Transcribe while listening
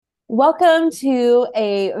Welcome to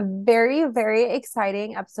a very, very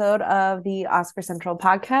exciting episode of the Oscar Central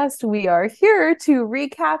podcast. We are here to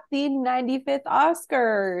recap the 95th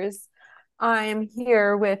Oscars. I'm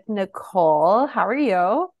here with Nicole. How are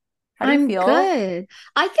you? How do you I'm feel? good.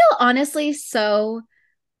 I feel honestly so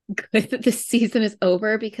good that this season is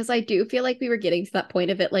over because I do feel like we were getting to that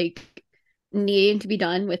point of it needing to be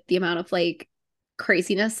done with the amount of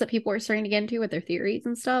craziness that people are starting to get into with their theories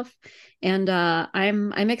and stuff. And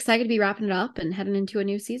I'm excited to be wrapping it up and heading into a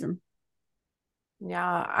new season. Yeah,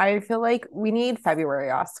 I feel like we need February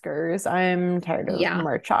Oscars. I'm tired of Yeah.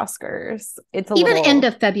 March Oscars. It's a Even end little,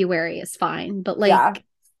 of February is fine, but yeah,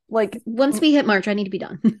 like once we hit March, I need to be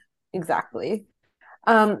done. exactly.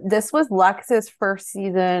 This was Lex's first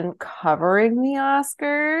season covering the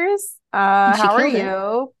Oscars. She How are killed it.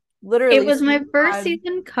 you? It Literally, was Sweeney my first Todd.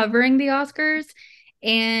 season covering the Oscars,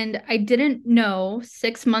 and I didn't know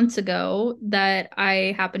 6 months ago that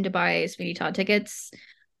I happened to buy Sweeney Todd tickets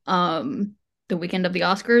um the weekend of the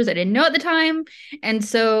Oscars. I didn't know at the time. And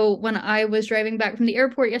so when I was driving back from the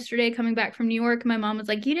airport yesterday, coming back from New York, my mom was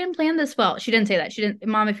like, "You didn't plan this well." She didn't say that. She didn't,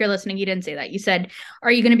 Mom, if you're listening, you didn't say that. You said,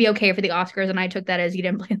 "Are you going to be okay for the Oscars?" And I took that as you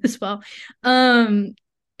didn't plan this well. Um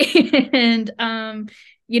and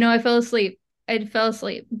I fell asleep. I fell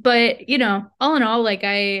asleep. But, all in all,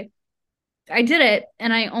 I did it,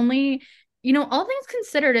 and I only, all things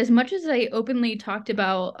considered, as much as I openly talked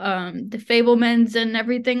about the Fablemans and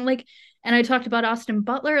everything, and I talked about Austin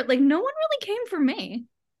Butler, no one really came for me.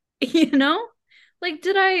 You know?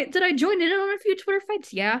 Did I join in on a few Twitter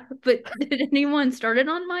fights? Yeah, but did anyone start it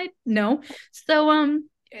on my no. So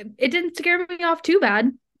it didn't scare me off too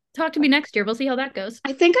bad. Talk to me next year. We'll see how that goes.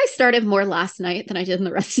 I think I started more last night than I did in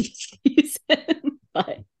the rest of the season,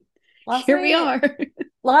 but Last here we night, are.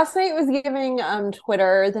 last night was giving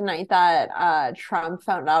Twitter the night that Trump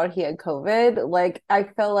found out he had COVID. Like I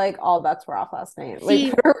feel like all bets were off last night. Like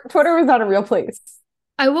See, Twitter was not a real place.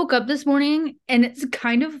 I woke up this morning and it's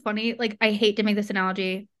kind of funny. I hate to make this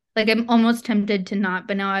analogy. I'm almost tempted to not,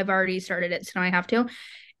 but now I've already started it, so now I have to.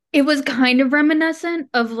 It was kind of reminiscent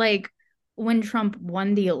of when Trump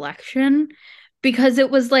won the election, because it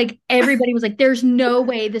was like everybody was like, there's no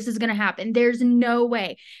way this is going to happen. There's no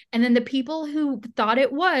way. And then the people who thought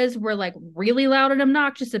it was were like really loud and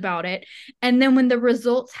obnoxious about it. And then when the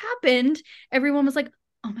results happened, everyone was like,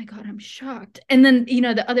 oh my God, I'm shocked. And then,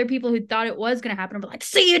 the other people who thought it was going to happen were like,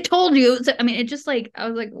 see, I told you. So, I mean, it just I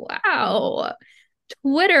was like, wow,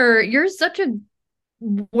 Twitter, you're such a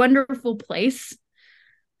wonderful place.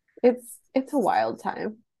 It's a wild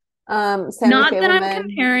time. Sammy Not that I'm Fableman.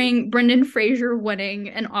 comparing Brendan Fraser winning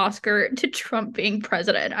an Oscar to Trump being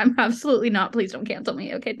president. I'm absolutely not. Please don't cancel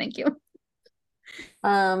me. Okay, thank you.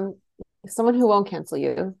 Um, Someone who won't cancel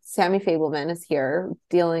you. Sammy Fableman is here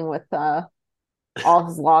dealing with all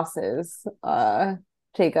his losses.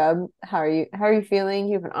 Jacob, how are you feeling?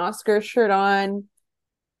 You have an Oscar shirt on.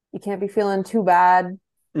 You can't be feeling too bad.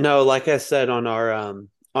 No, like I said on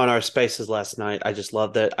our spaces last night, I just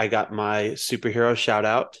love that I got my superhero shout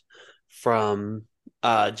out from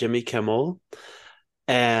Jimmy Kimmel.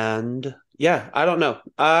 And yeah, I don't know.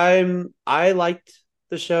 I liked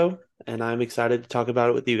the show and I'm excited to talk about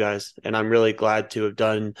it with you guys. And I'm really glad to have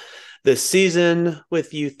done this season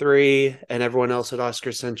with you three and everyone else at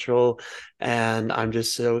Oscar Central. And I'm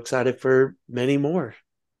just so excited for many more.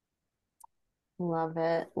 Love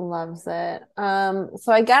it. Loves it.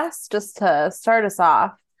 So I guess just to start us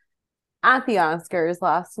off, at the Oscars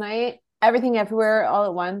last night, Everything Everywhere All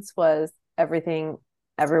at Once was everything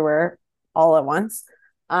everywhere all at once.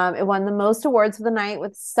 It won the most awards of the night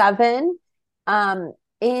with seven.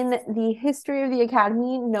 In the history of the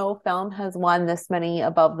Academy, no film has won this many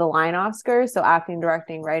above the line Oscars. So acting,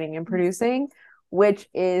 directing, writing, and producing, which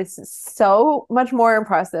is so much more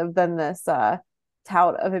impressive than this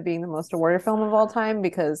tout of it being the most awarded film of all time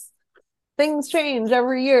because things change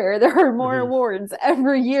every year. There are more Mm-hmm. awards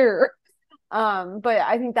every year. But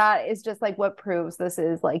I think that is just like what proves this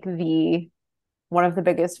is like the one of the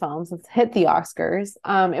biggest films that's hit the Oscars.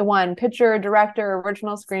 It won picture, director,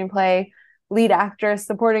 original screenplay, lead actress,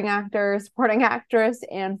 supporting actress,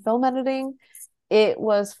 and film editing. It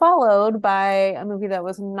was followed by a movie that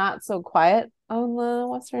was not so quiet on the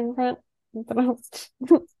Western Front.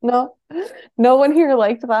 No, no one here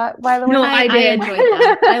liked that, by the No, way. I I I did. enjoyed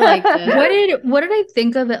that. I liked What it. did what did I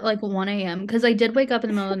think of at 1 a.m.? Because I did wake up in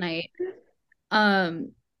the middle of the night.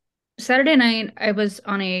 Um, Saturday night I was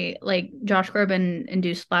on a Josh Groban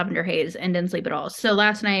induced lavender haze and didn't sleep at all. So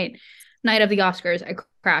last night, night of the Oscars, I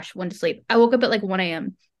crashed, went to sleep. I woke up at 1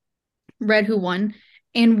 a.m., read who won,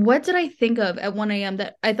 and what did I think of at 1 a.m.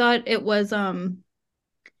 that I thought it was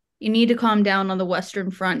You need to calm down on the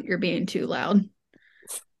Western Front. You're being too loud.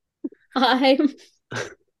 I'm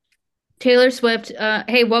Taylor Swift.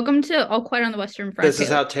 Hey, welcome to All Quiet on the Western Front. This is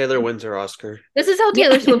how Taylor wins her Oscar. This is how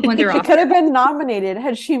Taylor Swift wins her She Oscar. could have been nominated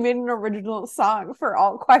had she made an original song for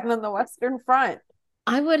All Quiet on the Western Front.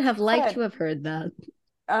 I would have liked Good. to have heard that.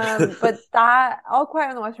 But that All Quiet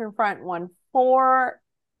on the Western Front won 4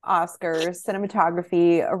 Oscars: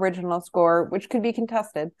 cinematography, original score, which could be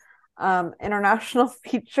contested, international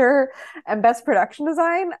feature, and best production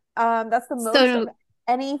design. That's the most of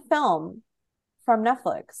any film from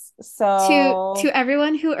Netflix. So to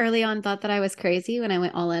everyone who early on thought that I was crazy when I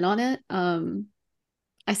went all in on it,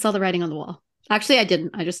 I saw the writing on the wall. Actually, I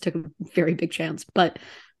didn't. I just took a very big chance. But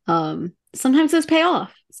sometimes those pay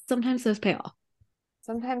off. Sometimes they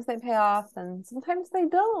pay off, and sometimes they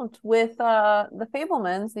don't. With The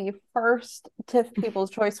Fabelmans, the first TIFF People's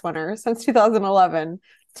Choice winner since 2011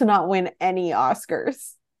 to not win any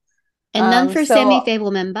Oscars. And none for Sammy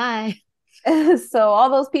Fabelman. Bye. So all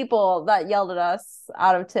those people that yelled at us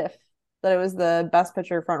out of TIFF that it was the Best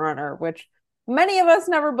Picture frontrunner, which many of us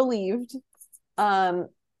never believed, what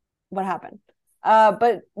happened?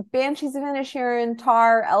 But Banshees of Inisherin,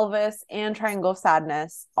 Tar, Elvis, and Triangle of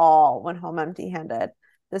Sadness all went home empty-handed.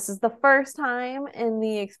 This is the first time in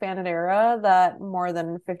the expanded era that more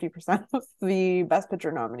than 50% of the Best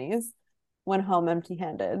Picture nominees went home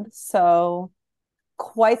empty-handed. So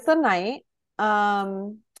quite the night.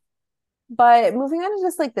 But moving on to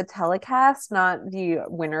just like the telecast, not the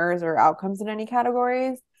winners or outcomes in any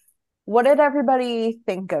categories. What did everybody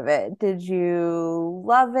think of it? Did you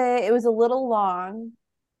love it? It was a little long,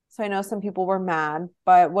 so I know some people were mad,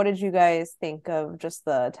 but what did you guys think of just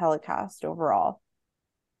the telecast overall?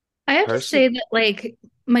 I have to say that like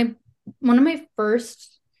one of my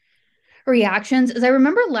first reactions is I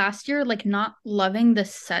remember last year like not loving the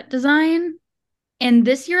set design, and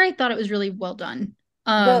this year I thought it was really well done.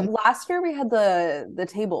 Last year we had the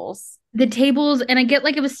tables. The tables, and I get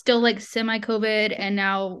like it was still like semi-COVID, and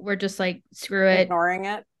now we're just like screw it, ignoring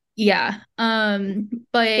it. Yeah.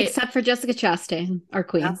 But except for Jessica Chastain, our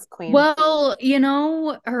queen. That's queen. Well, you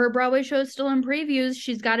know, her Broadway show is still in previews.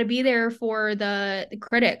 She's got to be there for the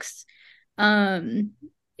critics.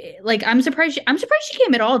 Like I'm surprised she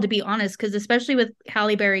came at all, to be honest, because especially with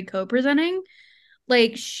Halle Berry co-presenting,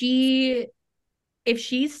 like if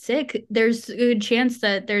she's sick, there's a good chance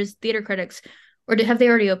that there's theater critics, or have they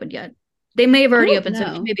already opened yet? They may have already opened,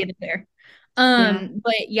 so maybe it's there.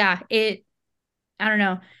 But yeah, I don't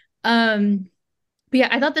know. But yeah,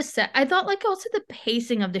 I thought like also the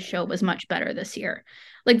pacing of the show was much better this year.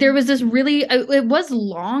 Like there was this really, it was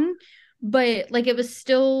long, but like it was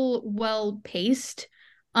still well paced.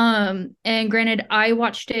 And granted, I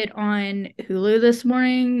watched it on Hulu this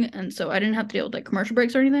morning, and so I didn't have to deal with like commercial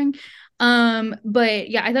breaks or anything. But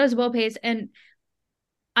yeah, I thought it was well paced, and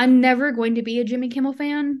I'm never going to be a Jimmy Kimmel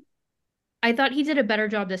fan. I thought he did a better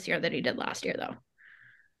job this year than he did last year, though.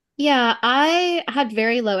 Yeah, I had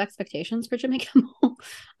very low expectations for Jimmy Kimmel,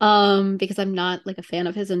 because I'm not like a fan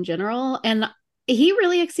of his in general, and he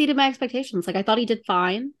really exceeded my expectations. Like I thought he did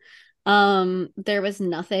fine. There was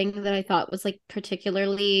nothing that I thought was like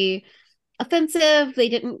particularly offensive.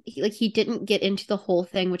 He didn't get into the whole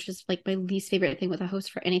thing, which is like my least favorite thing with a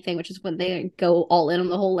host for anything, which is when they go all in on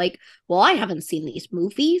the whole like, well, I haven't seen these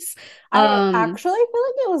movies. I actually feel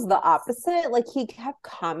like it was the opposite. Like he kept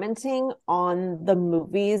commenting on the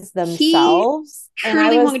movies themselves, and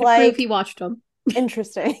I was like, to prove he watched them.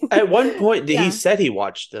 Interesting. At one point, he said he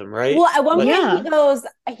watched them, right? Well, at one point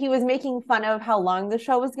he was making fun of how long the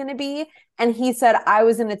show was going to be, and he said, "I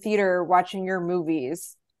was in a theater watching your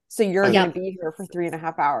movies, so you're going to be here for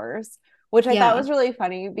 3.5 hours," which I thought was really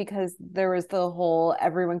funny because there was the whole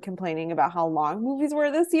everyone complaining about how long movies were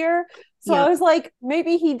this year. So I was like,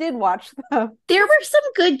 maybe he did watch them. There were some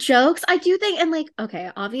good jokes, I do think, and like, okay,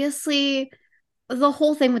 obviously, the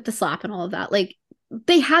whole thing with the slap and all of that, like.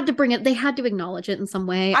 They had to bring it. They had to acknowledge it in some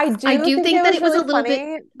way. I do think that it was really a little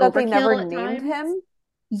bit that they never named him.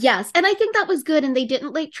 Yes, and I think that was good. And they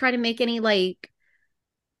didn't like try to make any like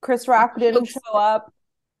Chris Rock didn't show up,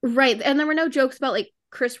 right? And there were no jokes about like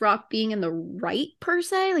Chris Rock being in the right per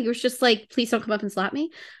se. Like it was just like, please don't come up and slap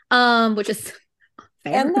me, which is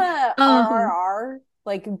fair. And the RRR.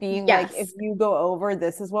 Like being like, if you go over,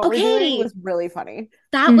 this is what we're doing was really funny.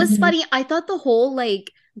 That was funny. I thought the whole like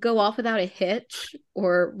go off without a hitch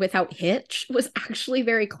or without hitch was actually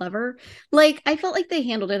very clever. Like I felt like they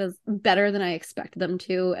handled it as better than I expected them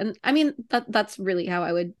to. And I mean that's really how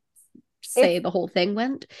I would say the whole thing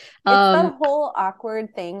went. It's that whole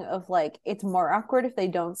awkward thing of like it's more awkward if they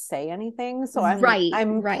don't say anything. So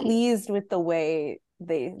I'm pleased with the way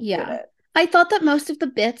they did it. I thought that most of the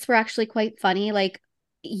bits were actually quite funny. Like,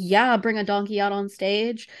 yeah, bring a donkey out on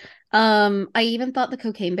stage. I even thought the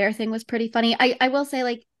cocaine bear thing was pretty funny. I will say,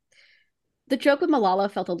 like, the joke with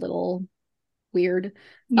Malala felt a little weird.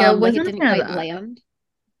 Yeah, Like it wasn't a didn't fan of quite that. land.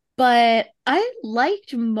 But I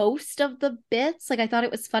liked most of the bits. Like I thought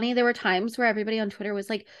it was funny. There were times where everybody on Twitter was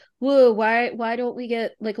like, "Whoa, why don't we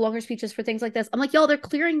get like longer speeches for things like this?" I'm like, "Y'all, they're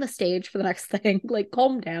clearing the stage for the next thing. Like,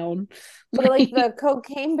 calm down." But like Like, the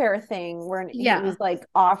cocaine bear thing where he yeah. was like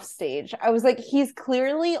off stage, I was like, he's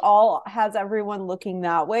clearly all has everyone looking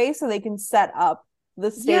that way so they can set up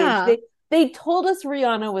the stage. Yeah. They told us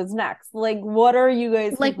Rihanna was next. Like, what are you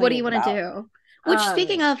guys Like, what do you complaining want to about? do? Which,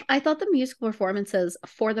 speaking of, I thought the musical performances,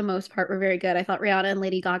 for the most part, were very good. I thought Rihanna and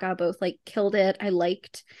Lady Gaga both like killed it. I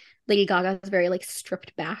liked Lady Gaga's very like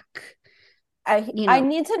stripped back, I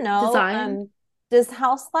need to know, design. does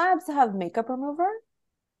House Labs have makeup remover?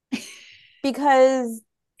 Because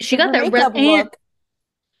She got her that makeup and look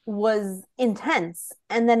was intense,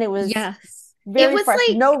 and then it was Yes. It very was fresh,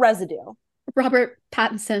 like no residue, Robert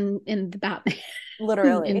Pattinson in the Batman.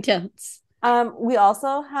 literally. Intense. We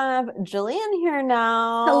also have Jillian here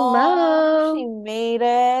now. She Hello. made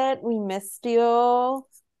it. We missed you. How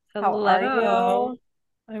are Hello.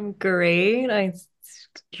 you? I'm great.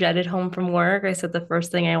 Jetted home from work. I said the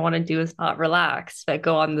first thing I want to do is not relax, but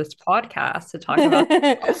go on this podcast to talk about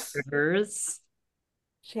Oscars.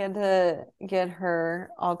 She had to get her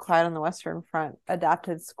All Quiet on the Western Front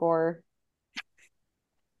adapted score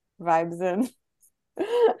vibes in.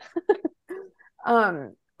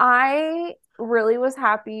 I really was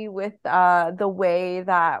happy with the way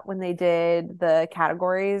that when they did the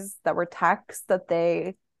categories that were text, that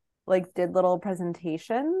they like did little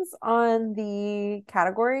presentations on the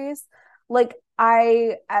categories. Like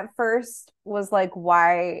I at first was like,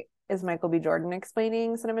 why is Michael B. Jordan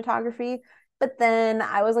explaining cinematography? But then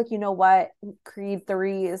I was like, you know what? Creed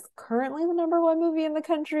 3 is currently the number one movie in the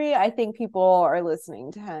country. I think people are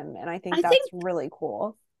listening to him, and I think I that's think really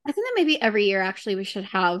cool. I think that maybe every year actually we should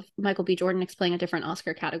have Michael B. Jordan explain a different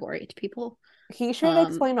Oscar category to people. He should Um,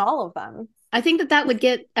 explain all of them. I think that that would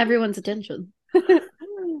get everyone's attention.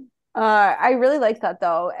 I really like that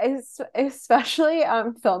though, especially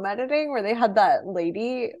film editing where they had that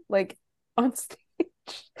lady like on stage.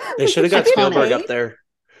 They should have got That's Spielberg funny. up there.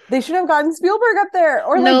 They should have gotten Spielberg up there,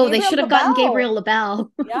 or like No, they Gabriel should have gotten LaBelle. Gabriel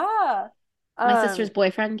LaBelle. Yeah. My sister's Um,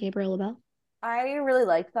 boyfriend, Gabriel LaBelle. I really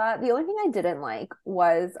liked that. The only thing I didn't like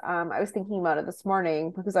was I was thinking about it this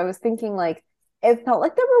morning because I was thinking like it felt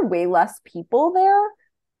like there were way less people there.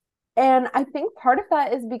 And I think part of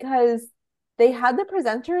that is because they had the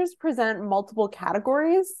presenters present multiple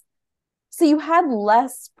categories. So you had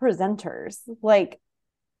less presenters. Like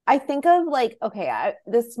I think of like, okay,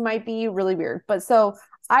 this might be really weird, but so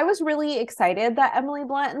I was really excited that Emily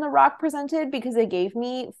Blunt and The Rock presented because it gave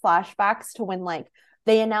me flashbacks to when like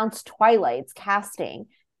they announced Twilight's casting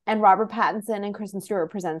and Robert Pattinson and Kristen Stewart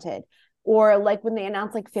presented. Or like when they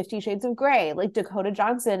announced like 50 Shades of Grey, like Dakota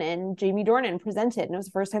Johnson and Jamie Dornan presented. And it was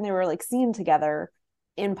the first time they were like seen together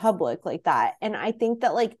in public like that. And I think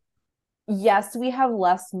that like, yes, we have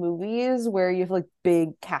less movies where you have like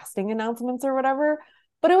big casting announcements or whatever,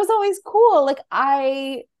 but it was always cool. Like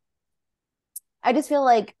I just feel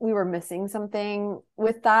like we were missing something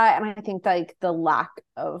with that. And I think like the lack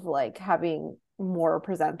of like having more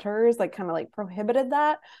presenters like kind of like prohibited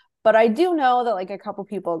that. But I do know that like a couple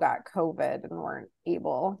people got COVID and weren't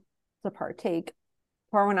able to partake.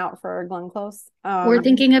 Pour one out for Glenn Close. we're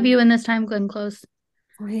thinking of you in this time, Glenn Close.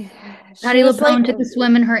 She Patty was like LaPone took a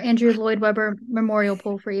swim in her Andrew Lloyd Webber memorial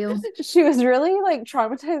pool for you. she was really like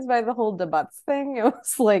traumatized by the whole debuts thing. It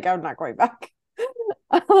was like I'm not going back.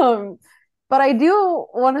 um but I do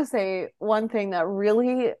want to say one thing that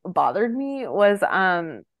really bothered me was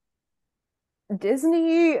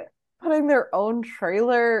Disney putting their own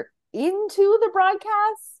trailer into the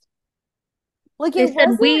broadcast. Like They it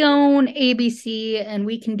said we wasn't own ABC and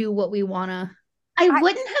we can do what we wanna. I I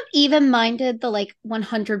wouldn't have even minded the like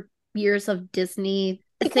 100 years of Disney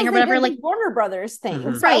thing because or they whatever. did Like, the Warner Brothers thing.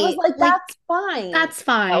 Mhm. So I was right. like, Like, that's fine. that's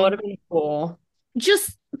That would fine. have been cool.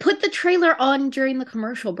 Just put the trailer on during the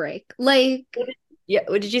commercial break. Like, Yeah,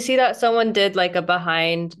 did you see that someone did like a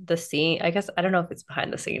behind the scene? I guess I don't know if it's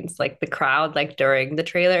behind the scenes, like the crowd, like during the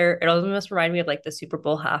trailer. It almost reminded me of like the Super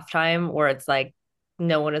Bowl halftime where it's like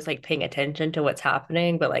no one is like paying attention to what's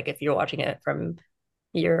happening. But like if you're watching it from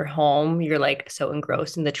your home, you're like so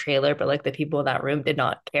engrossed in the trailer, but like the people in that room did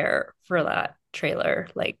not care for that trailer.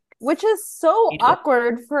 Like, Which is so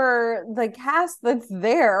awkward for the cast that's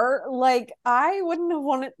there. Like, I wouldn't have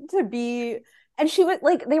wanted to be. And she was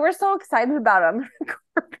like, they were so excited about him.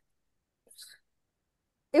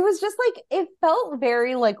 it was just like it felt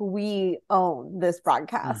very like we own this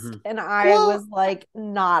broadcast, Mhm. and I Well- was like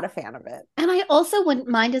not a fan of it. And I also wouldn't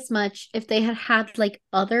mind as much if they had had like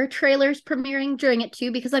other trailers premiering during it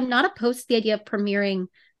too, because I'm not opposed to the idea of premiering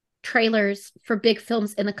trailers for big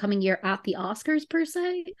films in the coming year at the Oscars per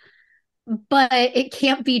se, but it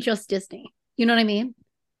can't be just Disney. You know what I mean?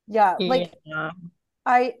 Yeah, like Yeah.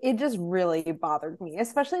 it just really bothered me,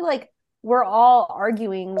 especially like we're all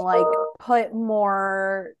arguing like put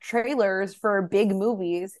more trailers for big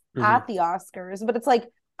movies at the Oscars, but it's like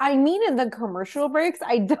I mean in the commercial breaks,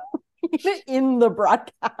 I don't mean it in the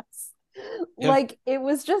broadcast. Yeah. Like it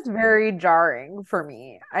was just very jarring for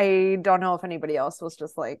me. I don't know if anybody else was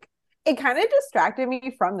just like it kind of distracted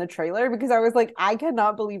me from the trailer because I was like, I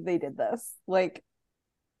cannot believe they did this. Like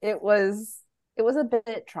it was a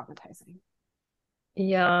bit traumatizing.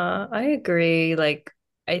 Yeah, I agree. Like,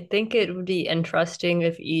 I think it would be interesting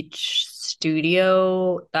if each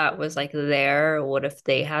studio that was like there, what if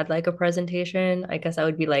they had like a presentation? I guess that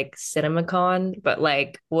would be like CinemaCon, but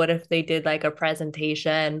like, what if they did like a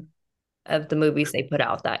presentation of the movies they put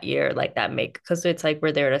out that year, like that make, because it's like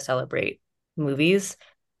we're there to celebrate movies.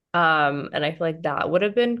 And I feel like that would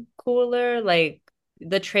have been cooler. Like,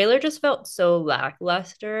 the trailer just felt so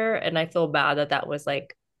lackluster, and I feel bad that that was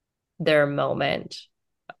like their moment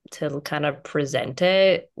to kind of present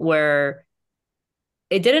it, where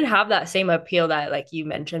it didn't have that same appeal that like you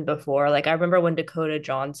mentioned before. Like I remember when Dakota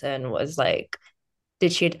Johnson was like,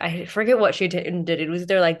 I forget what she did. It was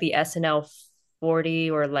either like the SNL 40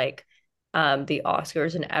 or like the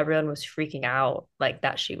Oscars, and everyone was freaking out like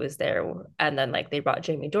that she was there. And then like they brought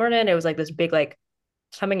Jamie Dornan. It was like this big like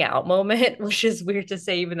coming out moment, which is weird to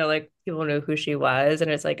say, even though like people knew who she was.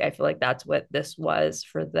 And it's like, I feel like that's what this was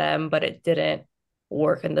for them, but it didn't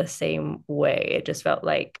work in the same way. It just felt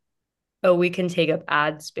like, oh, we can take up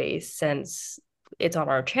ad space since it's on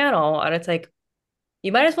our channel. And it's like,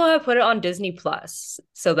 you might as well have put it on Disney Plus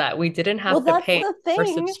so that we didn't have Well, to that's pay the for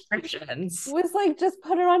thing. subscriptions. Was like just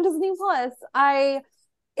put it on Disney Plus.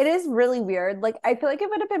 It is really weird. Like I feel like it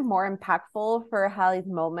would have been more impactful for Hallie's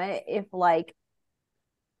moment if like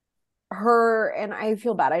her and I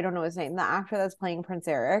feel bad, I don't know his name, the actor that's playing Prince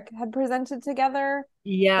Eric had presented together.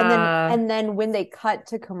 Yeah. And then when they cut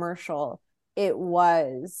to commercial, it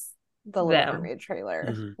was the Little Them. Mermaid trailer.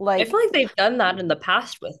 Mhm. I Like feel like they've done that in the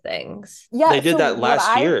past with things. yeah, They did so that what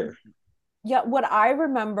last year. Yeah, what I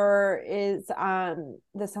remember is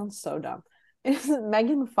this sounds so dumb. Is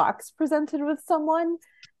Megan Fox presented with someone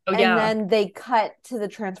Oh, and yeah. then they cut to the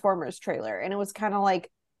Transformers trailer and it was kind of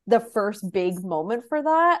like the first big moment for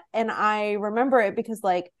that. And I remember it because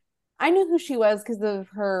like I knew who she was because of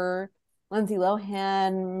her Lindsay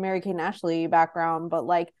Lohan, Mary Kate and Ashley background, but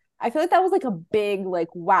like I feel like that was like a big like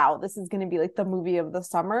wow, this is going to be like the movie of the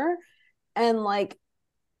summer. And like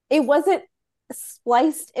it wasn't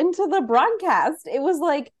spliced into the broadcast. It was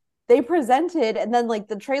like they presented and then like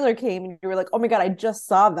the trailer came and you were like, "Oh my god, I just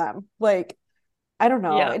saw them." Like I don't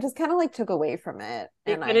know. Yeah. It just kind of like took away from it.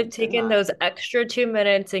 They And could I have did taken not. those extra 2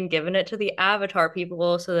 minutes and given it to the Avatar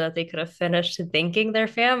people so that they could have finished thanking their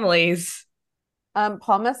families.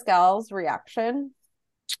 Paul Mescal's reaction.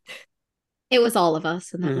 It was all of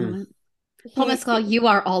us in that Mhm. moment. Paul He Mescal, you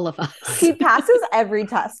are all of us. he passes every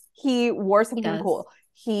test. He wore something does. cool.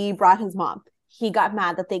 He brought his mom. He got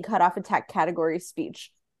mad that they cut off a tech category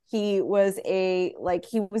speech. He was he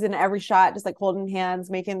was in every shot, just like holding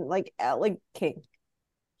hands, making like king.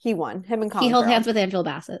 He won. Him and Colin He held Farrell. hands with Angela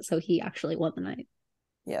Bassett, so he actually won the night.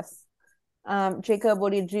 Yes. Jacob,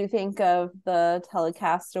 what did you think of the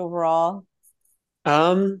telecast overall?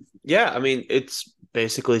 Yeah, I mean, it's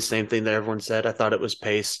basically the same thing that everyone said. I thought it was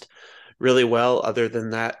paced really well, other than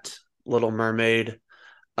that Little Mermaid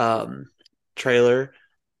trailer.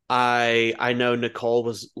 I know Nicole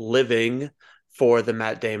was living for the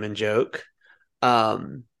Matt Damon joke.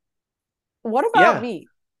 What about Yeah. me?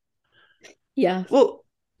 Yeah. Well,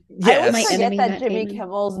 I always My yes. forget enemy, that Matt Jimmy Damon.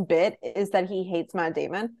 Kimmel's bit is that he hates Matt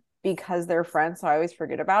Damon because they're friends, so I always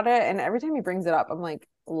forget about it. And every time he brings it up, I'm like,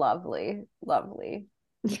 lovely, lovely.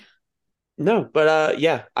 No, but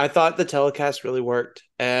yeah, I thought the telecast really worked,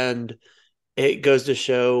 and it goes to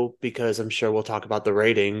show, because I'm sure we'll talk about the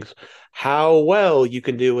ratings, how well you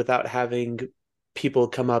can do without having people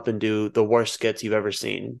come up and do the worst skits you've ever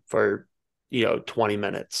seen for 20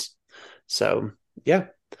 minutes. So yeah.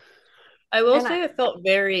 I will And say it felt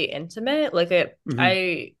very intimate. Like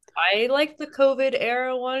I liked the COVID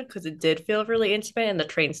era one because it did feel really intimate in the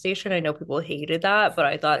train station. I know people hated that, but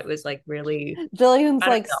I thought it was like really, Jillian's I don't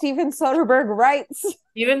like, know. Steven Soderbergh writes.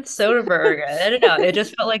 Even Soderbergh, I don't know. It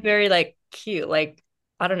just felt like very like cute. Like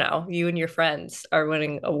I don't know, you and your friends are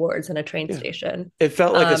winning awards in a train Yeah. station. It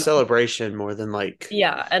felt like a Um, celebration more than like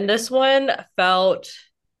yeah, and this one felt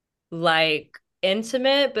like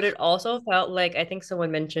intimate, but it also felt like I think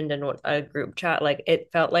someone mentioned in a group chat, like it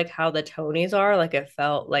felt like how the Tonys are. Like it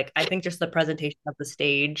felt like I think just the presentation of the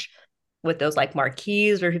stage with those like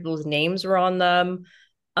marquees where people's names were on them.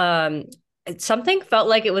 Um, something felt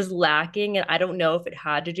like it was lacking, and I don't know if it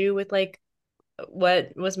had to do with like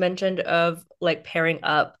what was mentioned of like pairing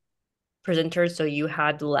up presenters so you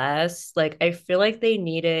had less. Like I feel like they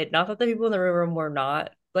needed, not that the people in the room were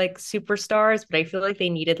not like superstars, but I feel like they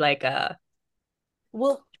needed like a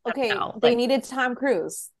Well, okay, no, they like needed Tom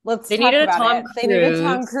Cruise. Let's they talk needed a about Tom it. They needed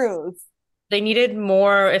Tom Cruise. Cruise. They needed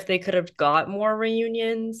more if they could have got more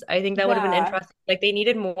reunions. I think that would have been Yeah. interesting. Like they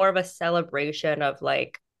needed more of a celebration of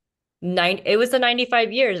like it was the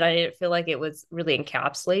 95 years. I didn't feel like it was really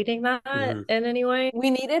encapsulating that mhm. in any way. We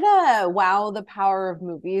needed a wow, the power of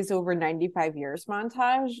movies over 95 years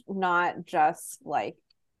montage, not just like,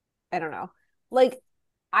 I don't know. Like,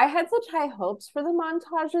 I had such high hopes for the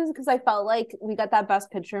montages because I felt like we got that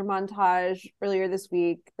best picture montage earlier this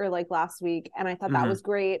week or like last week, and I thought that Mhm. was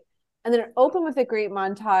great. And then it opened with a great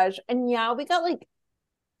montage. And yeah, we got like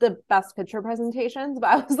the best picture presentations, but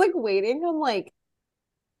I was like waiting on like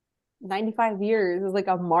 95 years is like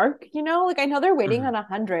a mark, you know? Like I know they're waiting Mhm. on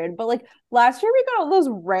 100, but like last year we got all those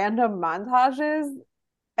random montages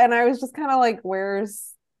and I was just kind of like,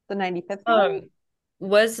 where's the 95th one?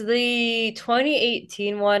 Was the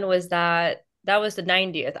 2018 one, was that was the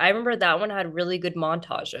 90th. I remember that one had really good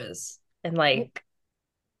montages and like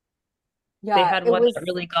they Yeah, had it one was, that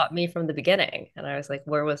really got me from the beginning and I was like,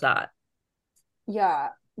 where was that? yeah,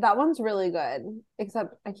 that one's really good.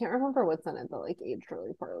 Except I can't remember what's in it that like aged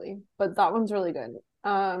really poorly, but that one's really good.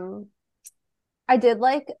 I did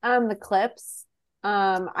like the clips.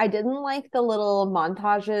 I didn't like the little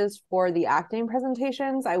montages for the acting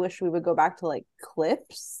presentations. I wish we would go back to like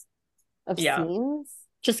clips of Yeah. scenes.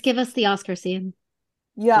 Just give us the Oscar scene.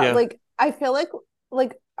 Yeah, Yeah. like I feel like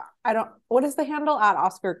I don't what is the handle at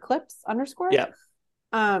Oscar clips underscore? Yeah.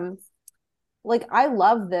 Um like I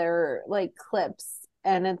love their like clips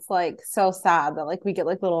and it's like so sad that like we get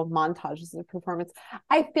like little montages of performance.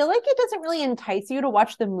 I feel like it doesn't really entice you to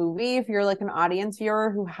watch the movie if you're like an audience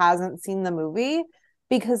viewer who hasn't seen the movie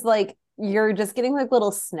because like you're just getting like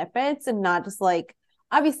little snippets and not just like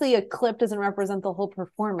obviously a clip doesn't represent the whole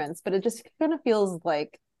performance, but it just kind of feels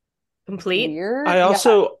like Complete. weird. I Yeah.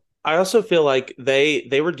 also I also feel like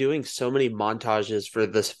they were doing so many montages for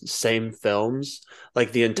the same films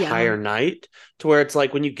like the Yeah. entire night to where it's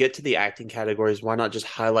like when you get to the acting categories, why not just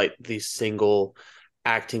highlight the single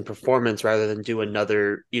acting performance rather than do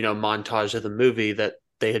another, montage of the movie that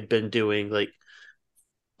they had been doing like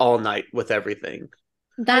all night with everything.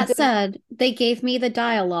 I That did said, they gave me the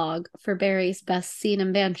dialogue for Barry's best scene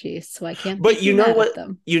in Banshees, so I can't be But too mad at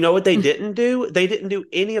them. you know what they didn't do? They didn't do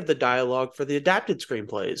any of the dialogue for the adapted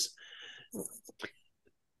screenplays.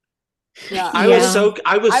 yeah. I was Yeah. so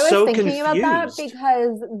I was I was so thinking about that confused.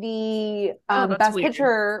 because the Oh, that's best weird.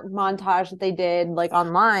 picture montage that they did like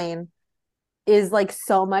online is like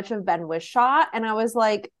so much of Ben Whishaw, and I was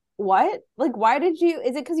like, "What? Like, why did you?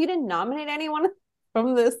 Is it because you didn't nominate anyone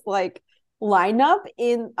from this like lineup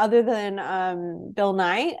in other than Bill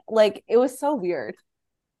Nye? Like, it was so weird.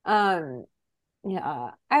 Um,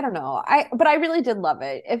 yeah, I don't know. But I really did love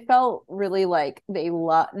it. It felt really like they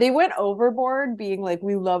went overboard being like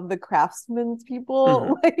we love the craftsmen's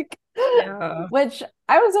people Mhm. like Yeah. which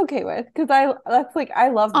I was okay with because that's like I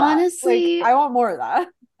love that. Like Honestly, I want more of that.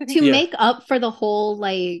 to Yeah. make up for the whole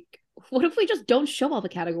like what if we just don't show all the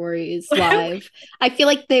categories live? I feel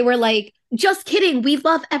like they were like, just kidding, we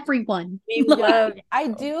love everyone. We Yeah, love I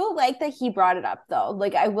do like that he brought it up though.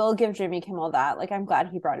 Like I will give Jimmy Kimmel that. Like I'm glad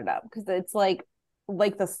he brought it up because it's like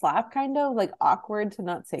the slap kind of like awkward to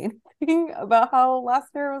not say anything about how last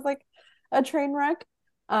year was like a train wreck.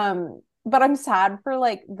 But I'm sad for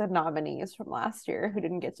like the nominees from last year who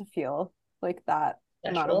didn't get to feel like that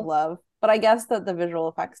amount of special. love. But I guess that the visual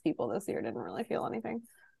effects people this year didn't really feel anything.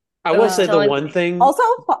 I I will was say the Um, telling one thing. Also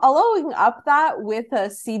following up that with a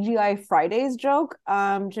CGI Fridays joke,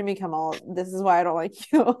 Jimmy Kimmel, this is why I don't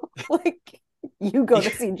like you. Like you go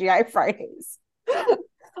to CGI Fridays.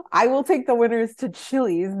 I will take the winners to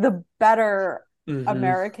Chili's, the better Mhm.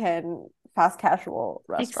 American fast casual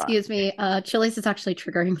restaurant. Excuse me, Chili's is actually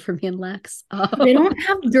triggering for me and Lex. They don't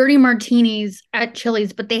have dirty martinis at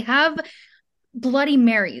Chili's, but they have Bloody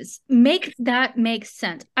Marys. Make that make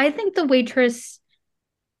sense. I think the waitress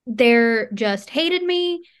there just hated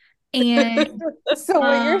me. And So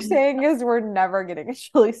what you're um saying is we're never getting a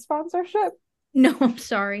Chili's sponsorship? No, I'm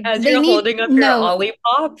sorry. As They you're need- holding up your no.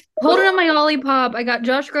 Olipop. Holding on my Olipop, I got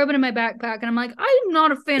Josh Groban in my backpack, and I'm like, I'm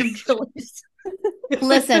not a fan of Chili's.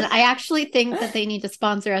 Listen, I actually think that they need to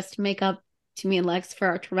sponsor us to make up to me and Lex for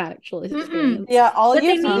our traumatic Chili's Mm-mm. experience. Yeah, all What you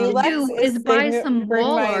they have to need do, to Lex, do is is buy some bring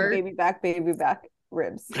wall my art. baby back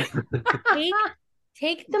ribs.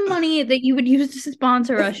 Take the money that you would use to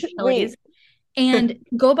sponsor us, Chili's, Wait, and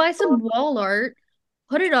go buy some wall art,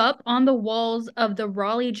 put it up on the walls of the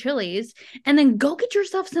Raleigh Chili's, and then go get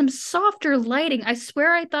yourself some softer lighting. I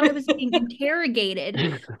swear I thought I was being interrogated.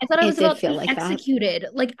 I thought I It was did about to feel be like that. executed.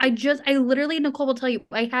 Like I literally, Nicole will tell you,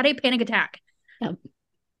 I had a panic attack. Yep.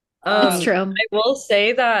 Um, It's true. I will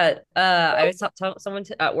say that I was someone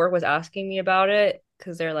at work was asking me about it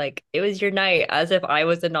because they're like, it was your night, as if I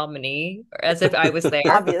was the nominee or as if I was there.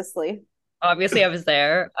 obviously. Obviously, I was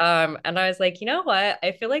there. And I was like, you know what?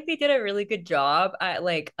 I feel like they did a really good job at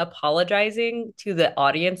like apologizing to the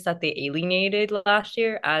audience that they alienated last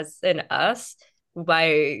year, as in us,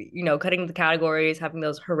 by cutting the categories, having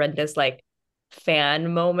those horrendous like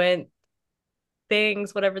fan moment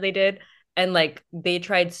things, whatever they did. And like they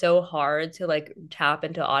tried so hard to like tap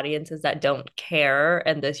into audiences that don't care.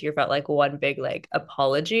 And this year felt like one big like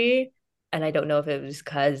apology. And I don't know if it was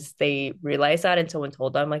because they realized that and someone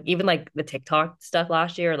told them, like even like the TikTok stuff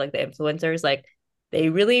last year, like the influencers, like they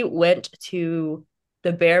really went to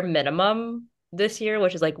the bare minimum this year,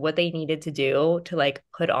 which is like what they needed to do to like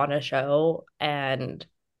put on a show. And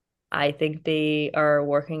I think they are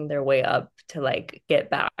working their way up to like get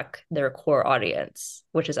back their core audience,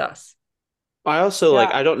 which is us. I also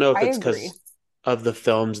Yeah, I don't know if I it's agree. because of the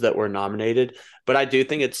films that were nominated, but I do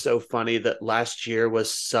think it's so funny that last year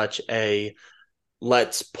was such a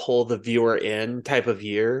let's pull the viewer in type of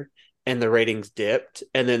year and the ratings dipped.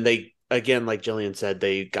 And then they, again, like Jillian said,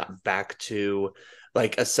 they got back to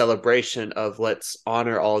like a celebration of let's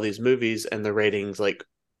honor all these movies, and the ratings like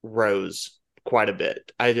rose quite a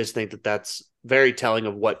bit. I just think that that's very telling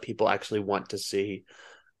of what people actually want to see,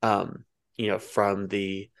 from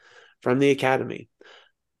the Academy.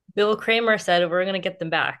 Bill Kramer said we're gonna get them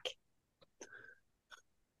back.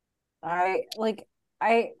 I like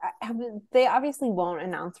I have they obviously won't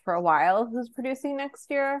announce for a while who's producing next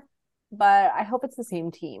year, but I hope it's the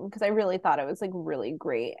same team because I really thought it was like really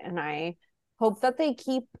great, and I hope that they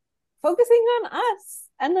keep focusing on us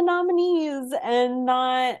and the nominees and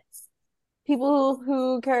not people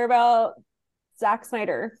who care about Zack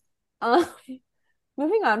Snyder. Um,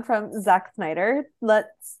 moving on from Zack Snyder,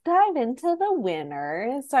 let's dive into the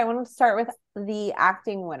winners. So I want to start with the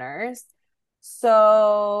acting winners.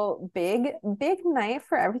 So big night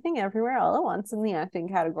for Everything Everywhere All at Once in the acting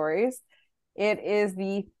categories. It is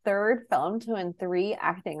the third film to win 3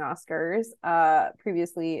 acting Oscars.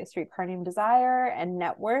 Previously, Streetcar Named Desire and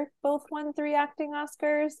Network both won 3 acting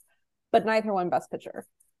Oscars, but neither won Best Picture.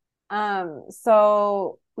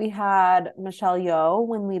 So we had Michelle Yeoh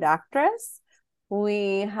win lead actress.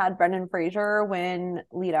 We had Brendan Fraser win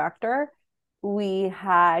lead actor. We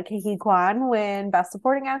had Ke Huy Quan win Best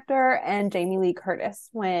Supporting Actor, and Jamie Lee Curtis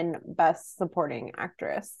win Best Supporting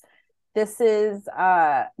Actress. This is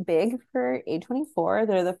big for A24.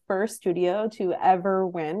 They're the first studio to ever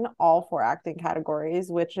win all 4 acting categories,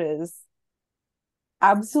 which is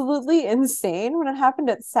absolutely insane. When it happened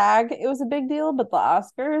at SAG, it was a big deal, but the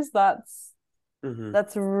Oscars,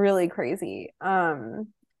 that's really crazy.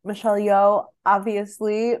 Michelle Yeoh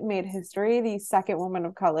obviously made history, the second woman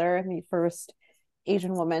of color and the first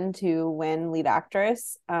Asian woman to win lead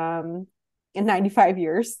actress in 95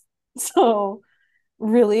 years. So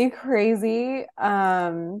really crazy.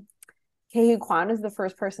 Ke Huy Quan is the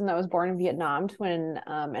first person that was born in Vietnam to win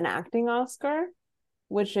an acting Oscar,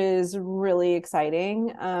 which is really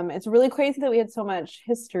exciting. It's really crazy that we had so much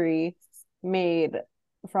history made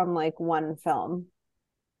from like one film.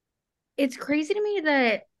 It's crazy to me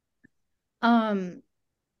that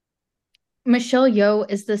Michelle Yeoh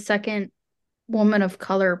is the second woman of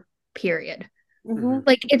color, period. Mhm.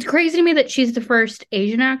 Like, it's crazy to me that she's the first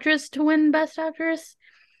Asian actress to win Best Actress,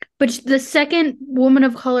 but the second woman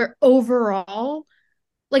of color overall.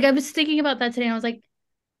 Like, I was thinking about that today, and I was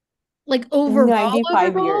like overall,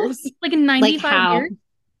 95 years. like in 95 how? years.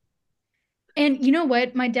 And you know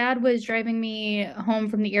what? My dad was driving me home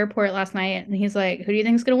from the airport last night, and he's like, "Who do you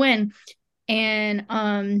think is gonna win?" And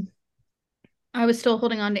I was still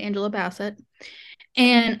holding on to Angela Bassett.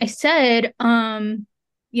 And I said,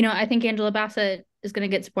 I think Angela Bassett is going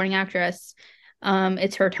to get supporting actress.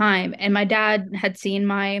 It's her time. And my dad had seen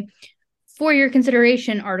my for-year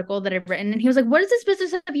consideration article that I've written. And he was like, what is this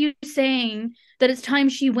business of you saying that it's time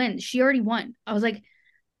she wins? She already won. I was like,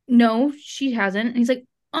 no, she hasn't. And he's like,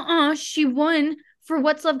 she won for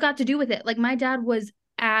What's Love Got to Do with It? Like my dad was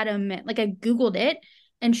adamant. Like I Googled it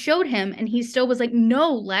and showed him, and he still was like,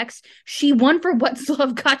 no, Lex, she won for What's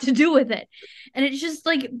Love Got to Do with It. And it's just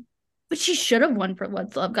like, but she should have won for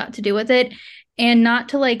What's Love Got to Do with It. And not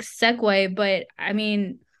to like segue, but I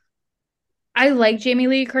mean, I like Jamie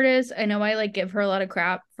Lee Curtis. I know I like give her a lot of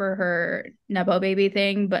crap for her Nepo baby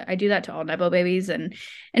thing, but I do that to all Nepo babies. And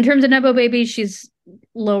in terms of Nepo babies, she's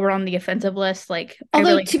lower on the offensive list. Like,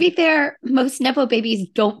 although to be fair, most Nepo babies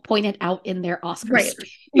don't point it out in their Oscars. Right.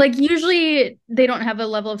 Like usually they don't have a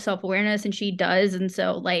level of self-awareness, and she does. And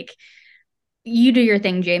so like, you do your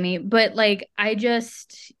thing, Jamie. But like, I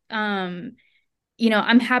just, you know,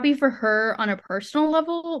 I'm happy for her on a personal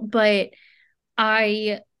level, but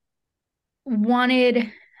I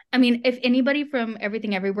wanted, I mean, if anybody from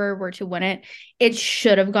Everything Everywhere were to win it, it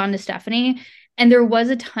should have gone to Stephanie. And there was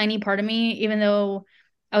a tiny part of me, even though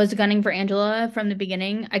I was gunning for Angela from the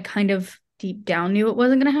beginning, I kind of deep down knew it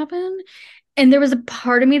wasn't going to happen. And there was a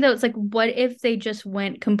part of me that was like, what if they just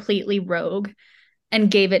went completely rogue and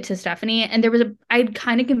gave it to Stephanie? And there was I'd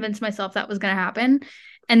kind of convinced myself that was going to happen.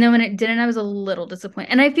 And then when it didn't, I was a little disappointed.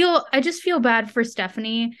 And I just feel bad for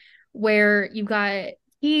Stephanie, where you got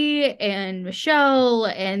he and Michelle,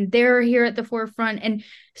 and they're here at the forefront. And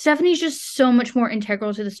Stephanie's just so much more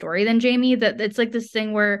integral to the story than Jamie, that it's like this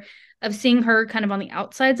thing where of seeing her kind of on the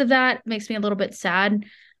outsides of that makes me a little bit sad.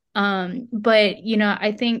 But you know,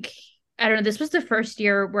 I think, I don't know, this was the first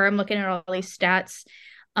year where I'm looking at all these stats,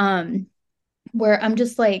 where I'm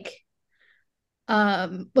just like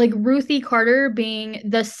Ruthie Carter being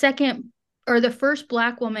the second or the first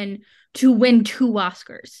Black woman to win 2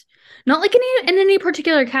 Oscars. Not like in any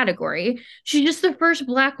particular category. She's just the first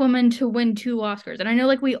Black woman to win 2 Oscars. And I know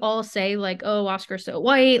like we all say like, oh, Oscar's so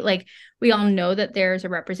white. Like we all know that there's a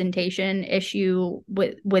representation issue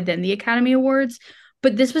within the Academy Awards.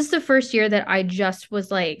 But this was the first year that I just was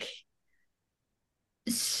like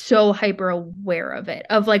so hyper aware of it.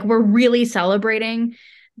 Of like, we're really celebrating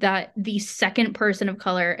that the second person of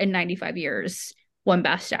color in 95 years won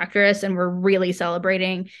Best Actress. And we're really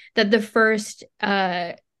celebrating that the first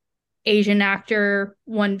Asian actor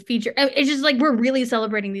won feature. It's just like we're really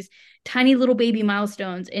celebrating these tiny little baby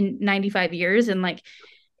milestones in 95 years. And like,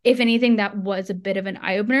 if anything, that was a bit of an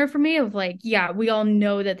eye-opener for me of like, yeah, we all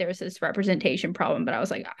know that there's this representation problem, but I was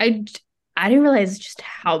like, I didn't realize just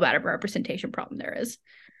how bad of a representation problem there is.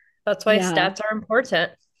 That's why stats are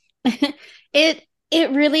important. It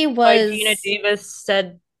really was. Why Gina Davis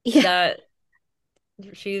said that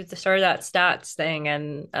she started that stats thing,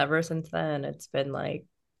 and ever since then it's been like,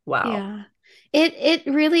 wow. Yeah. It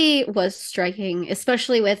really was striking,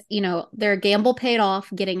 especially with, you know, their gamble paid off,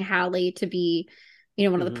 getting Halle to be, you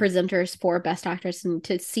know, one of the presenters for Best Actress, and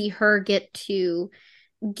to see her get to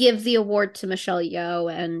give the award to Michelle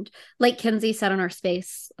Yeoh. And like Kenzie said on our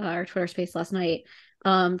Twitter space last night,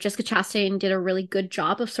 Jessica Chastain did a really good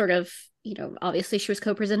job of sort of, you know, obviously she was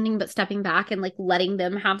co-presenting, but stepping back and like letting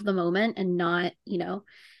them have the moment and not, you know,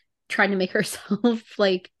 trying to make herself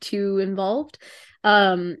like too involved.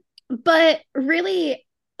 But really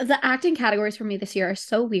the acting categories for me this year are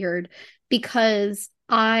so weird, because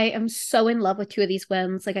I am so in love with 2 of these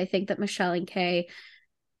wins. Like I think that Michelle and Kay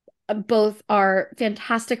both are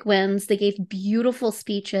fantastic wins. They gave beautiful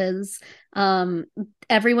speeches.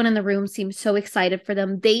 Everyone in the room seemed so excited for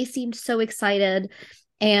them. They seemed so excited.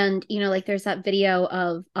 And, you know, like there's that video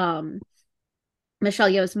of Michelle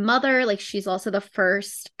Yeoh's mother. Like she's also the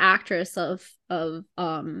first actress of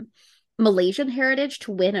Malaysian heritage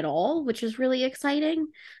to win at all, which is really exciting.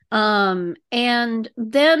 And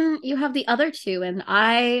then you have the other 2, and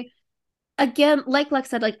again, like Lex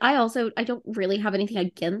said, like I don't really have anything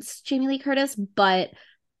against Jamie Lee Curtis, but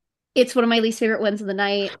it's one of my least favorite wins of the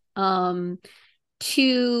night.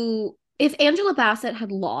 If Angela Bassett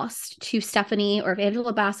had lost to Stephanie, or if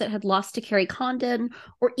Angela Bassett had lost to Carrie Condon,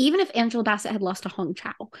 or even if Angela Bassett had lost to Hong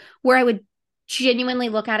Chow, where I would genuinely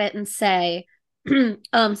look at it and say,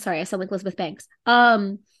 sorry, I sound like Elizabeth Banks.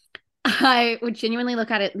 I would genuinely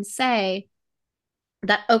look at it and say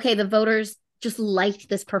that, okay, the voters just liked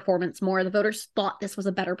this performance more. The voters thought this was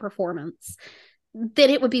a better performance.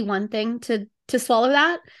 Then it would be one thing to swallow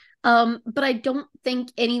that. But I don't think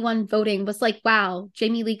anyone voting was like, wow,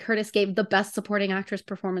 Jamie Lee Curtis gave the best supporting actress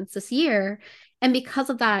performance this year. And because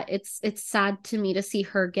of that, it's sad to me to see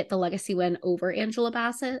her get the legacy win over Angela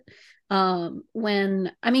Bassett.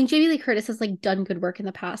 When, I mean, Jamie Lee Curtis has like done good work in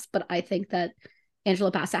the past, but I think that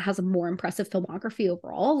Angela Bassett has a more impressive filmography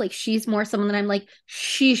overall. Like she's more someone that I'm like,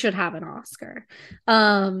 she should have an Oscar.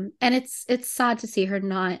 And it's sad to see her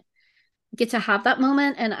not get to have that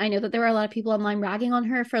moment. And I know that there were a lot of people online ragging on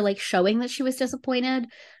her for like showing that she was disappointed.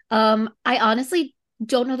 I honestly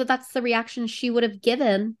don't know that that's the reaction she would have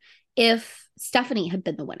given if Stephanie had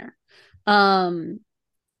been the winner. Um,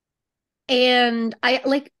 and I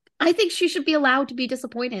think she should be allowed to be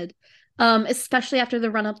disappointed, especially after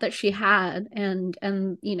the run up that she had,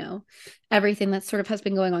 and you know, everything that sort of has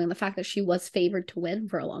been going on, and the fact that she was favored to win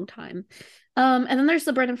for a long time. And then there's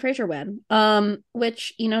the Brendan Fraser win,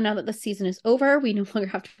 which, you know, now that the season is over, we no longer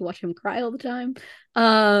have to watch him cry all the time.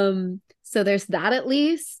 So there's that at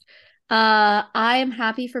least. I am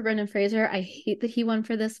happy for Brendan Fraser. I hate that he won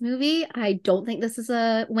for this movie. I don't think this is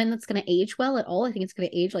a win that's going to age well at all. I think it's going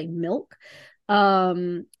to age like milk.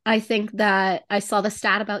 I think that I saw the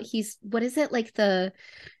stat about he's, what is it, like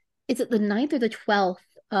is it the 9th or the 12th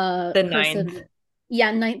The person? 9th.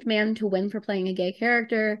 Yeah, 9th man to win for playing a gay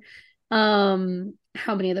character.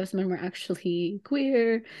 How many of those men were actually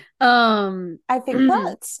queer? I think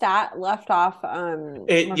that stat left off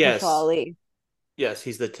Yes. Mahershala Ali. Yes,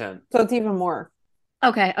 he's the 10th. So it's even more.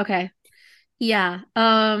 Okay. Yeah.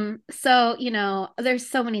 So, you know, there's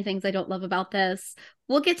so many things I don't love about this.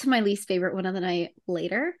 We'll get to my least favorite one of the night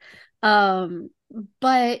later.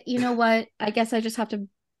 But you know what? I guess I just have to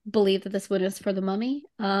believe that this one is for The Mummy.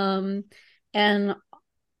 And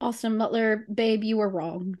Austin Butler, babe, you were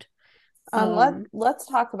wronged. Let's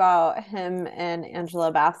talk about him and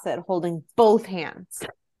Angela Bassett holding both hands.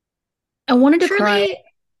 I wanted to Truly, cry.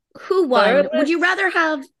 who won? Third Would you was- rather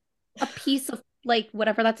have a piece of like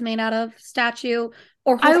whatever that's made out of statue,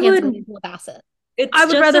 or I hold hands would- with Angela Bassett? It's I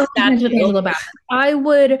would just rather a hold hands with statue. Angela Bassett. I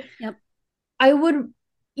would. Yep. I would.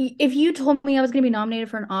 If you told me I was going to be nominated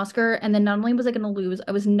for an Oscar, and then not only was I going to lose,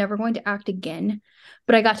 I was never going to act again,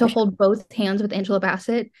 but I got to hold both hands with Angela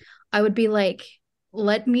Bassett, I would be like,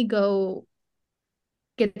 let me go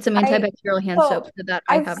get some antibacterial hand soap so that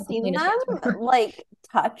I I've have the seen cleanest them hands ever. like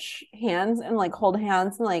touch hands and like hold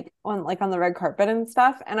hands and like on the red carpet and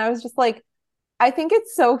stuff. And I was just like, I think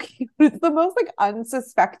it's so cute. It's the most like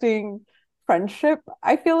unsuspecting friendship,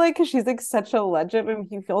 I feel like, because she's like such a legend and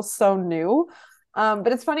he feels so new. But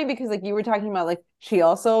it's funny because like you were talking about like she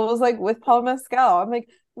also was like with Paul Mescal. I'm like,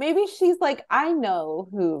 maybe she's like, I know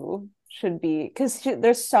who should be, because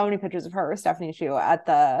there's so many pictures of her with Stephanie Hsu at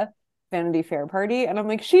the Vanity Fair party, and I'm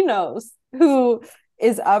like, she knows who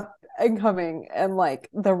is up and coming and like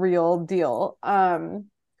the real deal. I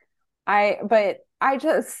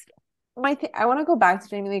want to go back to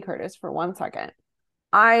Jamie Lee Curtis for 1 second.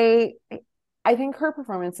 I think her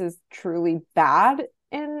performance is truly bad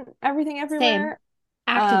in Everything Everywhere.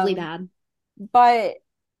 Actively bad. But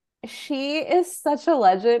she is such a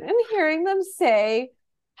legend, and hearing them say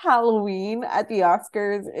Halloween at the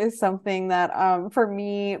Oscars is something that for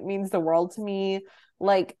me means the world to me.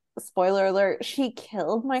 Like, spoiler alert, she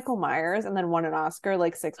killed Michael Myers and then won an Oscar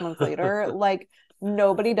like 6 months later. Like,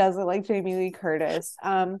 nobody does it like Jamie Lee Curtis.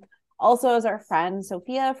 Also, as our friend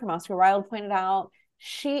Sophia from Oscar Wilde pointed out,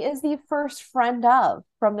 she is the first friend of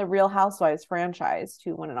from the Real Housewives franchise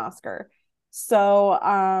to win an Oscar.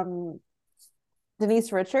 So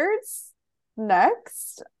Denise Richards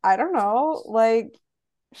next. I don't know. Like,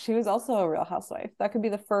 she was also a Real Housewife. That could be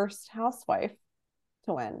the first housewife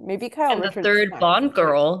to win. Maybe Kyle And the Richards third next. Bond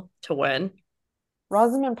girl to win.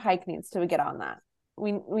 Rosamund Pike needs to get on that.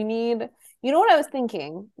 We need, you know what I was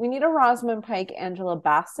thinking? We need a Rosamund Pike Angela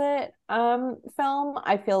Bassett film.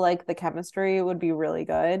 I feel like the chemistry would be really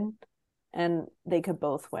good, and they could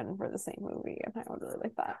both win for the same movie, and I would really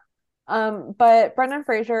like that. But Brendan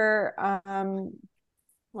Fraser,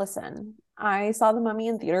 listen, I saw The Mummy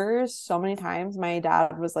in theaters so many times. My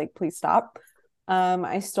dad was like, please stop.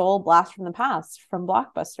 I stole Blast from the Past from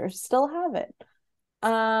Blockbuster. Still have it.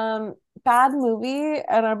 Bad movie,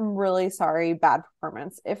 and I'm really sorry, bad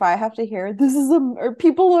performance. If I have to hear or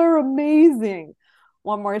people are amazing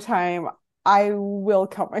one more time, I will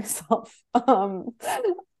cut myself.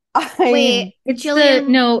 Wait, It's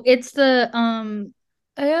Jillian. it's the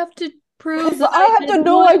I have to prove that I have to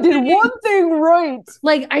know I did one thing right.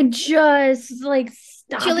 Like, I just like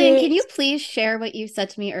stop Jillian, it. can you please share what you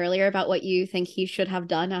said to me earlier about what you think he should have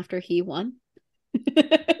done after he won?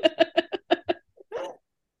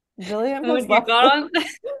 Jillian When has he left. got on,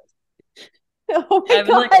 Oh my I've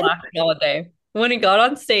been like God. laughing all day. When he got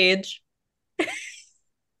on stage,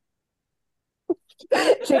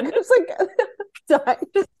 Jacob's like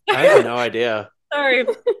dying. I have no idea. sorry.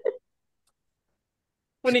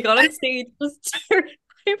 When he got on stage, just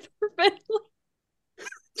hyperventilating.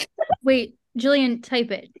 Wait, Jillian,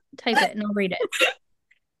 type it, and I'll read it.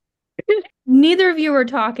 Neither of you are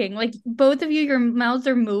talking. Like, both of you, your mouths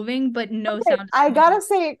are moving, but no Okay, sound. I gotta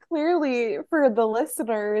say it clearly for the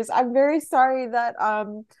listeners. I'm very sorry that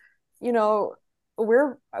you know,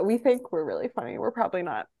 we think we're really funny. We're probably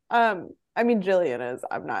not. I mean Jillian is.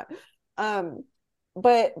 I'm not.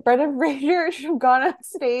 But Brendan Fraser should have gone on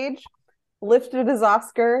stage, lifted his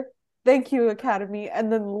Oscar. Thank you, Academy,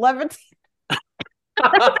 and then levitated.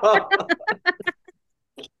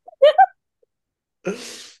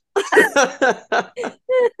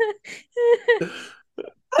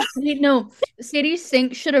 Wait, no. Sadie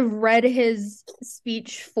Sink should have read his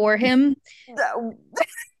speech for him. And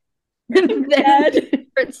then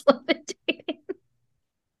Prince levitating.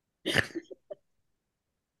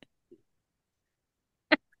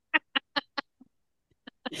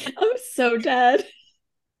 I'm so dead.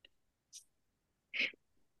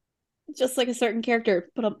 Just like a certain character.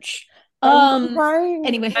 But I'm crying.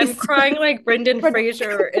 anyways. I'm crying like Brendan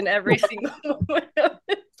Fraser in every single moment of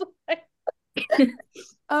his life.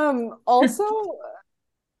 Also,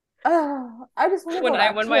 I just want to When go I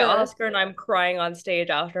back won to my Oscar and I'm crying on stage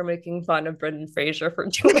after making fun of Brendan Fraser for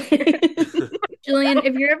doing it. Jillian,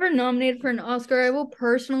 if you're ever nominated for an Oscar, I will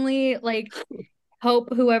personally like help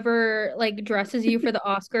whoever like dresses you for the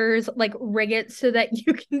Oscars like rig it so that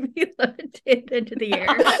you can be levitated into the air.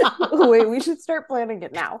 Wait, we should start planning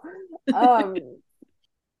it now.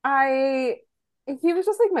 He was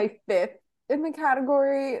just like my fifth in the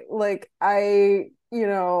category. Like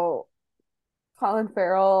Colin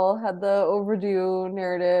Farrell had the overdue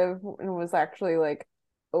narrative and was actually like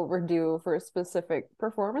overdue for specific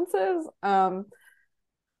performances.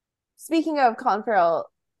 Speaking of Colin Farrell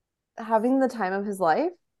having the time of his life,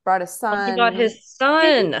 brought a Oh son. my God, his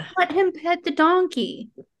son. Let him pet the donkey.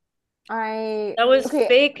 That was Okay,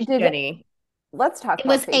 fake, Jenny. let's talk It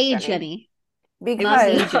about was fake a Jenny. Not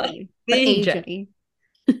because the Jenny, but The a Jenny.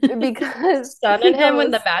 Jenny. because Son and he him in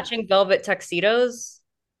the was matching velvet tuxedos.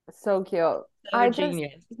 so cute. So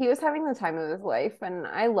genius. He was having the time of his life, and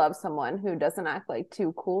I love someone who doesn't act like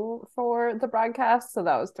too cool for the broadcast, so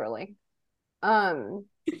that was thrilling.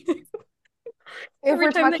 If Every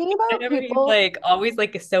we're time they talking look about at him, people, he's like always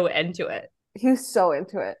like so into it. he was so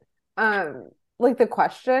into it. Like the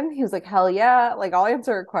question, he was like, "Hell yeah!" Like I'll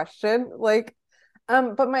answer a question. Like,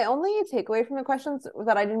 but my only takeaway from the questions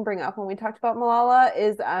that I didn't bring up when we talked about Malala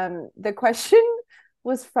is, the question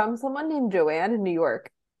was from someone named Joanne in New York.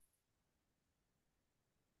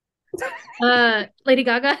 Lady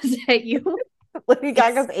Gaga, is that you? Lady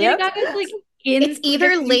Gaga's Lady aunt. Gaga's like in It's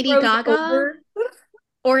either like, Lady rows Gaga over.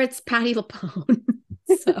 or it's Patti LuPone.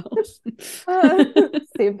 So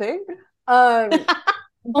Same thing. Oh my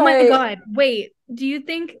But God. Wait, do you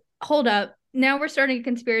think, hold up. Now we're starting a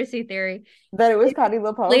conspiracy theory. that it was Patti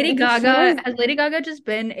LuPone. Lady because she Gaga, was- has Lady Gaga just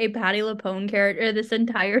been a Patti LuPone character this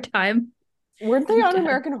entire time? weren't they on Yeah.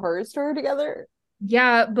 American Horror Story together?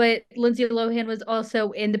 Yeah, but Lindsay Lohan was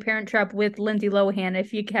also in The Parent Trap with Lindsay Lohan,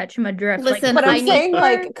 if you catch my drift. Listen, But I I'm need saying, her-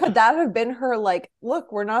 like, could that have been her? Like,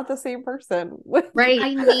 look, we're not the same person. right.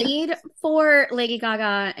 I need for Lady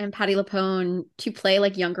Gaga and Patti LuPone to play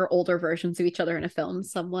like younger, older versions of each other in a film.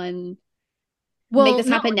 Someone make this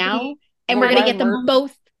happen now, and we're gonna get them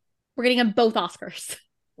both. We're getting them both Oscars.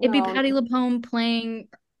 It'd be No. Patti LuPone playing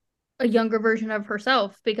a younger version of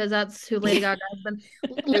herself because that's who Lady Gaga has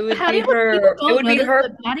been. It would Patty be her. LuPone It would be noticed her.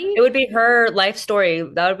 that Patty, It would be her life story.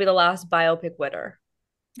 That would be the last biopic winner.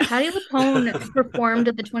 Patty LuPone performed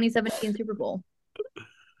at the 2017 Super Bowl.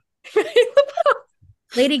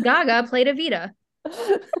 Lady Gaga played Evita.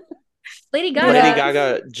 Lady Gaga, Lady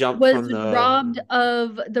Gaga jumped was from the robbed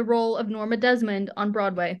of the role of Norma Desmond on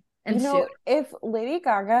Broadway and sued. If Lady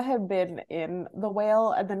Gaga had been in The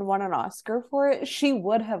Whale and then won an Oscar for it, she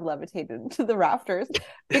would have levitated to the rafters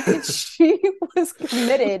because she was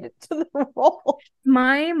committed to the role.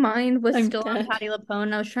 My mind was I'm still on dead. Patty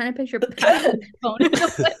LuPone. I was trying to picture Patty LuPone in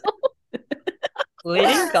The Whale.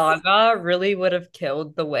 Lady Gaga really would have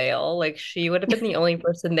killed the whale. Like she would have been the only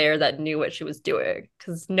person there that knew what she was doing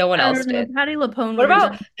because no one I else don't know. did. Patty LuPone What would have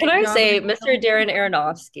about, done a can great I job say, in Mr. The Whale. Darren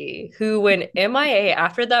Aronofsky, who went MIA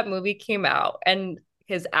after that movie came out and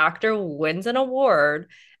his actor wins an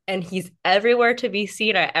award and he's everywhere to be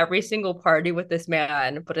seen at every single party with this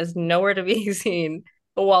man, but is nowhere to be seen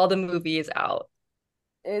while the movie is out.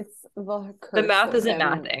 It's the curse. The math of isn't him.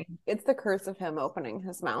 mathing. It's the curse of him opening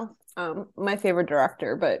his mouth. My favorite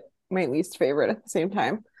director, but my least favorite at the same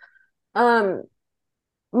time.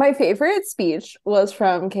 My favorite speech was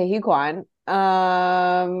from Ke Huy Quan.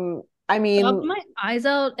 I mean, Popped my eyes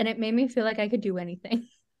out and it made me feel like I could do anything.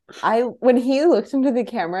 when he looked into the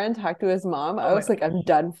camera and talked to his mom, I Oh was my like, I'm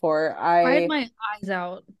done for. I had my eyes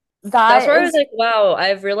out. That's where I was is like, wow,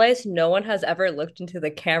 I've realized no one has ever looked into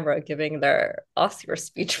the camera giving their Oscar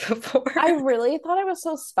speech before. I really thought it was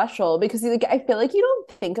so special because like I feel like you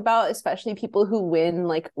don't think about, especially people who win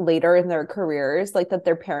like later in their careers, like that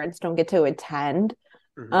their parents don't get to attend.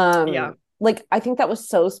 Mhm. Yeah. Like I think that was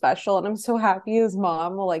so special, and I'm so happy his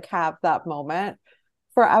mom will like have that moment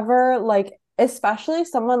forever. Like, especially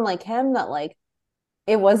someone like him that like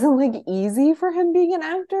it wasn't like easy for him being an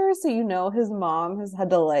actor. So his mom has had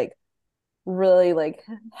to like really like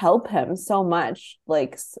help him so much,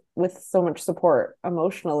 like with so much support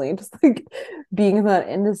emotionally, just like being in that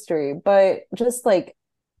industry. But just like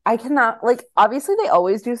I cannot like obviously they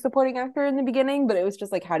always do supporting actor in the beginning, but it was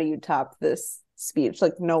just like how do you top this speech?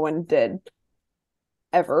 Like no one did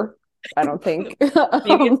ever, I don't think. Maybe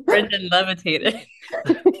it's Brendan levitated.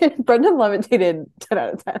 Brendan levitated 10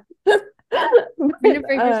 out of 10. Brendan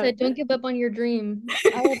Fraser But, said, "Don't give up on your dream.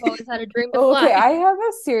 I have always had a dream to okay, fly." I have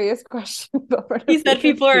a serious question about Brendan He said Fraser's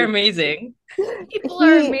people are speech. amazing. People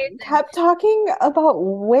are He amazing. kept talking about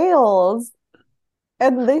whales,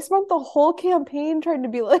 and they spent the whole campaign trying to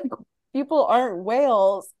be like, people aren't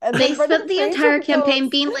whales. And They then Brendan spent the Fraser entire campaign goes,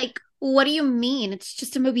 being like, what do you mean? It's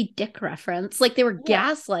just a Moby Dick reference. Like they were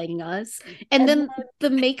yeah. gaslighting us. And And then the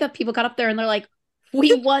makeup people got up there and they're like,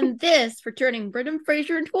 we won this for turning Brendan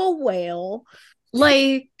Fraser into a whale.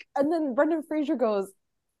 Like, and then Brendan Fraser goes,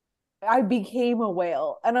 I became a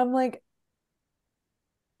whale. And I'm like,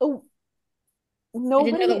 oh, I didn't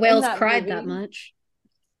nobody know that in whales that cried movie. that much.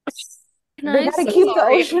 And They I'm gotta so keep the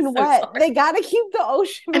sorry. ocean I'm so wet. sorry. They gotta keep the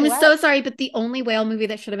ocean I'm wet. so sorry, but the only whale movie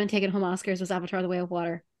that should have been taken home Oscars was Avatar: The Way of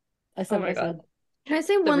Water. I said Oh what my I said. God. Can I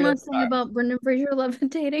say The one real last thing about Brendan Fraser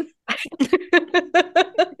levitating?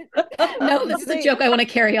 No, this is a joke I want to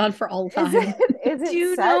carry on for all Is time. it Do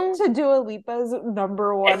you set know- to Dua Lipa's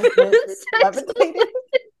number one hit levitating?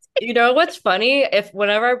 You know what's funny? If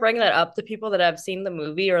whenever I bring that up to people that have seen the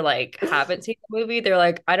movie or like haven't seen the movie, they're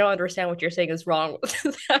like, I don't understand what you're saying is wrong with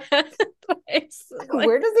that. It's like,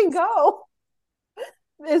 Where does he go?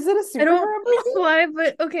 Is it a I don't superhero know movie? why,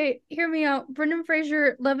 but okay, hear me out. Brendan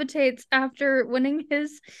Fraser levitates after winning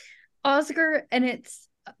his Oscar, and it's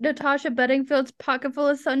Natasha Bedingfield's Pocket Full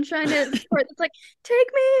of Sunshine. And it's like, take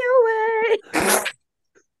me away.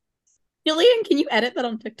 Jillian, can you edit that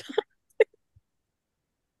on TikTok?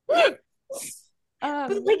 But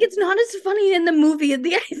like, it's not as funny in the movie.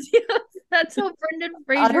 The idea of that's how Brendan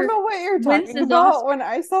I don't Fraser know what you're wins talking his about. Oscar. When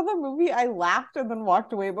I saw the movie, I laughed and then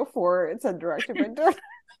walked away before it said directed by Darren.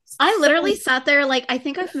 I literally sat there like, I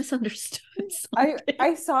think I've misunderstood something.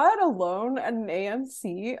 I saw it alone at an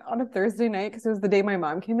AMC on a Thursday night because it was the day my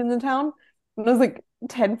mom came into town. And it was like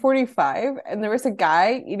 10:45, and there was a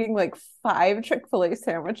guy eating like 5 Chick-fil-A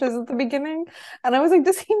sandwiches at the beginning. And I was like,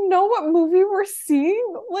 does he know what movie we're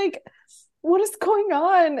seeing? Like, what is going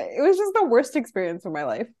on? It was just the worst experience of my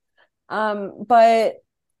life. But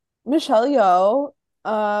Michelle Yeoh,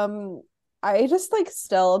 I just like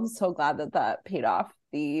still am so glad that paid off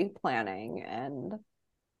the planning, and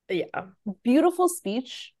yeah, beautiful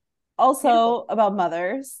speech also about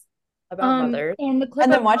mothers, about mothers. And the clip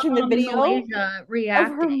and then of watching the mom in video Malaysia of her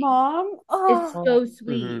reacting mom. is Oh, so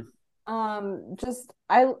sweet. just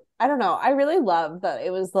I don't know. I really love that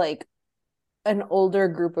it was like an older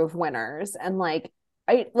group of winners, and like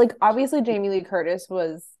I like obviously Jamie Lee Curtis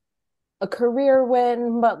was a career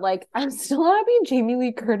win, but like I'm still happy Jamie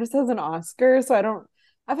Lee Curtis has an Oscar, so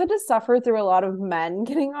I've had to suffer through a lot of men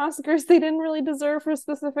getting Oscars they didn't really deserve for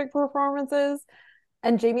specific performances.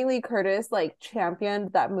 And Jamie Lee Curtis like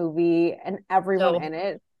championed that movie and everyone in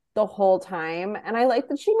it the whole time. And I like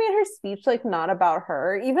that she made her speech like not about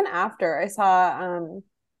her. Even after I saw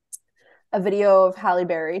a video of Halle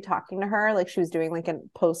Berry talking to her, like she was doing like a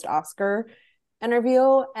post-Oscar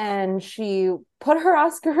interview, and she put her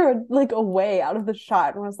Oscar like away out of the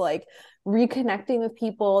shot and was like reconnecting with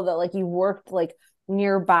people that like you worked like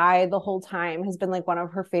nearby the whole time has been like one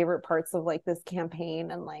of her favorite parts of like this campaign.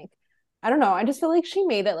 And like I don't know, I just feel like she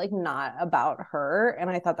made it like not about her, and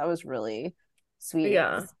I thought that was really sweet.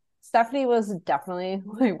 Yeah. Stephanie was definitely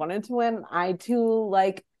like wanted to win. I too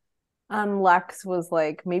like Lex was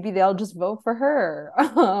like maybe they'll just vote for her.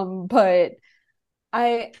 But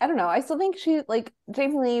I don't know. I still think she like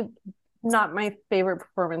Jamie Lee, not my favorite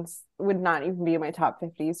performance, would not even be in my top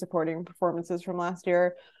 50 supporting performances from last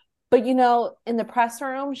year. But in the press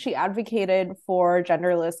room, she advocated for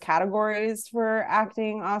genderless categories for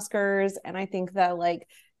acting Oscars, and I think that like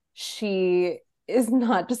she is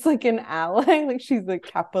not just like an ally, like she's a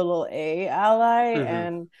capital A ally. Mhm.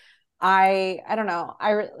 And I don't know.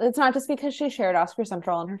 It's not just because she shared Oscar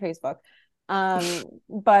Central on her Facebook.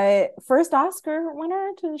 But first Oscar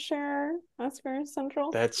winner to share Oscar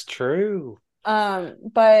Central. That's true.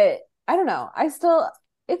 But I don't know.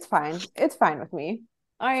 It's fine. It's fine with me.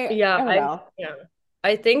 I don't know.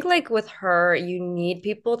 I think like with her, you need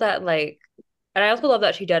people that like, and I also love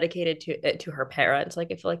that she dedicated to it to her parents. Like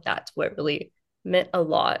I feel like that's what really meant a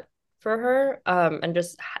lot for her. And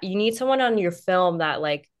just you need someone on your film that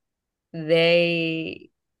like they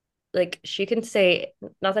like she can say,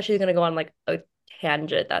 not that she's gonna go on like a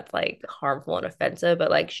tangent that's like harmful and offensive,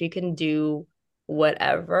 but like she can do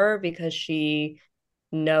whatever because she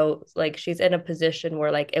knows like she's in a position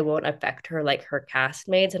where like it won't affect her like her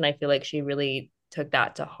castmates. And I feel like she really took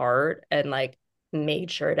that to heart and like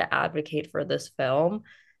made sure to advocate for this film.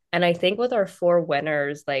 And I think with our four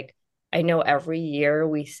winners, like I know every year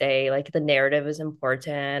we say like the narrative is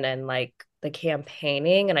important and like the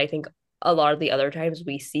campaigning. And I think a lot of the other times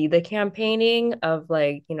we see the campaigning of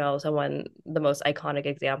like, you know, someone, the most iconic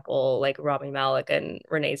example, like Rami Malek and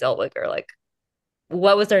Renee Zellweger, like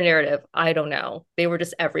what was their narrative? I don't know. They were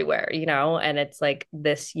just everywhere, you know? And it's like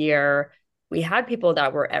this year we had people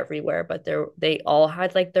that were everywhere, but they all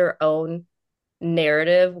had like their own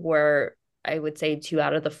narrative where I would say two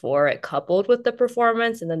out of the four it coupled with the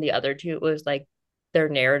performance, and then the other two it was like their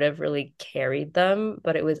narrative really carried them.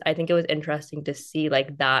 But it was I think it was interesting to see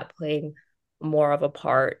like that playing more of a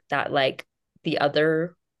part that like the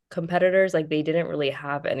other competitors like they didn't really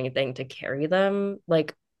have anything to carry them.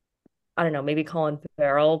 Like I don't know, maybe Colin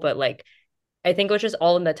Farrell, but like I think it was just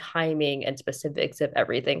all in the timing and specifics of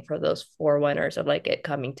everything for those four winners of like it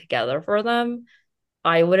coming together for them.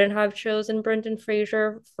 I wouldn't have chosen Brendan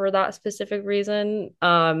Fraser for that specific reason.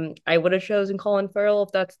 I would have chosen Colin Farrell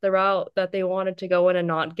if that's the route that they wanted to go in and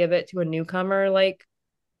not give it to a newcomer like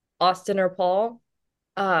Austin or Paul.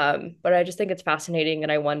 But I just think it's fascinating,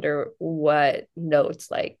 and I wonder what notes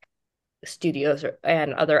like studios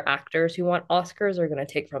and other actors who want Oscars are going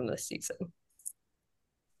to take from this season.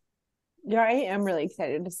 Yeah, I am really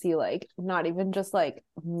excited to see like not even just like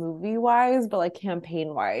movie wise, but like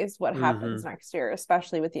campaign wise, what happens next year,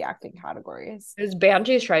 especially with the acting categories. Because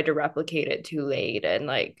Banshees tried to replicate it too late and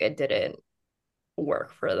like it didn't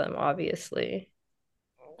work for them, obviously.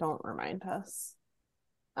 Don't remind us.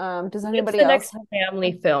 Does It's anybody the else next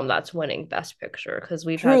family film that's winning Best Picture because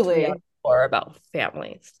we've had three out truly, of four about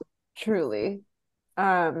families. truly?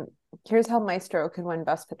 Um, Here's how Maestro can win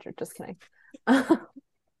Best Picture. Just kidding. They're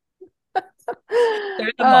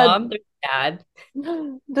the uh, mom, they're the dad.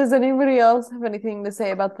 does anybody else have anything to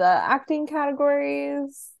say about the acting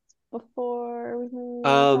categories before we move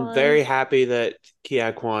on? Very happy that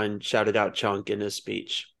Kia Kwan shouted out Chunk in his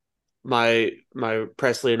speech. My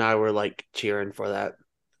Presley and I were like cheering for that.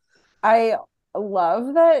 I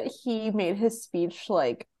love that he made his speech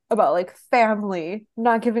like about like family,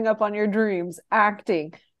 not giving up on your dreams,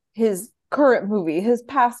 acting, his current movie, his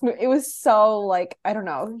past movie. It was so like I don't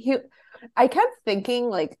know. I kept thinking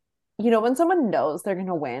like when someone knows they're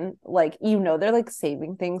gonna win, like they're like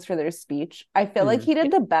saving things for their speech. I feel like he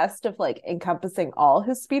did the best of like encompassing all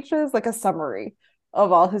his speeches, like a summary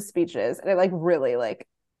of all his speeches, and it like really like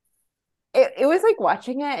it was like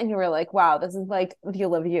watching it and you were like, wow, this is like the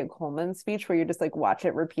Olivia Colman speech where you just like watch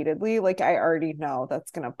it repeatedly. Like I already know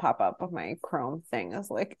that's gonna pop up on my Chrome thing as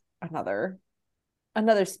like another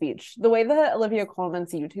speech. The way that Olivia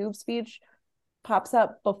Colman's YouTube speech pops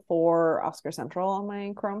up before Oscar Central on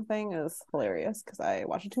my Chrome thing is hilarious because I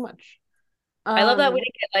watch it too much. I love that we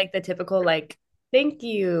didn't get like the typical like thank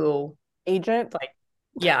you. Agent. Like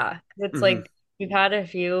yeah. It's like we've had a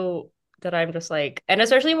few that I'm just like, and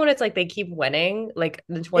especially when it's like they keep winning, like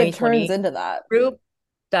the It 2020 turns into that. group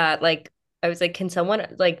that like I was like, can someone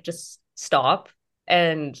like just stop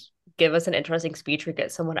and give us an interesting speech or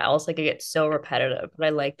get someone else? Like it gets so repetitive. But I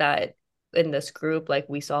like that in this group, like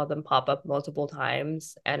we saw them pop up multiple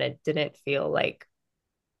times and it didn't feel like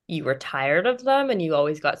you were tired of them and you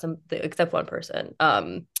always got something except one person.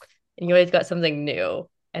 And you always got something new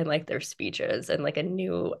and like their speeches and like a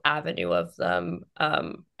new avenue of them.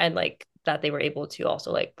 And like that they were able to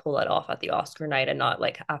also like pull it off at the Oscar night and not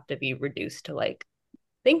like have to be reduced to like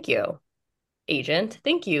thank you, agent.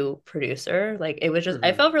 Thank you, producer. Like it was just,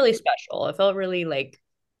 I felt really special. I felt really like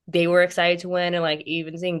they were excited to win. And like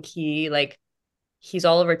even seeing Key, like he's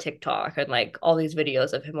all over TikTok and like all these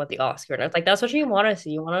videos of him with the Oscar. And it's like, that's what you want to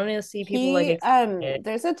see. You want to see people like excited.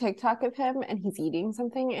 There's a TikTok of him and he's eating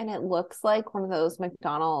something and it looks like one of those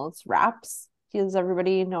McDonald's wraps. Does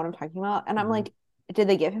everybody know what I'm talking about? And I'm like, did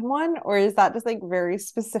they give him one or is that just like very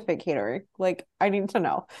specific catering? Like I need to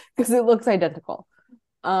know because it looks identical.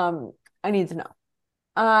 I need to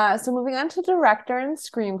know. So moving on to director and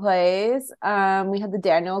screenplays. We had the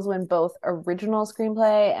Daniels win both original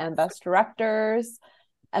screenplay and best directors.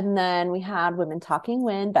 And then we had Women Talking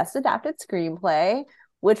win best adapted screenplay,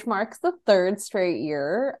 which marks the third straight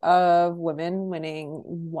year of women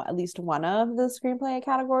winning at least one of the screenplay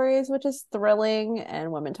categories, which is thrilling.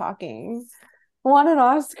 And Women Talking won an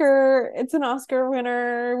Oscar. It's an Oscar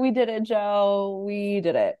winner. We did it, Joe. We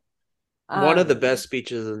did it. One of the best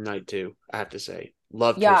speeches of the night, too, I have to say.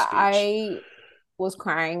 Loved her Yeah, speech. I was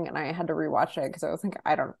crying and I had to rewatch it because I was like,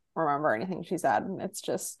 I don't remember anything she said. And it's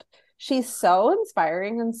just, she's so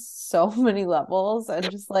inspiring on so many levels. And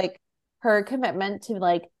just like her commitment to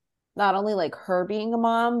like not only like her being a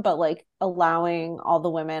mom, but like allowing all the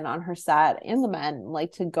women on her set and the men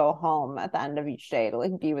like to go home at the end of each day to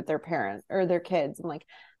like be with their parents or their kids and like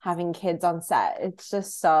having kids on set. It's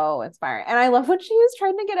just so inspiring. And I love when she was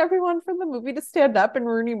trying to get everyone from the movie to stand up and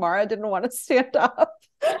Rooney Mara didn't want to stand up.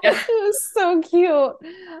 Yeah. It was so cute.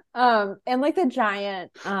 And like the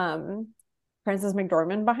giant Princess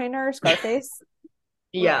McDormand behind her, Scarface.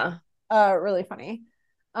 Yeah. Really funny.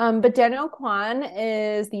 But Daniel Kwan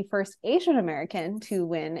is the first Asian American to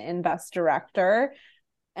win in Best Director,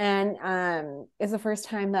 and is the first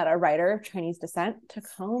time that a writer of Chinese descent took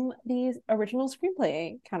home the original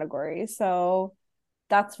screenplay category. So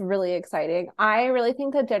that's really exciting. I really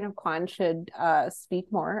think that Daniel Kwan should speak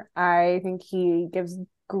more. I think he gives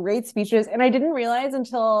great speeches, and I didn't realize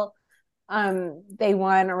until they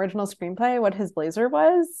won original screenplay what his blazer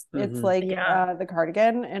was. It's like Yeah. the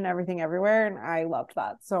cardigan and everything everywhere, and I loved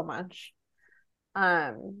that so much.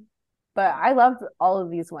 But I loved all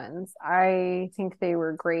of these wins. I think they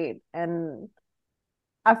were great, and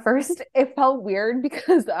at first it felt weird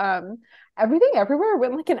because everything everywhere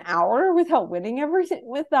went like an hour without winning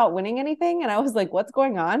anything, and I was like, what's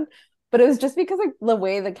going on? But it was just because like the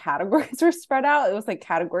way the categories were spread out. It was like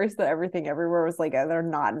categories that everything everywhere was like either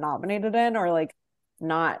not nominated in or like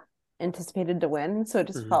not anticipated to win, so it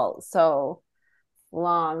just felt so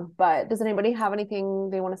long. But does anybody have anything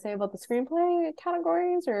they want to say about the screenplay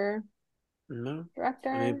categories or No, director?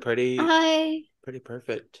 I mean, pretty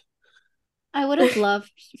perfect. I would have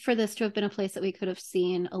loved for this to have been a place that we could have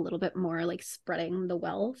seen a little bit more like spreading the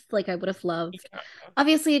wealth. Like I would have loved,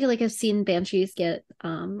 obviously, to like have seen Banshees get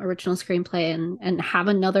original screenplay and have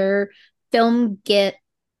another film get,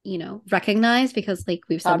 you know, recognized, because like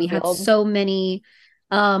we've said, Todd we had Field. so many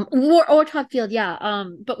or Todd Field, yeah.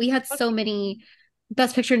 But we had so many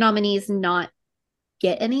Best Picture nominees not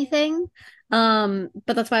get anything. But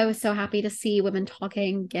that's why I was so happy to see Women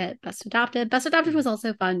Talking get Best Adapted. Best Adapted was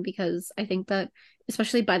also fun because I think that,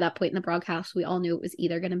 especially by that point in the broadcast, we all knew it was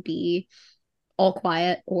either going to be All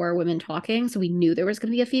Quiet or Women Talking. So we knew there was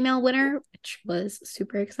going to be a female winner, which was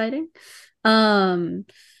super exciting. But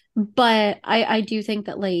I do think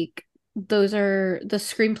that like those are the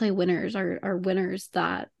screenplay winners are winners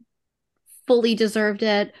that fully deserved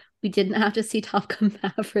it. We didn't have to see Top Gun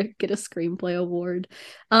Maverick get a screenplay award.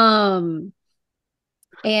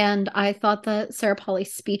 And I thought that Sarah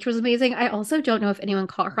Polley's speech was amazing. I also don't know if anyone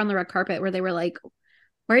caught her on the red carpet where they were like,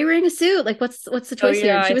 "Why are you wearing a suit? Like, what's the choice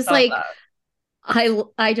here?" And she was like,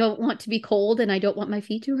 I don't want to be cold and I don't want my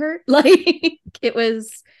feet to hurt." Like it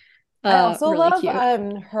was I also really love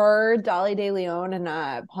cute. her, Dolly De Leon,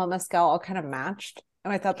 and Paul Mescal all kind of matched,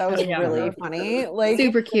 and I thought that was really funny. Like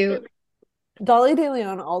Super cute. Dolly De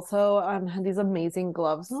Leon also had these amazing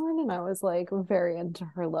gloves on, and I was like very into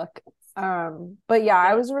her look. But yeah,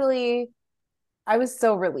 I was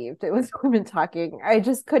so relieved it was Women Talking. I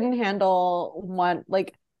just couldn't handle one.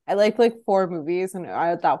 Like I liked like four movies, and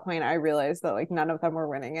at that point I realized that like none of them were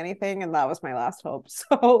winning anything, and that was my last hope.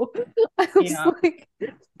 So I was like,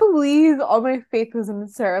 please, all my faith was in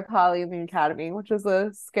Sarah Polley and the Academy, which is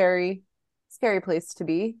a scary place to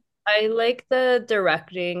be. I like the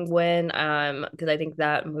directing when because I think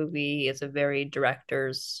that movie is a very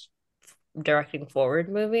directing forward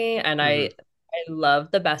movie, and I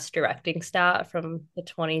love the best directing stat from the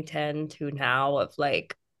 2010 to now of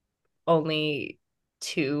like only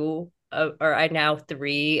two or I now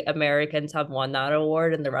three Americans have won that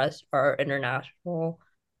award, and the rest are international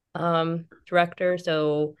directors.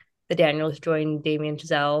 So the Daniels joined Damien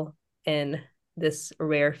Chazelle in this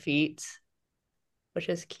rare feat, which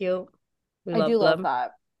is cute. We I do love love them.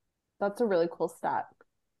 that. That's a really cool stat.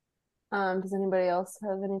 Does anybody else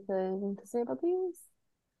have anything to say about these?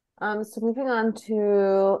 So moving on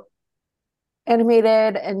to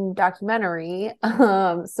animated and documentary.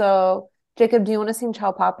 So Jacob, do you want to sing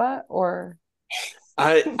Ciao Papa or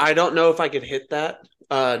I don't know if I could hit that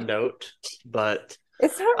note, but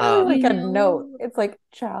it's not really like a note. It's like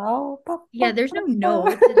Ciao Papa. Yeah, there's no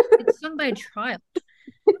note. It's sung by a child.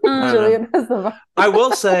 Julian has the I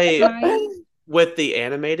will say I- with the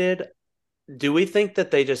animated, do we think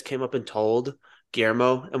that they just came up and told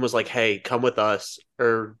Guillermo and was like, "Hey, come with us,"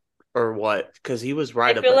 or what? Because he was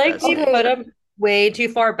right I feel about like that he scene. put him way too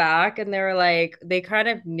far back, and they were like they kind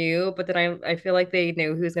of knew, but then I feel like they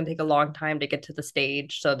knew he was gonna take a long time to get to the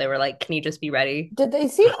stage, so they were like, "Can you just be ready?" Did they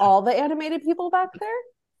see all the animated people back there?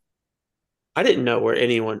 I didn't know where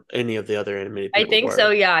any of the other animated I people think were. so.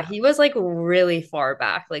 Yeah, he was like really far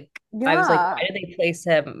back. Like I was like, Yeah. why did they place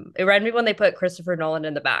him? It reminded me when they put Christopher Nolan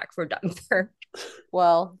in the back for Dunkirk.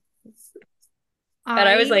 Well, And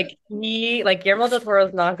I was like, Guillermo del Toro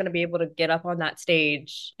is not going to be able to get up on that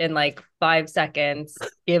stage in like 5 seconds,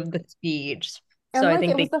 give the speech. and So I like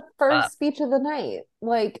think it was they the first speech of the night.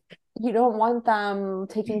 Like you don't want them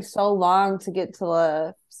taking so long to get to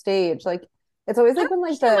the stage. Like it's always I like don't when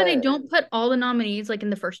like understand why they don't put all the nominees like in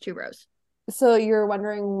the first 2 rows. so you're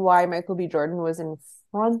wondering why Michael B. Jordan was in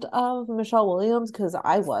front of Michelle Williams? Because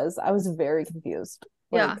I was very confused.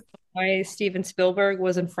 Yeah. Like why Steven Spielberg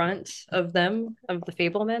was in front of them, of the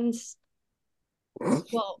Fablemans.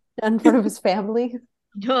 Well, in front of his family.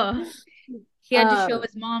 duh. He had to show Um,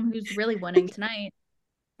 his mom who's really winning tonight.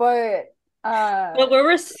 but But where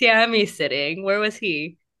was Sammy sitting? Where was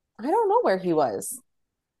he? I don't know where he was.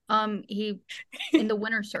 He in the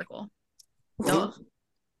winner's circle. Duh.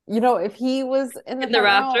 You know, if he was in the In the front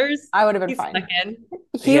row, rafters? I would have been He fine. snuck in.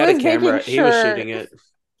 He He had a was camera. making He was sure shooting it.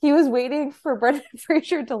 he was waiting for Brendan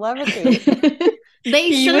Fraser to levitate.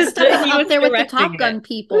 They He should have was stuck him he up was there with the directing Top Gun it.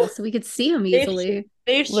 people so we could see him They easily.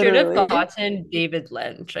 they should have Literally. gotten David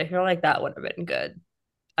Lynch. I feel like that would have been good.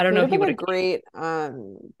 I don't He know would if he have would been a have, great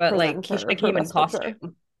but like he should presenter have for came in Best Picture.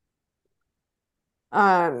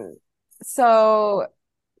 costume. So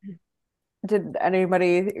did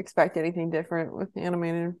anybody expect anything different with the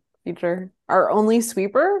animated feature? Our only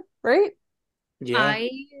sweeper, right? Yeah. I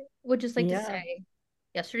would just like to Yeah. say,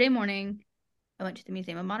 yesterday morning, I went to the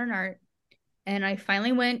Museum of Modern Art and I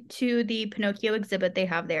finally went to the Pinocchio exhibit they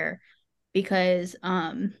have there because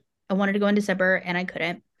I wanted to go in December and I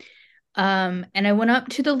couldn't. And I went up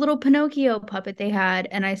to the little Pinocchio puppet they had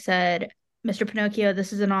and I said, Mr. Pinocchio,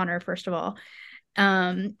 this is an honor, first of all.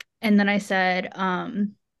 And then I said,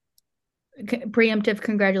 preemptive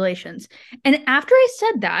congratulations. And after I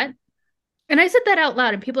said that, and I said that out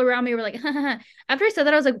loud, and people around me were like, after I said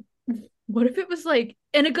that, I was like, what if it was like,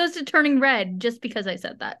 and it goes to turning red just because I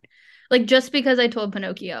said that. Like, just because I told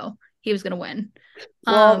Pinocchio he was going to win.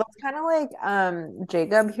 Well, that's kind of like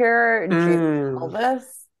Jacob here, Elvis.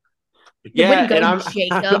 Yeah, go, and I'm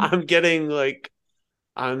Jacob. I'm getting like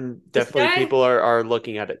I'm This definitely guy? people are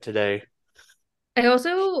looking at it today.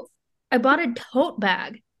 I bought a tote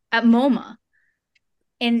bag at MoMA.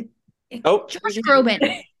 And Oh, Josh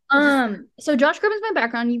Groban. So Josh Groban's my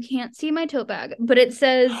background. You can't see my tote bag, but it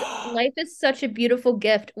says, "Life is such a beautiful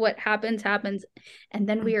gift. What happens, happens, and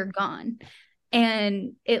then we are gone."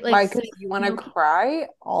 And it Why? like Because you want to cry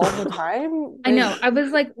all the time? I know. I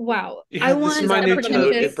was like, wow. yeah, I this want is my a new tote.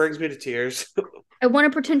 pretentious. It brings me to tears. I want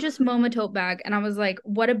a pretentious MoMA tote bag, and I was like,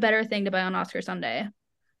 what a better thing to buy on Oscar Sunday.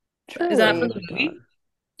 Is that Truly. for the movie?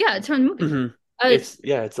 Yeah, it's from the movie. Mhm. It's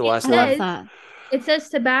the last I love line. that. It says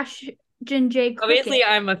Sebastian J. Cricket, Obviously,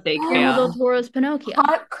 I'm a fake Guillermo del fan. Toro's Pinocchio.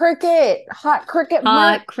 Hot cricket Hot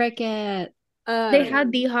merch. cricket. They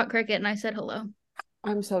had the hot cricket, and I said hello.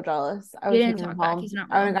 I'm so jealous. I He would didn't take him talk back. home. He's not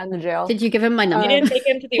I would real. have gotten to jail. Did you give him my number? You didn't take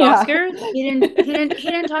him to the Yeah. Oscars? He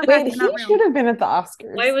didn't talk back. Wait, He's he not real. should have been at the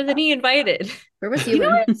Oscars. Why wasn't he invited? Where was You you? know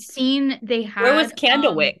in? what scene they had? Where was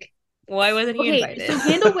Candlewick? Why wasn't he Okay, invited? so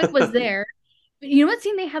Candlewick was there. You know what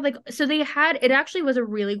scene they had? Like, so they had, it actually was a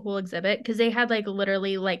really cool exhibit because they had like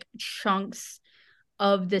literally like chunks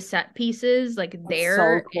of the set pieces like there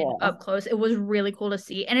so cool. and up close. It was really cool to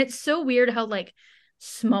see. And it's so weird how like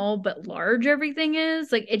small but large everything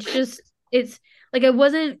is. Like it's like I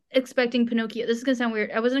wasn't expecting Pinocchio. This is gonna sound weird.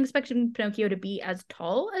 I wasn't expecting Pinocchio to be as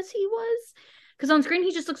tall as he was. Because on screen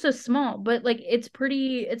he just looks so small, but like it's a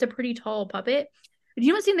pretty tall puppet. But you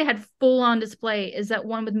know what scene they had full on display is that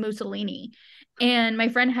one with Mussolini. And my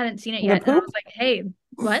friend hadn't seen it The yet. And I poop? was like, hey,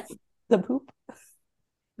 what? The poop?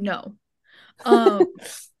 No.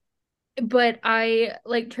 But I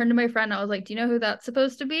like turned to my friend. I was like, "Do you know who that's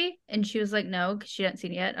supposed to be?" And she was like, "No," because she hadn't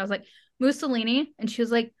seen it yet. I was like, "Mussolini," and she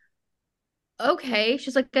was like, "Okay."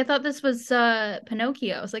 She's like, "I thought this was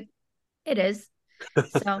Pinocchio." I was like, "It is."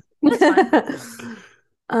 So that's fine.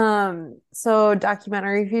 So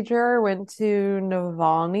documentary feature went to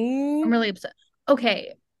Navalny. I'm really upset.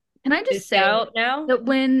 Okay, can I just It's say out now? that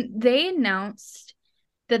when they announced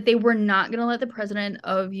that they were not going to let the president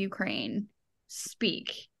of Ukraine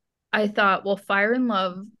speak, I thought, well, Fire of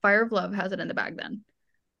Love has it in the bag then.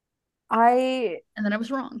 I And then I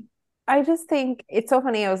was wrong. just think it's so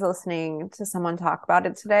funny. I was listening to someone talk about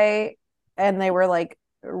it today, and they were like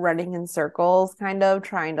running in circles, kind of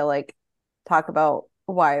trying to like talk about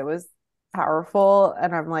why it was powerful,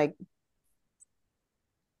 and I'm like,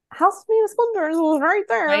 House of Made of Splinters was right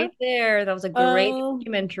there. Right there. That was a great Um,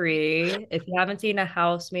 documentary. If you haven't seen A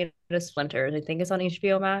House Made of Splinters, I think it's on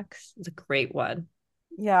HBO Max. It's a great one.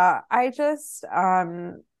 yeah, I just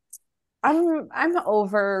I'm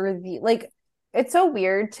over the like it's so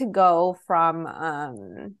weird to go from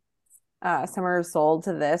Summer of Soul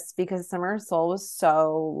to this because Summer of Soul was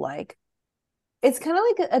so like it's kind of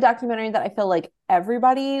like a documentary that I feel like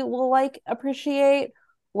everybody will like appreciate,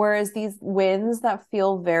 whereas these wins that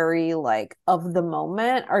feel very like of the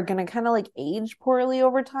moment are gonna kind of like age poorly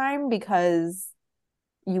over time because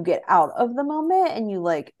you get out of the moment and you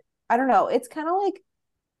like I don't know, it's kind of like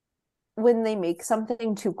when they make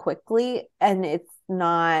something too quickly and it's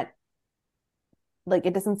not like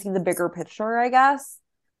it doesn't see the bigger picture, I guess.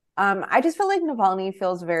 I just feel like Navalny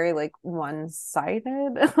feels very like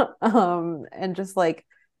one-sided. And just like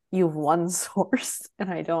you've one source and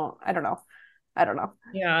I don't know. I don't know.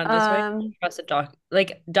 Yeah, that's why I don't Um, trust a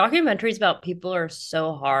like documentaries about people are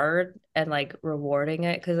so hard and like rewarding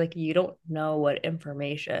it because like you don't know what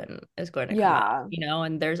information is going to come out, yeah.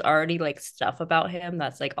 and there's already like stuff about him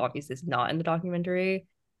that's like obviously is not in the documentary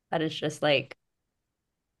that is just like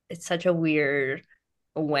it's such a weird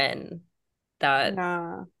when that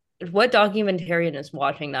Yeah. what documentarian is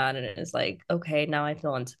watching that and is like, okay, now I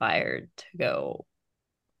feel inspired to go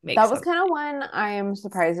make That was some. kind of when I am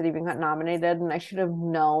surprised it even got nominated, and I should have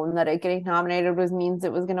known that it getting nominated was means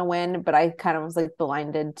it was gonna win, but I kind of was like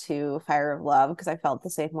blinded to Fire of Love because I felt the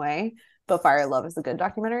same way. But Fire of Love is a good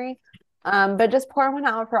documentary. But just pour one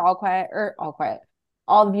out for All Quiet,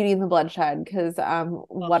 All the Beauty and the Bloodshed, because Oh,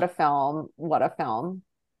 what a film, what a film.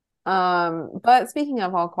 But speaking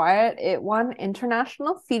of All Quiet, it won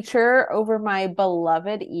international feature over my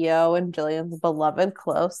beloved EO and Jillian's beloved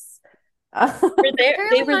Close. they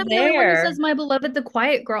Apparently, were I'm the only one who says there. my beloved The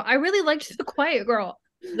Quiet Girl. I really liked The Quiet Girl.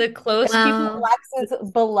 The close people, Well,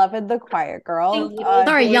 Alexa's beloved The Quiet the Girl. little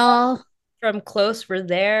sorry, boys y'all. from close were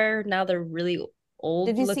there. Now they're really Did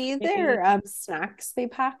old you see looking. their snacks they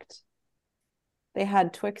packed? They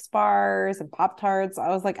had Twix bars and Pop Tarts. I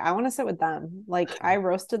was like, I want to sit with them. Like I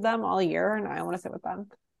roasted them all year and I want to sit with them.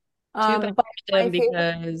 Too bad But for my them favorite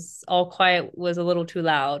because All Quiet was a little too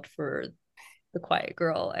loud for the quiet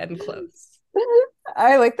girl and close.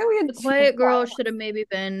 I like that we The had two Quiet Girl quiet should have maybe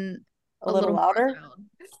been a a little little more louder. loud.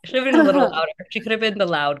 Should have been a little louder. She could have been the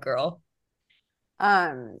loud girl.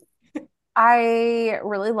 Um, I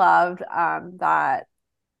really loved that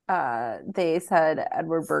they said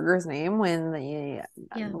Edward Berger's name when the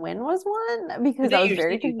Yeah. win was won Do because they I was usually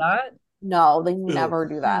very do that? no, they Ew. never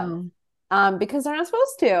do that. No. Because they're not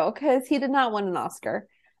supposed to, because he did not win an Oscar.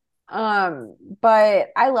 But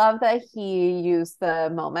I love that he used the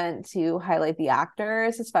moment to highlight the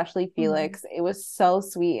actors, especially Felix. It was so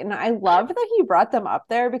sweet. And I love that he brought them up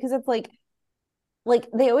there because it's like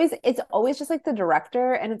they always it's always just like the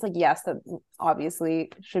director, and it's like, yes, that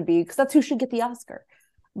obviously should be because that's who should get the Oscar.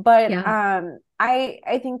 But Yeah.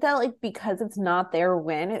 I think that like because it's not their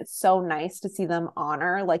win, it's so nice to see them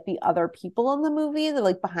honor like the other people in the movie that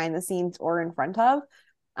like behind the scenes or in front of.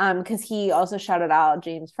 Because he also shouted out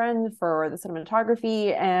James Friend for the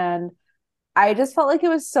cinematography, and I just felt like it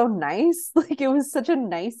was so nice. Like it was such a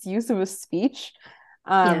nice use of a speech.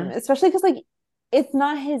 Yeah. Especially because like it's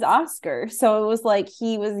not his Oscar. So it was like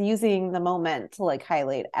he was using the moment to like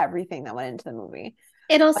highlight everything that went into the movie.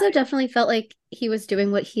 It also definitely felt like he was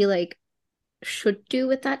doing what he like should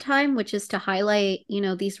do at that time, which is to highlight,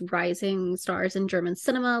 these rising stars in German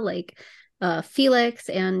cinema, like Felix,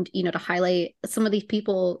 and, to highlight some of these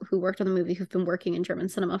people who worked on the movie who've been working in German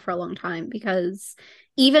cinema for a long time. Because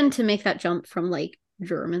even to make that jump from like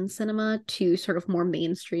German cinema to sort of more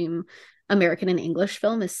mainstream American and English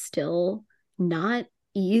film is still not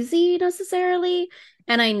easy necessarily.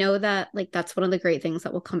 And I know that like that's one of the great things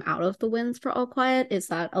that will come out of the wins for All Quiet is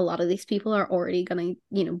that a lot of these people are already gonna,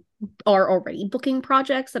 are already booking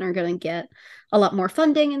projects and are gonna get a lot more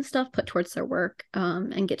funding and stuff put towards their work,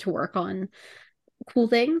 and get to work on cool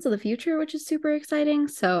things in the future, which is super exciting.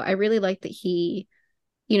 So I really like that he,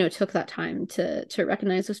 took that time to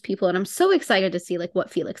recognize those people. And I'm so excited to see like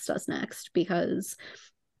what Felix does next, because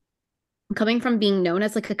coming from being known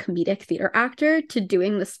as like a comedic theater actor to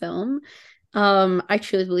doing this film, I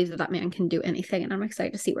truly believe that that man can do anything, and I'm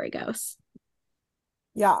excited to see where he goes.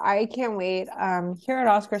 Yeah, I can't wait. Here at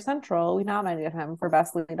Oscar Central, we nominated him for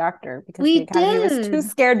Best Lead Actor because the We Academy was too did,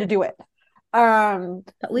 scared to do it.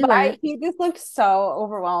 but we But weren't. he just looked so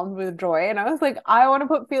overwhelmed with joy, and I was like, I want to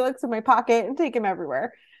put Felix in my pocket and take him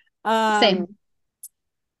everywhere. Um, Same.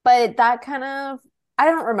 but that kind of I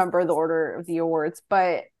don't remember the order of the awards,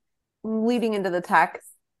 but leading into the text,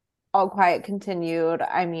 All Quiet continued.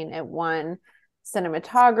 I mean, it won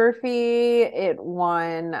cinematography, it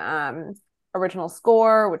won original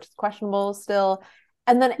score, which is questionable still.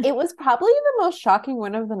 And then it was probably the most shocking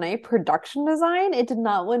win of the night, production design. It did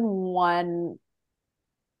not win one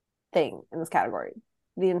thing in this category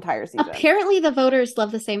the entire season. Apparently the voters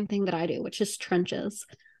love the same thing that I do, which is trenches.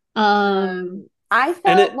 I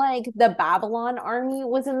felt like the Babylon Army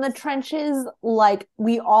was in the trenches. Like,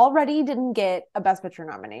 we already didn't get a Best Picture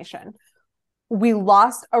nomination. We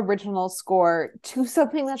lost original score to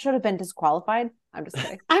something that should have been disqualified. I'm just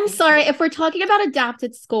kidding. I'm sorry. If we're talking about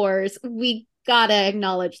adapted scores, we gotta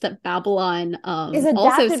acknowledge that Babylon is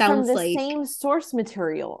also adapted sounds from the like same source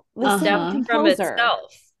material, the same Adapted from composer.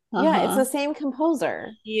 itself. Yeah, it's the same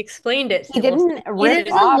composer. He explained it. He didn't rip It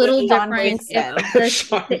is off a little Sean different. Kingston. I was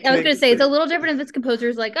going to say, it's a little different if this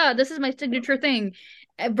composer's like, oh, this is my signature thing,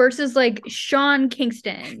 versus like Sean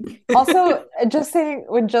Kingston. Also, just saying,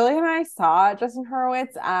 when Jillian and I saw Justin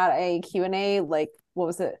Hurwitz at a Q&A, like, what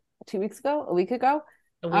was it, 2 weeks ago? A week ago?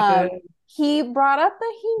 He brought up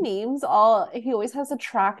that he always has a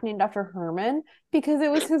track named after Herman because it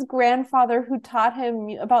was his grandfather who taught him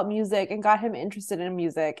about music and got him interested in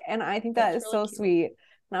music. And I think that's really so cute. Sweet.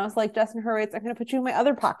 And I was like, Justin Hurwitz, I'm going to put you in my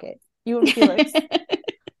other pocket. You and Felix.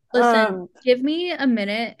 Listen, give me a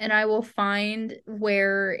minute and I will find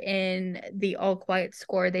where in the All Quiet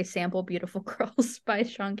score they sample Beautiful Girls by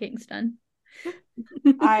Sean Kingston.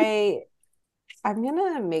 I'm going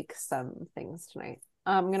to make some things tonight.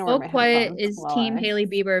 I'm gonna wear my Quiet is Team Hailey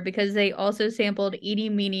Bieber because they also sampled Eeny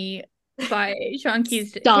Meeny by Sean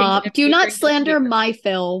Kingston. Stop! Do not slander my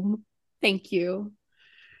film. Thank you.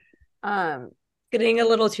 Getting a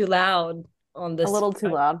little too loud on this. A little too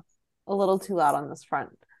loud on this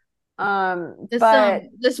front.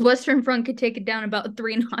 This Western Front could take it down about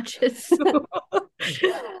 3 notches.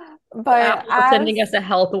 But sending us a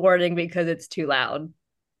health warning because it's too loud.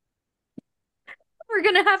 We're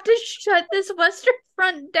gonna have to shut this Western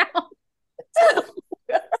Front down.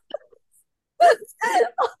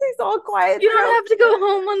 He's all quiet. You don't have to go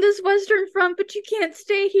home on this Western Front, but you can't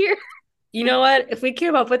stay here. You know what? If we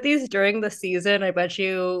came up with these during the season, I bet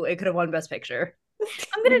you it could have won Best Picture.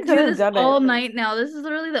 I'm gonna do this all night now. This is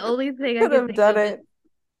literally the only thing I could think done of it.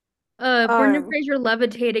 Brendan Fraser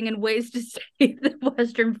levitating in ways to say the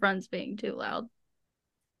Western Front's being too loud.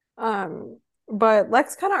 But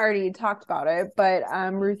Lex kind of already talked about it, but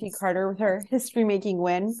Ruthie Carter with her history-making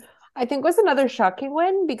win, I think was another shocking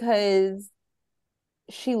win because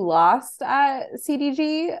she lost at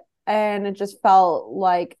CDG and it just felt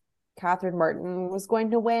like Catherine Martin was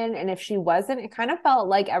going to win. And if she wasn't, it kind of felt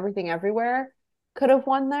like Everything Everywhere could have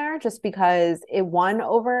won there just because it won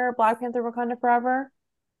over Black Panther Wakanda Forever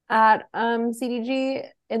at CDG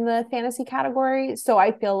in the fantasy category. So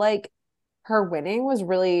I feel like her winning was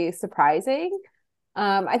really surprising.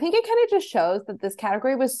 I think it kind of just shows that this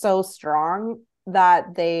category was so strong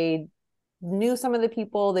that they knew some of the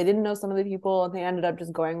people, they didn't know some of the people, and they ended up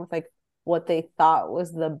just going with like what they thought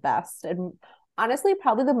was the best and honestly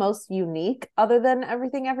probably the most unique other than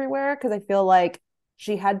Everything Everywhere, because I feel like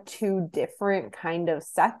she had 2 different kind of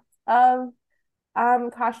sets of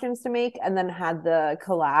costumes to make and then had the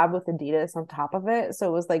collab with Adidas on top of it, so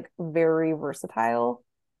it was like very versatile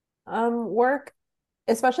work.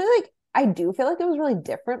 Especially like I do feel like it was really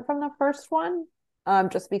different from the first one,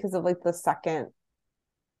 just because of like the second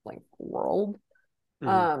like world.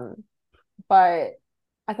 But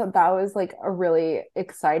I thought that was like a really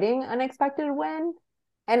exciting unexpected win,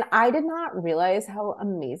 and I did not realize how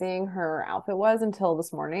amazing her outfit was until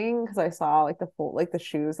this morning because I saw like the full like the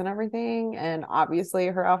shoes and everything, and obviously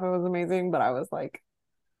her outfit was amazing, but I was like,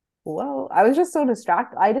 whoa, I was just so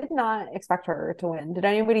distracted. I did not expect her to win. Did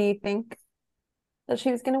anybody think that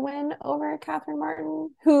she was going to win over Catherine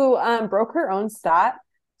Martin, who broke her own stat?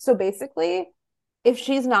 So basically, if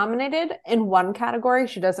she's nominated in one category,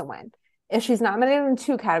 she doesn't win. If she's nominated in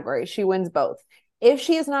 2 categories, she wins both. If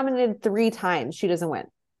she is nominated 3 times, she doesn't win.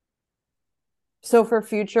 So for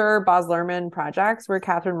future Baz Luhrmann projects where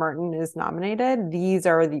Catherine Martin is nominated, these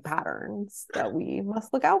are the patterns that we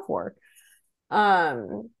must look out for.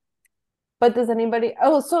 But does anybody...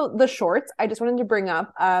 Oh, so the shorts, I just wanted to bring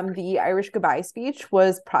up the Irish goodbye speech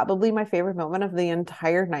was probably my favorite moment of the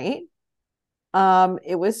entire night.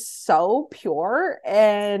 It was so pure,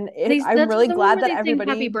 and I'm really glad that everybody...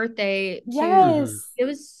 Happy birthday to... Yes. It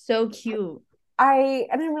was so cute.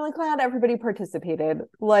 I'm really glad everybody participated.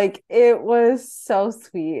 Like, it was so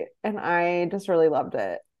sweet, and I just really loved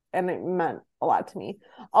it, and it meant a lot to me.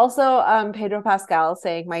 Also, Pedro Pascal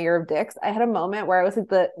saying "My Year of Dicks." I had a moment where I was like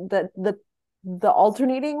the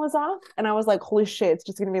alternating was off, and I was like, "Holy shit! It's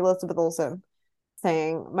just gonna be Elizabeth Olsen."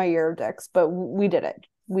 saying my year of dicks, but we did it.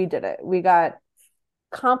 We did it. We got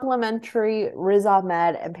complimentary Riz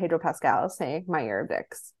Ahmed and Pedro Pascal saying my year of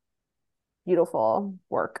dicks. Beautiful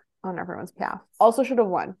work on everyone's behalf. Also should have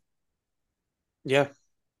won. Yeah.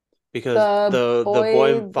 Because the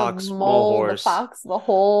boy the fox small mole, the horse. fox, the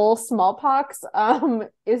whole smallpox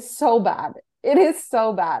is so bad. It is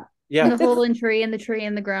so bad. And Yeah. the hole in tree and the tree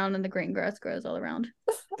in the ground and the green grass grows all around.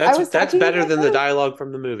 was That's talking better about than the this. dialogue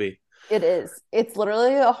from the movie. It is. It's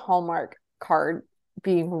literally a Hallmark card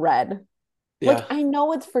being read. Yeah. Like, I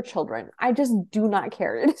know it's for children. I just do not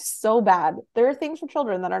care. It is so bad. There are things for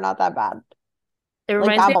children that are not that bad. It Like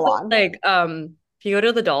reminds me of Babylon. like if you go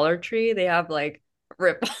to the Dollar Tree, they have like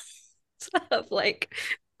rip of like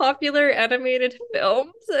popular animated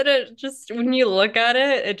films, and it just when you look at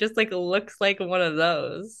it, it just like looks like one of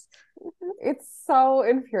those. It's so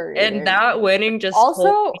infuriating. And that winning just Also,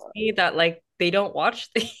 told me that like they don't watch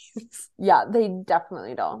these. yeah, they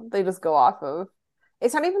definitely don't. They just go off of.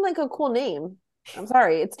 It's not even like a cool name. I'm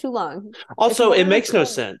sorry, it's too long. Also, It's it makes no cool.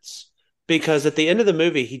 sense because at the end of the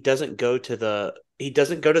movie, he doesn't go to the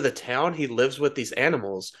town. He lives with these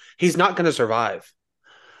animals. He's not going to survive.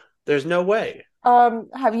 There's no way.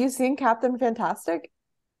 Have you seen Captain Fantastic?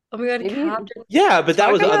 Oh my god, Maybe- Captain! Yeah, but that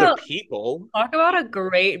Talk was other about- people. Talk about a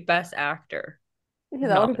great best actor. Yeah,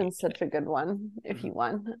 that would have been nomination. such a good one if he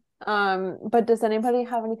won. But does anybody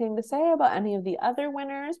have anything to say about any of the other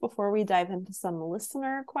winners before we dive into some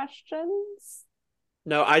listener questions?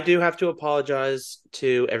 No, I do have to apologize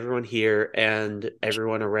to everyone here and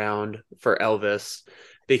everyone around for Elvis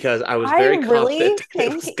because I was very confident that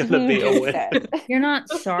it was going to be a win. You're not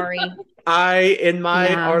sorry. In my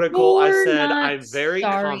Yeah. article, I You're said not I'm very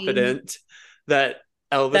sorry. confident that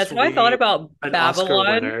Elvis That's will how I be thought about an Oscar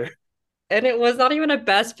Babylon. winner. And it was not even a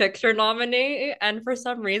best picture nominee. And for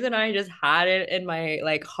some reason, I just had it in my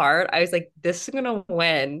like heart. I was like, this is gonna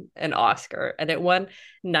win an Oscar. And it won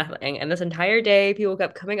nothing. And this entire day, people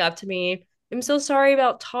kept coming up to me. I'm so sorry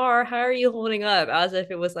about Tar. How are you holding up? As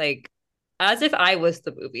if it was like, as if I was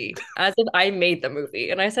the movie, as if I made the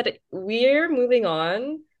movie. And I said, we're moving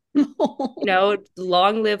on.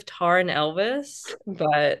 Long live Tar and Elvis.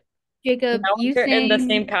 But Jacob, now you we're in the saying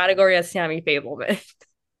same category as Sammy Fableman.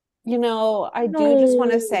 I do just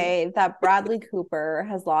want to No. say that Bradley Cooper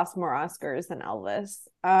has lost more Oscars than Elvis.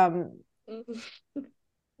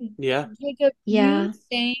 Yeah. Jacob, Yeah. you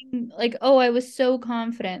saying like, oh, I was so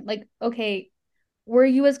confident. Like, okay, were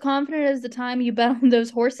you as confident as the time you bet on those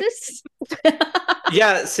horses?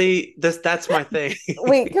 Yeah, see, that's my thing.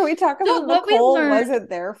 Wait, can we talk So about what we Nicole learned- wasn't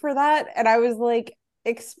there for that? And I was like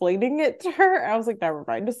explaining it to her. I was like, never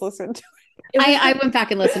mind, just listen to It was I went back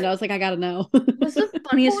and listened. I was like, I gotta know. It was the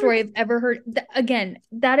funniest story I've ever heard. Again,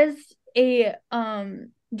 that is a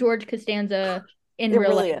George Costanza in It real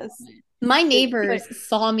really life. is. My neighbors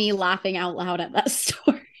saw me laughing out loud at that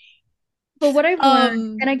story. But what I've learned,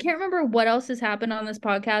 Um, and I can't remember what else has happened on this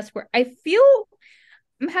podcast, where I feel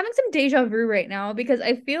I'm having some deja vu right now because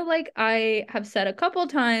I feel like I have said a couple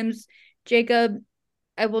times, Jacob,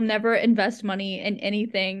 I will never invest money in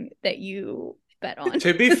anything that you bet on.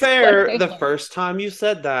 To be Is fair, what I the learned. first time you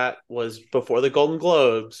said that was before the Golden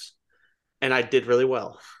Globes, and I did really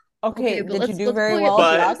well. Okay, but did you let's- do let's very pull well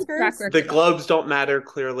But- at the the track Oscars? record. The Globes don't matter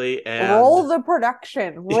clearly, and Roll the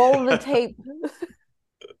production, roll the Yeah. tape.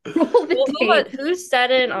 Roll the Well, tape. who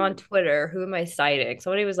said it on Twitter? Who am I citing?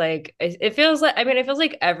 Somebody was like, it feels like, it feels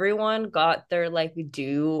like everyone got their like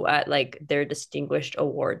due at like their distinguished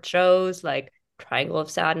award shows, like Triangle of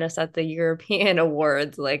Sadness at the European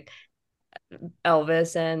Awards, like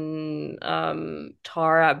Elvis and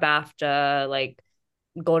Tar at BAFTA, like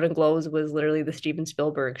Golden Globes was literally the Steven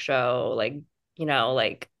Spielberg show. Like,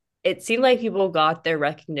 like it seemed like people got their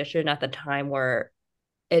recognition at the time where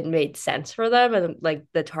it made sense for them and like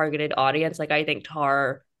the targeted audience. Like I think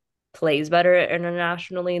Tar plays better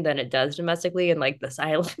internationally than it does domestically. And like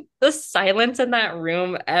the silence in that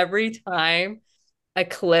room every time a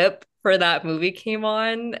clip for that movie came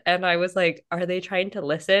on, and I was like, are they trying to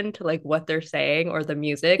listen to like what they're saying or the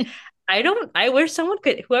music? I wish someone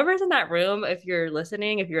could, whoever's in that room, if you're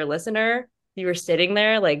listening, if you're a listener, you were sitting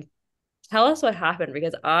there, like tell us what happened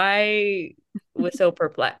because I was so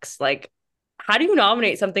perplexed. Like, how do you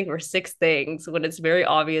nominate something for 6 things when it's very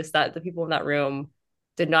obvious that the people in that room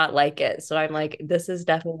did not like it? So I'm like, this is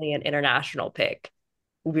definitely an international pick,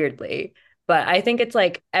 weirdly. But I think it's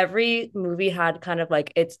like every movie had kind of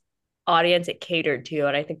like its audience it catered to.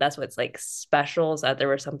 And I think that's what's like special is that there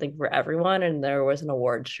was something for everyone and there was an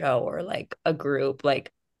award show or like a group.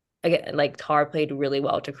 Like again, like Tar played really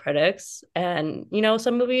well to critics. And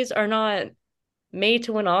some movies are not made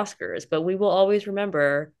to win Oscars, but we will always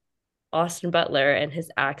remember Austin Butler and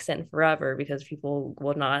his accent forever because people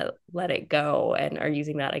will not let it go and are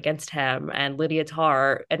using that against him. And Lydia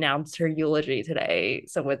Tarr announced her eulogy today.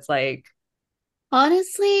 So it's like,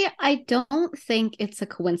 Honestly, I don't think it's a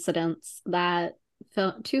coincidence that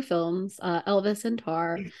two films, Elvis and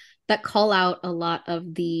Tar, that call out a lot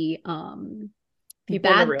of the people in the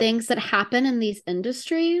bad room. things that happen in these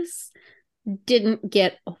industries didn't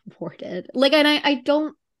get awarded. Like, and I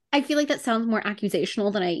don't, I feel like that sounds more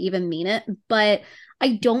accusational than I even mean it, but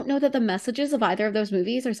I don't know that the messages of either of those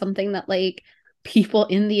movies are something that like people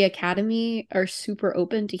in the Academy are super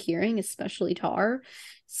open to hearing, especially Tar.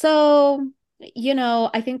 So, you know,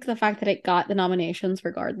 I think the fact that it got the nominations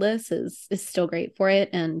regardless is still great for it.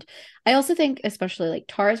 And I also think especially like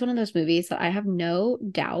Tar is one of those movies that I have no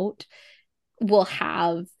doubt will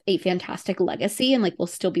have a fantastic legacy and like will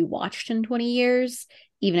still be watched in 20 years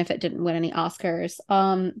even if it didn't win any Oscars.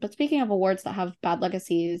 But speaking of awards that have bad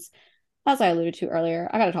legacies, as I alluded to earlier,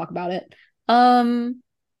 I got to talk about it.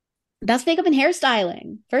 Best makeup and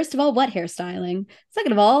hairstyling. First of all, what hairstyling?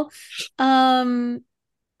 Second of all,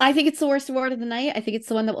 I think it's the worst award of the night. I think it's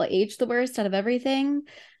the one that will age the worst out of everything.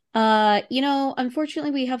 You know,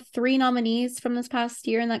 unfortunately, we have 3 nominees from this past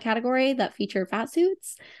year in that category that feature fat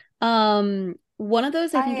suits. One of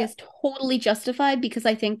those I think is totally justified because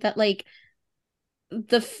I think that like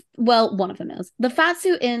one of them is the fat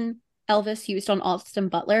suit in Elvis used on Austin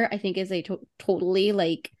Butler. I think is a totally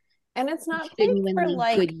like, and it's not for genuinely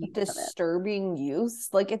like good use of it. disturbing use.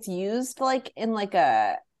 Like it's used like in like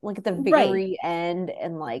a like at the Right. very end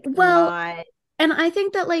and like Well, not. and I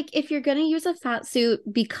think that like if you're gonna use a fat suit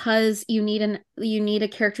because you need a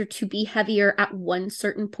character to be heavier at one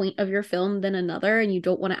certain point of your film than another, and you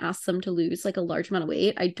don't want to ask them to lose like a large amount of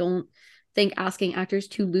weight, I don't think asking actors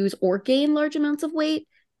to lose or gain large amounts of weight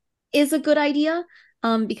is a good idea.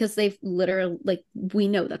 Because they've literally like we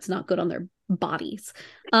know that's not good on their bodies.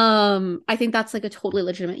 I think that's like a totally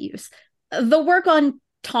legitimate use. The work on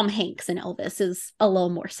Tom Hanks and Elvis is a little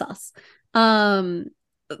more sus. The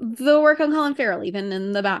work on Colin Farrell, even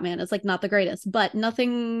in the Batman, is like not the greatest, but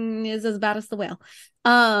nothing is as bad as the whale.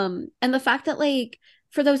 And the fact that like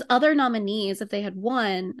for those other nominees, if they had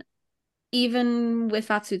won, even with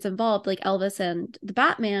fat suits involved, like Elvis and the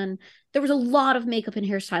Batman, there was a lot of makeup and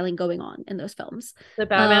hairstyling going on in those films. The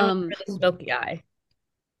Batman was for the smoky eye.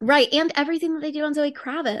 Right. And everything that they did on Zoe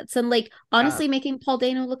Kravitz and like honestly making Paul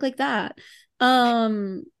Dano look like that.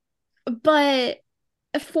 But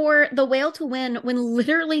for the whale to win when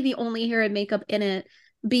literally the only hair and makeup in it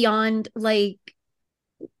beyond like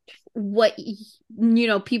what you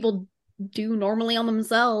know people do normally on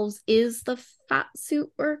themselves is the fat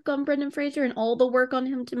suit work on Brendan Fraser and all the work on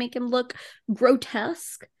him to make him look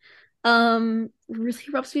grotesque really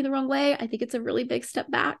rubs me the wrong way. I think it's a really big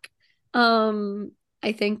step back.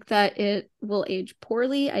 I think that it will age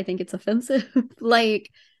poorly. I think it's offensive.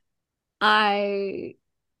 Like I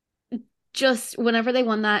just whenever they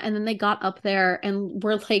won that and then they got up there and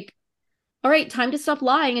were like, all right, time to stop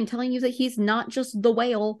lying and telling you that he's not just the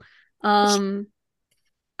whale.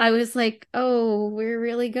 I was like, oh, we're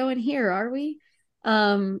really going here, are we?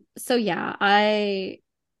 So yeah,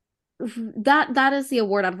 that is the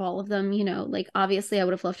award out of all of them, you know, like obviously I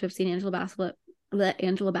would have loved to have seen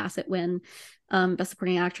Angela Bassett win Best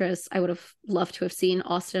Supporting Actress. I would have loved to have seen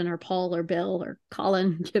Austin or Paul or Bill or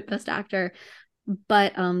Colin get Best Actor.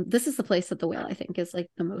 But this is the place that the whale I think is like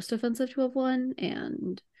the most offensive to have won,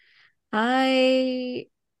 and I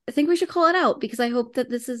think we should call it out because I hope that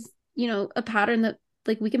this is, you know, a pattern that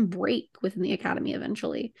like we can break within the Academy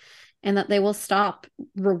eventually, and that they will stop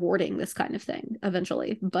rewarding this kind of thing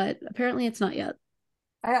eventually. But apparently it's not yet.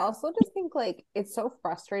 I also just think like it's so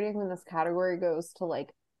frustrating when this category goes to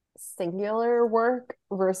like singular work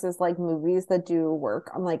versus like movies that do work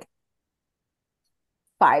on like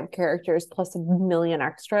 5 characters plus a million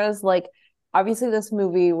extras. Like obviously this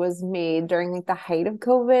movie was made during like the height of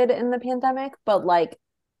COVID and the pandemic, but like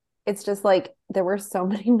it's just like there were so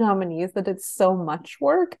many nominees that did so much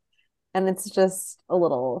work, and it's just a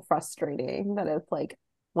little frustrating that it's like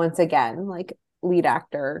once again like lead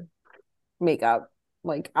actor, makeup.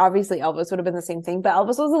 Like obviously Elvis would have been the same thing, but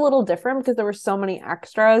Elvis was a little different because there were so many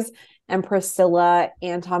extras and Priscilla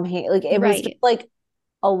and Tom Hanks. Like it was just like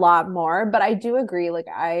a lot more. But I do agree, like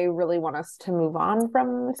I really want us to move on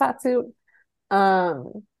from the fat suit.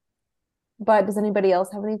 But does anybody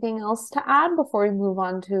else have anything else to add before we move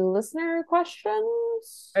on to listener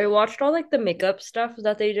questions? I watched all like the makeup stuff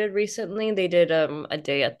that they did recently. They did a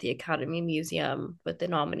day at the Academy Museum with the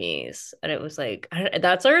nominees, and it was like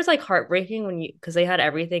that's always like heartbreaking when you because they had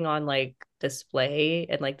everything on like display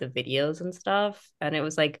and like the videos and stuff, and it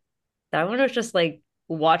was like that one was just like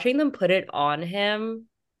watching them put it on him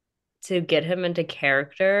to get him into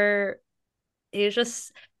character, it was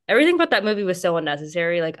just everything about that movie was so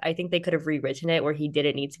unnecessary. Like I think they could have rewritten it where he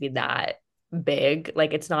didn't need to be that big.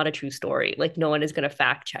 Like it's not a true story. Like no one is gonna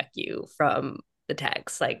fact check you from the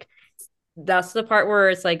text. Like that's the part where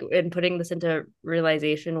it's like in putting this into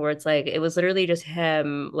realization where it's like it was literally just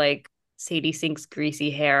him, like Sadie Sink's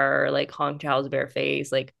greasy hair, like Hong Chao's bare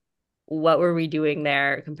face, like what were we doing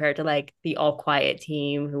there compared to like the All Quiet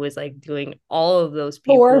team who was like doing all of those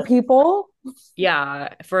Four people, people.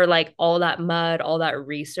 yeah, for like all that mud, all that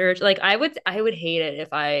research. Like I would hate it if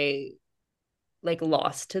I like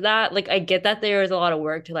lost to that. Like I get that there is a lot of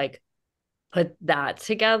work to like put that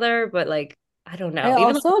together, but like I don't I know.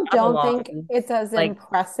 Even like also don't think Babylon, it's as like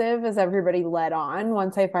impressive as everybody let on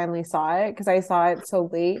once I finally saw it, because I saw it so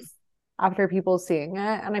late after people seeing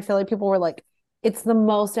it. And I feel like people were like, it's the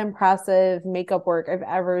most impressive makeup work I've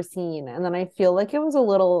ever seen. And then I feel like it was a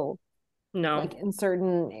little, no. like in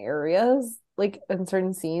certain areas, like in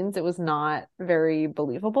certain scenes, it was not very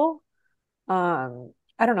believable. I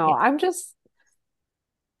don't know. Yeah. I'm just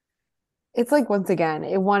it's like once again,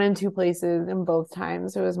 it won in two places in both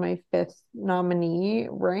times. It was my fifth nominee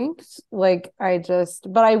ranked. Like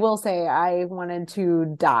but I will say I wanted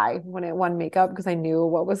to die when it won makeup because I knew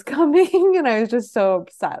what was coming and I was just so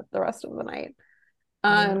upset the rest of the night.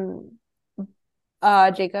 Yeah.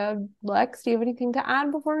 Um, Jacob, Lex, do you have anything to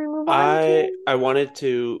add before we move on I to? I wanted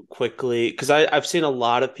to quickly, because I've seen a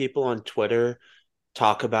lot of people on Twitter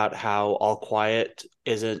talk about how All Quiet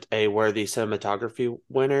isn't a worthy cinematography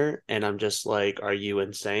winner, and I'm just like, are you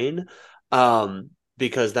insane?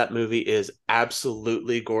 Because that movie is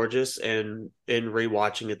absolutely gorgeous, and in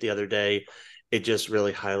rewatching it the other day, it just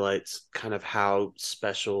really highlights kind of how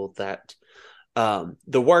special that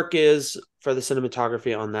the work is for the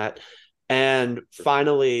cinematography on that. And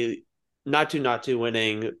finally, Not to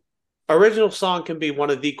winning, original song can be one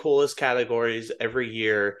of the coolest categories every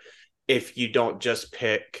year if you don't just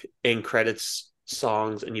pick in credits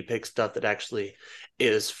songs and you pick stuff that actually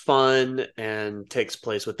is fun and takes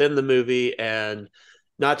place within the movie. And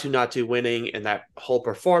Not to winning and that whole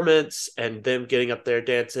performance and them getting up there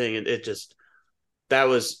dancing, and it just, that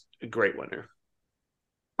was a great winner.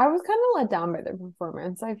 I was kind of let down by the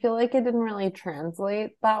performance. I feel like it didn't really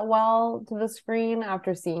translate that well to the screen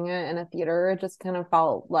after seeing it in a theater. It just kind of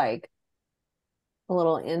felt like a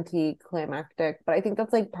little anticlimactic, but I think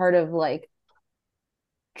that's like part of like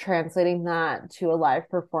translating that to a live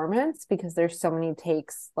performance because there's so many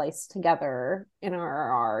takes spliced together in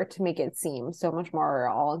RRR to make it seem so much more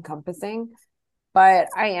all encompassing. But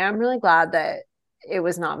I am really glad that it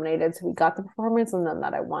was nominated, so we got the performance and then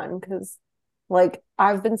that I won because like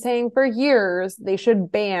I've been saying for years they should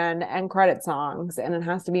ban end credit songs and it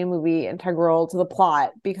has to be a movie integral to the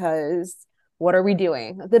plot because what are we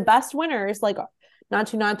doing? The best winners like Not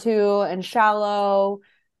to and Shallow,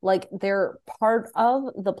 like they're part of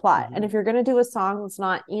the plot. And if you're gonna do a song that's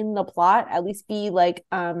not in the plot, at least be like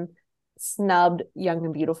snubbed Young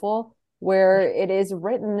and Beautiful, where it is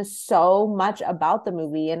written so much about the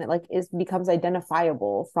movie and it like is becomes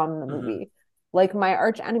identifiable from the Mm-hmm. movie. Like my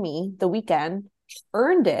arch enemy, The Weeknd,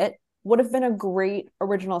 earned it, would have been a great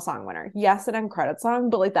original song winner. Yes, an end credit song,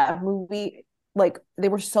 but like that movie, like they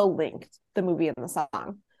were so linked, the movie and the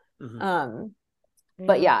song. Mm-hmm.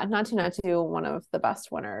 But yeah, Not to one of the best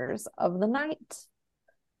winners of the night.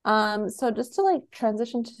 So just to like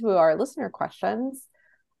transition to our listener questions,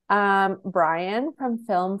 Brian from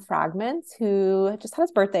Film Fragments, who just had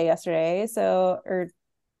his birthday yesterday, or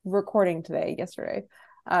recording today, yesterday.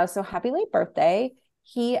 So happy late birthday.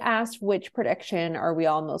 He asked, which prediction are we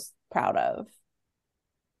all most proud of?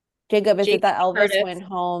 Jacob, is it that Elvis Curtis. went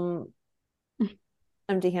home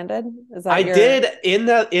empty-handed? Is that I your did in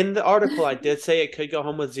the article. I did say it could go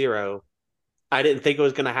home with zero. I didn't think it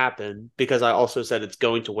was going to happen because I also said it's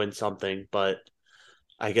going to win something, but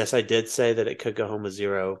I guess I did say that it could go home with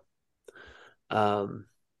zero. Um,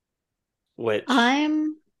 which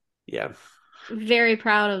I'm yeah, very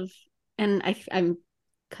proud of, and I'm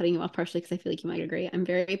cutting you off partially because I feel like you might agree. I'm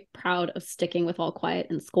very proud of sticking with All Quiet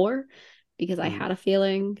and Score because I had a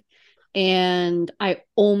feeling and I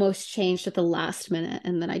almost changed at the last minute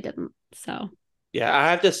and then I didn't. So yeah.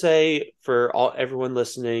 I have to say for everyone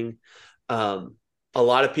listening, a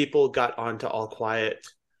lot of people got onto All Quiet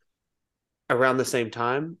around the same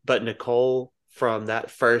time, but Nicole from that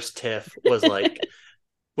first TIFF was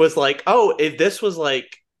like, oh, if this was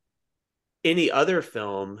like any other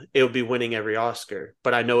film, it would be winning every Oscar,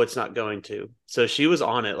 but I know it's not going to. So she was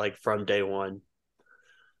on it like from day one.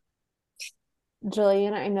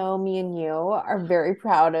 Jillian, I know me and you are very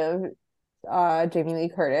proud of Jamie Lee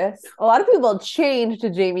Curtis. A lot of people changed to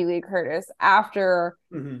Jamie Lee Curtis after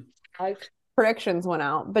predictions went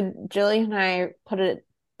out, but Jillian and I put it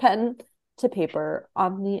pen to paper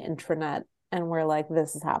on the intranet, and we're like,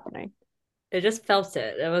 this is happening. It just felt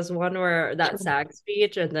it. It was one where that SAG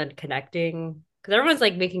speech and then connecting, because everyone's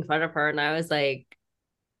like making fun of her, and I was like,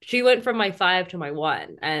 she went from my 5 to my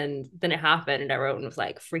 1, and then it happened, and everyone was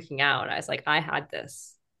like freaking out. I was like, I had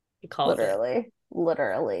this. He called it.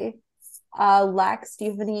 Literally. Lex, do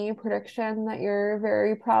you have any prediction that you're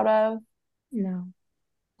very proud of? No.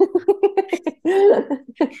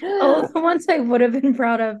 Oh, the ones I would have been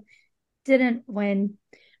proud of didn't win.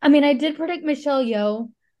 I mean, I did predict Michelle Yeoh,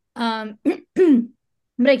 but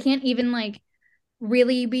I can't even like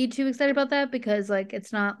really be too excited about that because like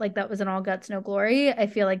it's not like that was an all guts, no glory. I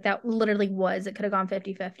feel like that literally was. It could have gone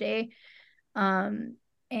 50-50.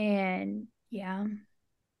 And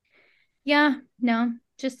yeah, no,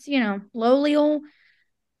 just lowly old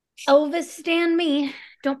Elvis stan me.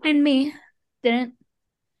 Don't mind me. Didn't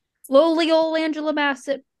lowly old Angela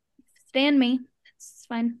Bassett stan me. It's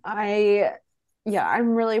fine. I'm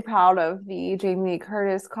really proud of the Jamie Lee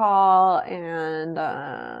Curtis call, and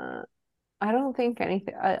I don't think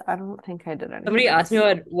anything. I don't think I did anything. Somebody asked me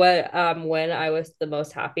what when I was the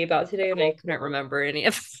most happy about today, and I couldn't remember any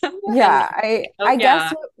of them. Yeah, I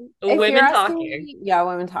guess women talking.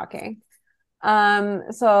 Women talking.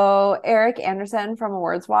 So Eric Anderson from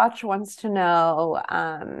Awards Watch wants to know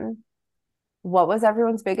what was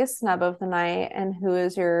everyone's biggest snub of the night, and who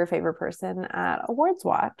is your favorite person at Awards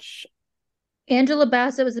Watch? Angela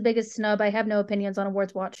Bassett was the biggest snub. I have no opinions on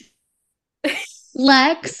Awards Watch.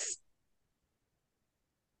 Lex.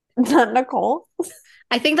 Nicole.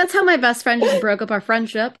 I think that's how my best friend just broke up our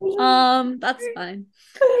friendship. That's fine.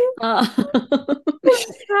 Sorry.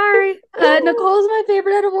 Nicole's my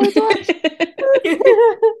favorite at Awards Watch.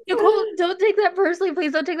 Nicole, don't take that personally.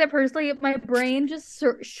 Please don't take that personally. My brain just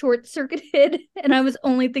short-circuited, and I was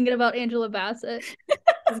only thinking about Angela Bassett.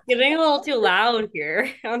 It's getting a little too loud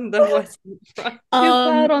here on the Western front. Too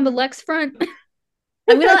loud on the Lex front.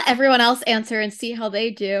 I'm gonna let everyone else answer and see how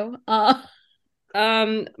they do.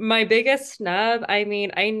 My biggest snub, I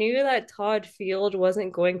mean, I knew that Todd Field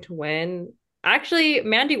wasn't going to win. Actually,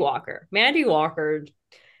 Mandy Walker,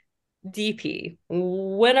 DP.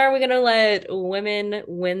 When are we gonna let women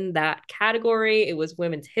win that category? It was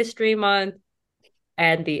Women's History Month,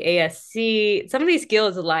 and the ASC. Some of these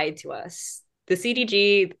guilds lied to us. The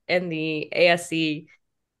CDG and the ASC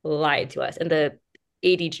lied to us, and the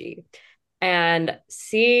ADG. And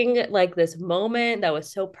seeing like this moment that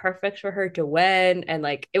was so perfect for her to win, and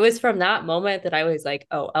like it was from that moment that I was like,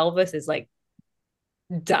 oh, Elvis is like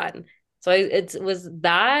done. So it was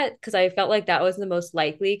that, because I felt like that was the most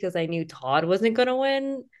likely, because I knew Todd wasn't going to win,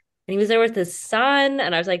 and he was there with his son,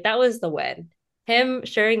 and I was like, that was the win. Him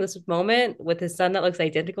sharing this moment with his son that looks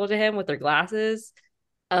identical to him with their glasses.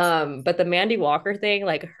 But the Mandy Walker thing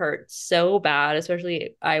like hurt so bad,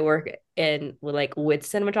 especially I work with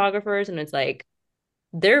cinematographers, and it's like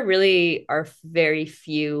there really are very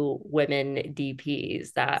few women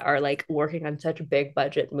DPs that are like working on such big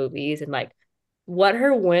budget movies, and like what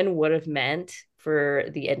her win would have meant for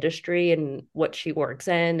the industry and what she works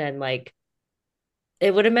in, and like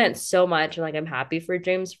it would have meant so much. And like I'm happy for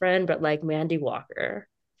James Friend, but like Mandy Walker,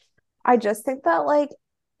 I just think that like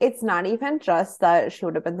it's not even just that she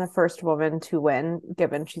would have been the first woman to win,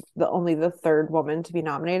 given she's only the third woman to be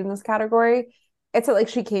nominated in this category. It's like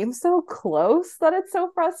she came so close that it's so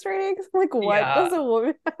frustrating. Like, what does a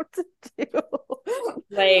woman have to do?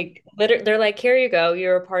 Like, they're like, here you go,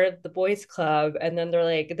 you're a part of the boys club, and then they're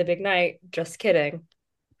like, the big night. Just kidding.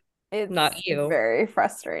 It's not you. Very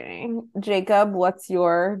frustrating. Jacob, what's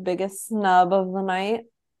your biggest snub of the night?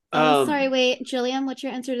 Sorry, wait, Jillian, what's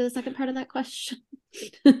your answer to the second part of that question?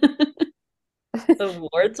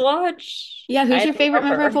 Awards Watch? Yeah, who's your favorite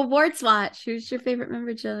member of Awards Watch? Who's your favorite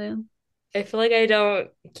member, Jillian? I feel like I don't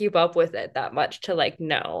keep up with it that much to like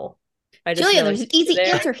know. I just Jillian, there's an easy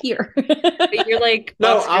answer here. But you're like,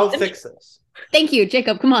 no, I'll fix this. Thank you,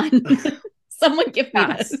 Jacob. Come on. Someone give me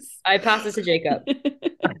this. I pass it to Jacob.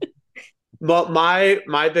 Well,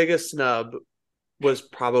 my biggest snub was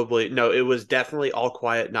it was definitely All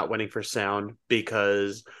Quiet not winning for sound,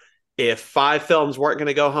 because if 5 films weren't going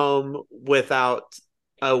to go home without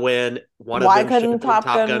a win, one of them should have been Top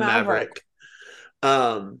Gun Maverick.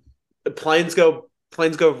 Planes go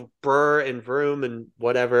brr and vroom and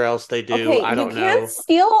whatever else they do. Okay, I don't know. You can't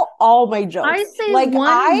steal all my jokes. I say like one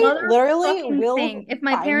I literally will thing. If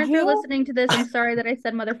my parents are listening to this, I'm sorry that I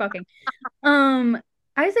said motherfucking.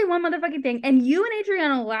 I say one motherfucking thing, and you and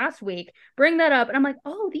Adriana last week bring that up, and I'm like,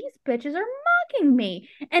 oh, these bitches are mocking me.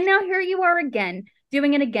 And now here you are again,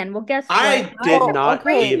 doing it again. Well, guess what? I did not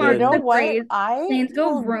okay, trademarked you know the even. what? phrase I Saints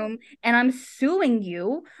Go have- Vroom, and I'm suing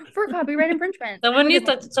you for copyright infringement. Someone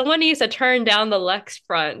needs to turn down the Lex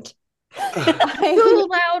front. Too I,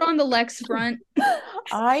 loud on the Lex front.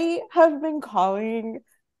 I have been calling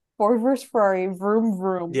Ford vs Ferrari vroom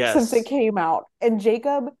vroom Yes. since it came out, and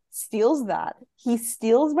Jacob steals that. He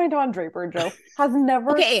steals my Don Draper joke. Has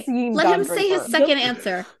never Okay, seen let Don him say his Draper. second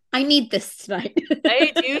answer. I need this tonight.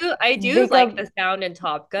 I do Jacob- like the sound in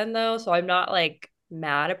Top Gun though, so I'm not like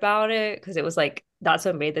mad about it because it was like that's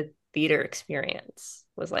what made the theater experience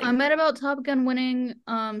was like I'm mad about Top Gun winning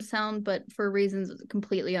sound, but for reasons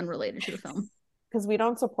completely unrelated to the film. Because we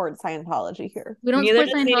don't support Scientology here. We don't Neither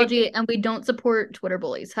support does Scientology, and we don't support Twitter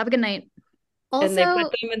bullies. Have a good night. and they Also,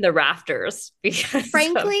 put them in the rafters because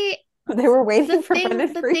frankly, They were waiting the for thing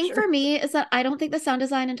Brendan the thing Fraser. for me is that I don't think the sound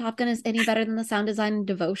design in Top Gun is any better than the sound design in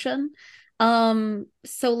Devotion. So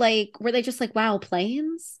like were they just like, wow,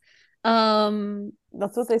 planes?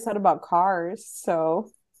 That's what they said about Cars. So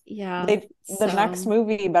Yeah. the next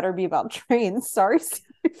movie better be about trains. Sorry,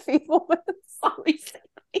 people. Sorry.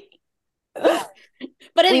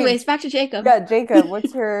 But anyways, back to Jacob. Yeah, Jacob,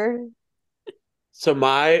 what's your So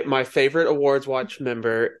my favorite awards watch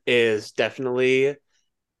member is definitely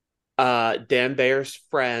Dan Bayer's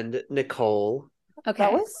friend Nicole. Okay.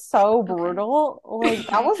 That was so brutal. Like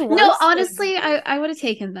that was worse No, than- honestly, I would have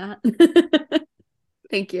taken that.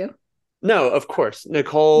 Thank you. No, of course.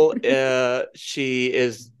 Nicole, she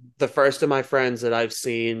is the first of my friends that I've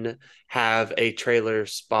seen have a trailer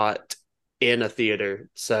spot in a theater.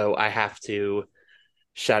 So I have to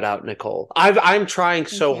shout out Nicole. I'm trying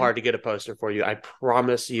so you. hard to get a poster for you. I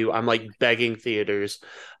promise you, I'm like begging theaters.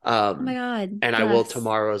 Oh my God. And I will yes.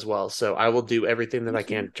 tomorrow as well. So I will do everything that I Thank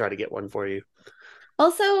can you. to try to get one for you.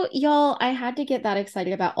 Also, y'all, I had to get that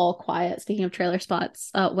excited about All Quiet, speaking of trailer spots,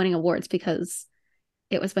 winning awards because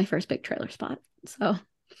it was my first big trailer spot. So,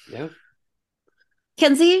 Yeah.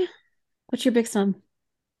 Kenzie, what's your big sum?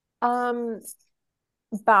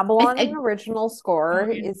 Babylon I- original score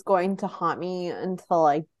Oh, yeah. is going to haunt me until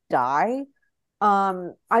I die. I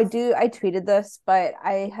tweeted this, but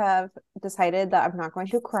I have decided that I'm not going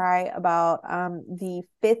to cry about the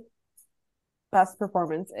fifth best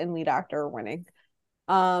performance in lead actor winning.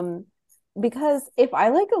 Because if I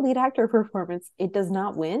like a lead actor performance, it does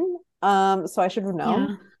not win. So I should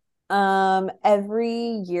know.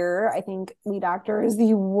 Every year I think lead actor is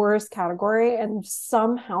the worst category, and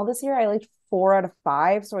somehow this year I liked 4 out of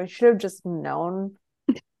 5, so I should have just known.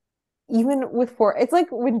 Even with 4, it's like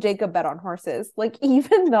when Jacob bet on horses. Like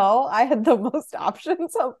even though I had the most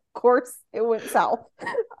options, of course it went south.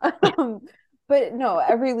 But no,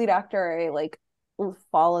 every lead actor I like will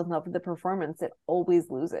fall in love with the performance, it always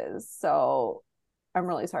loses. So I'm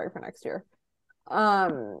really sorry for next year.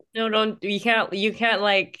 no, don't you can't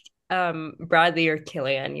like Bradley or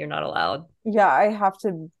Killian. You're not allowed. Yeah, I have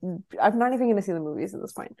to. I'm not even going to see the movies at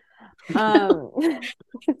this point. Wait,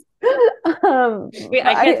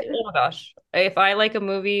 I can't. Oh my gosh! If I like a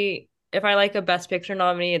movie, if I like a Best Picture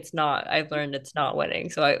nominee, it's not. I've learned it's not winning,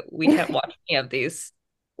 so we can't watch any of these.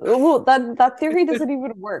 Well, that theory doesn't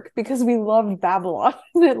even work because we loved Babylon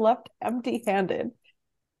and it left empty-handed.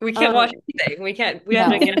 We can't watch anything. We can't. We have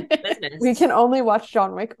No. to get into business. We can only watch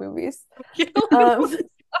John Wick movies. Um,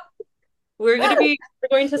 We're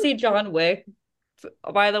going to see John Wick.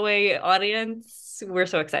 By the way, audience, we're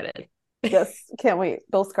so excited. yes, can't wait.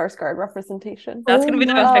 Bill Skarsgård representation. That's gonna be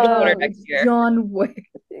the best picture winner next year. John Wick.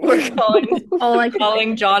 We're calling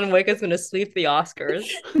All John Wick is gonna sweep the Oscars.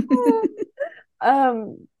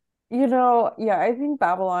 Yeah, I think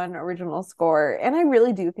Babylon original score, and I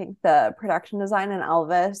really do think the production design in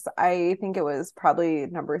Elvis, I think it was probably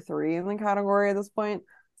number 3 in the category at this point.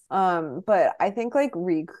 But I think like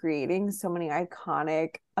recreating so many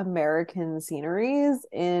iconic American sceneries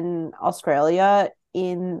in Australia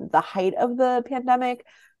in the height of the pandemic,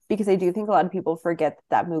 because I do think a lot of people forget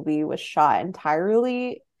that movie was shot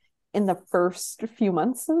entirely in the first few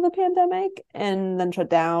months of the pandemic and then shut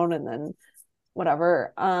down and then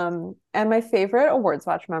whatever. And my favorite awards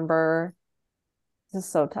watch member, this is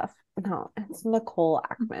so tough. No, it's Nicole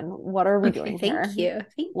Ackman. What are we doing here? Thank you.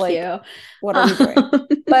 Thank Like, you. What are we doing?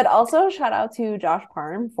 But also shout out to Josh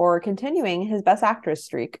Parham for continuing his best actress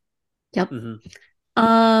streak. Yep. Mhm.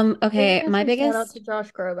 Okay, my Shout out biggest to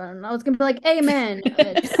Josh Groban. I was gonna be like, amen.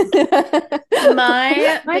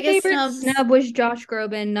 my My biggest favorite snubs. snub was Josh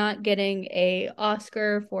Groban not getting a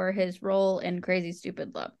Oscar for his role in Crazy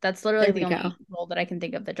Stupid Love. That's literally There the we only go. role that I can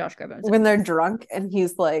think of that Josh Groban was When in. they're drunk and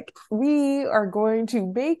he's like, we are going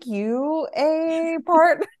to make you a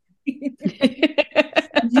part. Do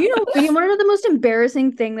you want to know the most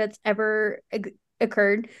embarrassing thing that's ever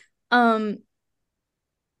occurred?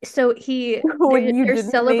 So When you they're didn't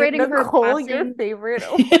celebrating make her Nicole your passing. favorite.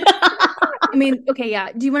 I mean, okay,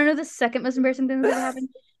 yeah. Do you want to know the second most embarrassing thing that's ever happened?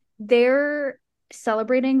 They're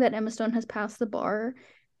celebrating that Emma Stone has passed the bar.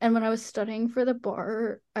 And when I was studying for the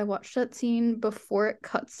bar, I watched that scene before it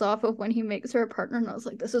cuts off of when he makes her a partner. And I was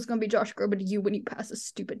like, this is going to be Josh Groban to you when you pass a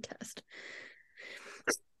stupid test.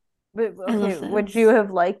 But I love okay, would this. you have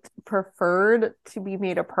preferred to be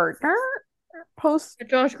made a partner post,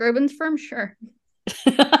 Josh Groban's firm, sure.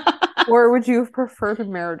 or would you have preferred a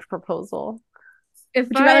marriage proposal? If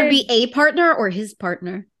Would you rather be a partner or his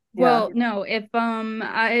partner? Well, no, if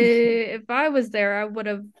I was there, I would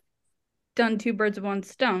have done two birds with one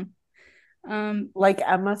stone. Like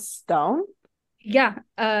Emma Stone? Yeah,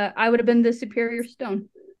 I would have been the superior stone.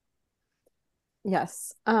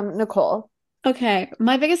 Yes. Nicole. Okay,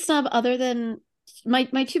 my biggest snub, other than my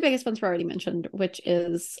two biggest ones were already mentioned, which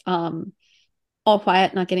is All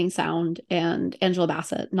Quiet not getting sound and Angela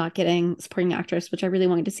Bassett not getting supporting actress, which I really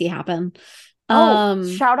wanted to see happen.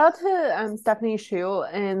 Shout out to Stephanie Hsu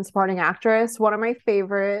in supporting actress, one of my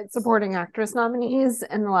favorite supporting actress nominees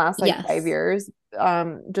in the last Yes. 5 years.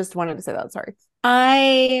 Just wanted to say that. Sorry.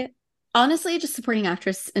 I honestly, just supporting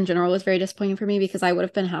actress in general was very disappointing for me because I would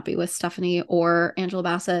have been happy with Stephanie or Angela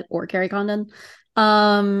Bassett or Carrie Condon.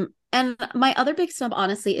 And my other big snub,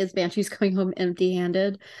 honestly, is Banshees going home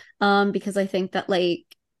empty-handed. Because I think that, like,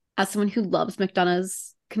 as someone who loves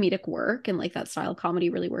McDonough's comedic work and like that style of comedy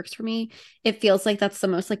really works for me, it feels like that's the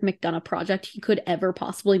most like McDonough project he could ever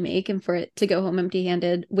possibly make, and for it to go home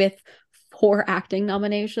empty-handed with 4 acting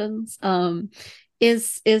nominations,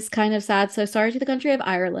 is kind of sad. So sorry to the country of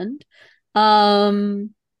Ireland.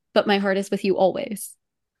 But my heart is with you always.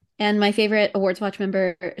 And my favorite Awards Watch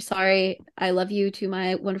member, sorry, I love you to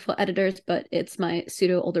my wonderful editors, but it's my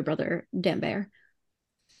pseudo older brother, Dan Bear.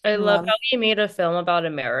 I love how he made a film about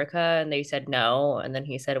America and they said no. And then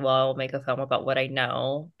he said, well, I'll make a film about what I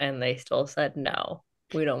know. And they still said no.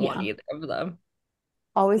 We don't want either of them.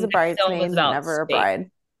 Always a Next film was bridesmaid, about never a space.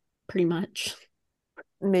 bride. Pretty much.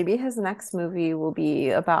 Maybe his next movie will be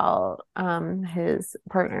about his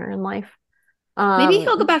partner in life. Maybe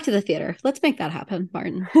he'll go back to the theater. Let's make that happen,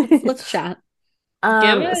 Martin. Let's chat.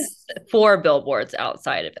 Give us 4 billboards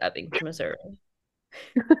outside of Ebbing, Missouri.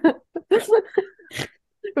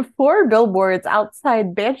 4 billboards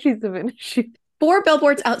outside Banshees of Inisherin. 4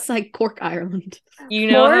 billboards outside Cork, Ireland. You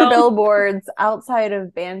know 4 how billboards outside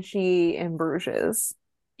of Banshee in Bruges.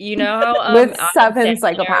 you know how with 7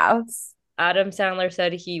 psychopaths. Adam Sandler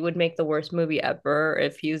said he would make the worst movie ever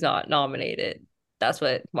if he's not nominated. That's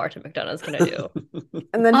what Martin McDonagh's gonna do.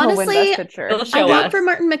 And then honestly, he'll win Best Picture. I want for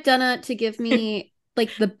Martin McDonagh to give me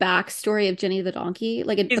like the backstory of Jenny the Donkey,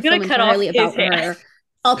 like a film entirely about her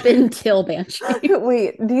up until Banshee.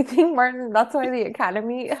 Wait, do you think Martin? That's why the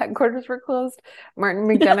Academy headquarters were closed. Martin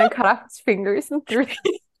McDonagh cut off his fingers and threw.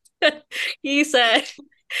 He said,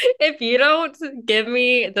 if you don't give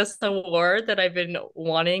me this award that I've been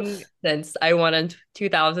wanting since I won in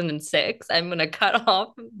 2006, I'm going to cut off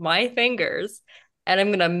my fingers and I'm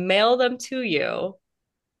going to mail them to you.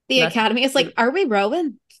 The Academy is like, are we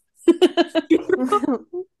rowing? So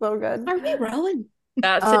good. Are we rowing?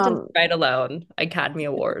 That sentence right alone, Academy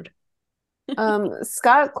Award.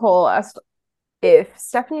 Scott Cole asked if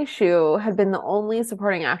Stephanie Hsu had been the only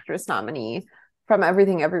supporting actress nominee from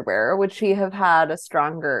Everything Everywhere, would she have had a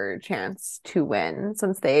stronger chance to win,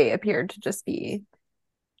 since they appeared to just be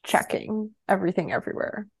checking Everything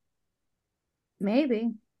Everywhere?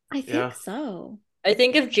 Maybe. I think so. I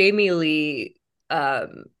think if Jamie Lee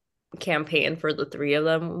campaigned for the 3 of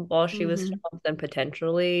them while she was snubbed, then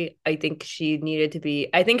potentially I think she needed to be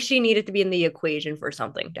in the equation for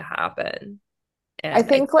something to happen. And I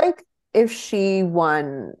think like if she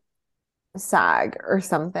won SAG or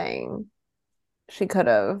something, she could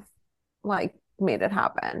have like made it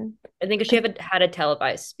happen. I think if she had a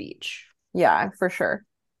televised speech. Yeah, for sure.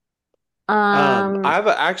 I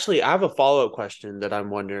have a follow-up question that I'm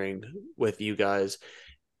wondering with you guys.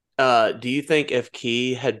 Do you think if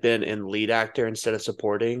Key had been in lead actor instead of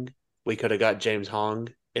supporting, we could have got James Hong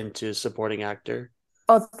into supporting actor?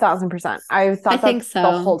 Oh, 1,000%. I thought that so.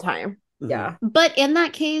 the whole time. Yeah. But in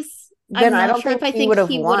that case, then I'm I not don't sure think if I he think would have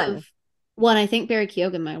he would have won. I think Barry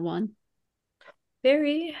Keoghan might have won.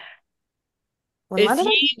 Very. When Is did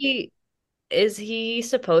I he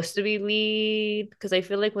supposed to be lead? Because I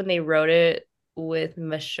feel like when they wrote it with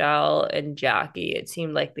Michelle and Jackie, it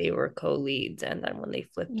seemed like they were co-leads, and then when they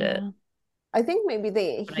flipped it, Yeah. I think maybe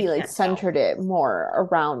but I he like can't tell. centered it more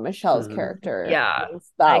around Michelle's Mhm. character. Yeah,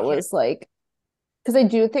 Once I that can't was like, because I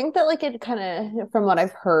do think that like it kind of, from what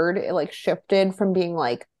I've heard, it like shifted from being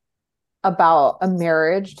like about a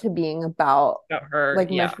marriage to being about about her.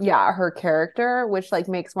 like Yeah, yeah, her character, which like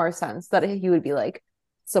makes more sense that he would be like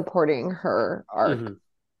supporting her arc. Mhm.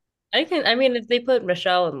 I can. I mean, if they put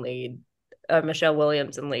Michelle in lead, Michelle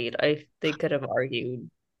Williams in lead, they could have argued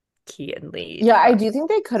Key in lead, Yeah, I but do think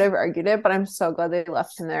they could have argued it, but I'm so glad they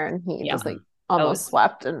left him there and he yeah, just like Mhm. I almost was.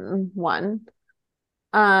 swept and won.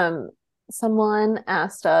 Um, Someone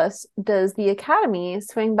asked us, does the Academy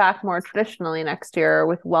swing back more traditionally next year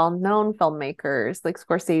with well-known filmmakers like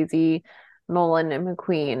Scorsese, Nolan, and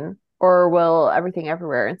McQueen, or will Everything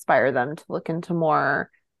Everywhere inspire them to look into more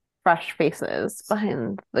fresh faces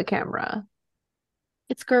behind the camera?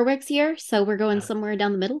 It's Gerwig's year, so we're going somewhere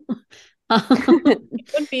down the middle. Um,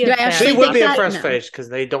 Would be do a I She actually would think be a that? fresh No. face because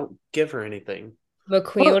they don't give her anything.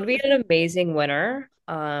 McQueen Well, would be an amazing winner.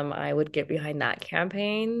 I would get behind that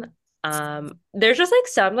campaign. There's just like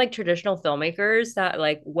some like traditional filmmakers that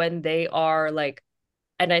like when they are like,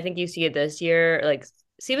 and I think you see it this year, like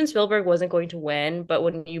Steven Spielberg wasn't going to win, but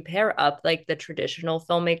when you pair up like the traditional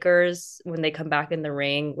filmmakers when they come back in the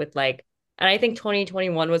ring with like, and I think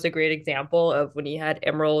 2021 was a great example of when you had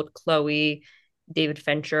Emerald, Chloe, David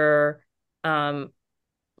Fincher,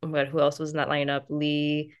 but who else was in that lineup?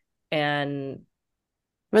 Lee and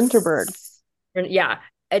Winterberg. yeah,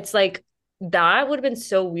 it's like that would have been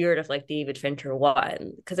so weird if like David Fincher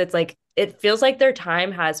won because it's like it feels like their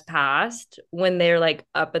time has passed when they're like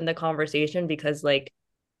up in the conversation because like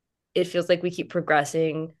it feels like we keep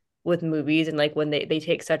progressing with movies and like when they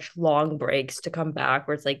take such long breaks to come back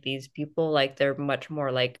where it's like these people like they're much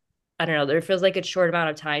more like I don't know, there feels like it's short amount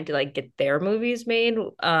of time to like get their movies made.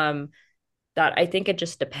 That I think it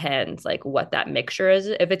just depends like what that mixture is.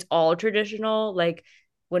 If it's all traditional, like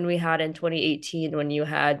when we had in 2018, when you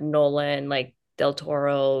had Nolan, like Del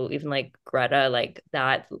Toro, even like Greta, like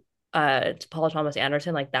that, Paul Thomas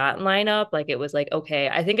Anderson, like that lineup, like it was like, okay,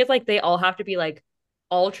 I think it's like they all have to be like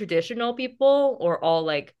all traditional people or all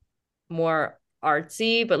like more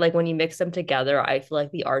artsy, but like when you mix them together, I feel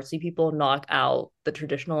like the artsy people knock out the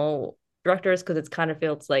traditional directors because it's kind of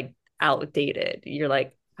feels like outdated. You're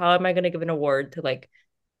like, how am I going to give an award to like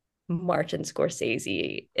Martin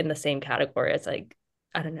Scorsese in the same category as like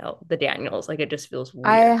I don't know the Daniels? Like it just feels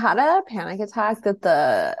I weird. had a panic attack that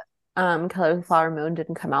the Killers of the Flower Moon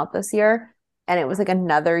didn't come out this year. And it was like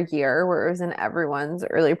another year where it was in everyone's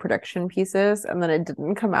early prediction pieces, and then it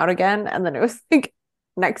didn't come out again. And then it was like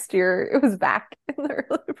next year it was back in the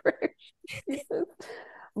early prediction pieces.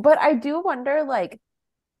 But I do wonder, like,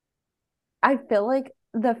 I feel like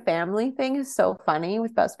the family thing is so funny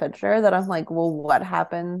with Best Picture that I'm like, well, what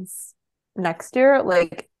happens next year?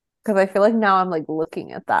 Like, because I feel like now I'm like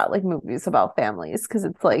looking at that, like movies about families, because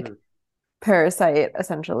it's like Mhm. Parasite,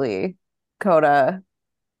 essentially, Coda,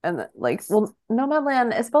 and like, well,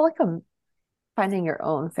 Nomadland is about like a finding your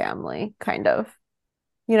own family, kind of,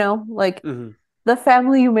 like Mhm. the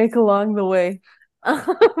family you make along the way.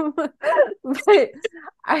 But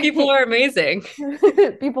People I are amazing.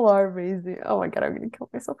 people are amazing. Oh my God, I'm gonna kill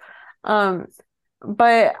myself. Um,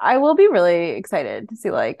 but I will be really excited to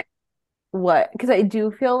see like what, because I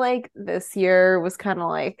do feel like this year was kind of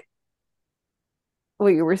like what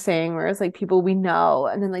you were saying, where it's like people we know,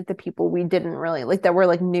 and then like the people we didn't really like that were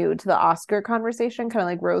like new to the Oscar conversation, kind of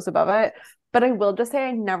like rose above it. But I will just say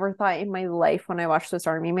I never thought in my life when I watched Swiss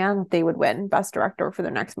Army Man they would win Best Director for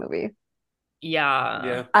their next movie. Yeah.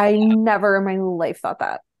 Yeah. I never in my life thought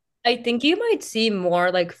that. I think you might see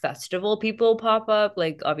more like festival people pop up,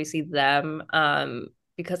 like obviously them,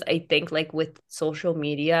 because I think like with social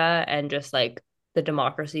media and just like the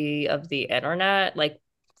democracy of the internet, like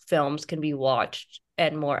films can be watched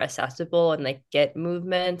and more accessible and like get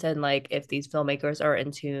movement and like if these filmmakers are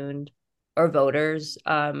in tune or voters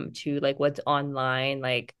to like what's online,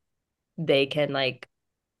 like they can like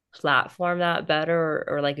platform that better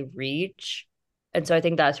or like reach. And so I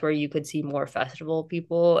think that's where you could see more festival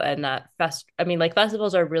people and that I mean like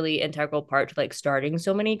festivals are really integral part to like starting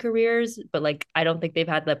so many careers, but like I don't think they've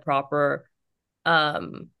had the proper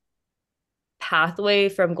um pathway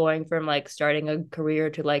from going from like starting a career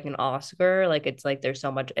to like an Oscar. Like it's like there's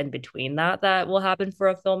so much in between that will happen for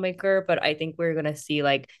a filmmaker, but I think we're going to see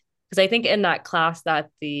like because I think in that class that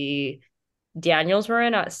the Daniels were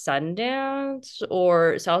in at Sundance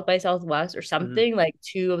or South by Southwest or something. Like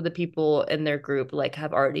two of the people in their group like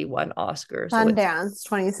have already won Oscars. So it's Sundance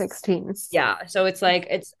 2016. yeah. So it's like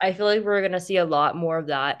I feel like we're gonna see a lot more of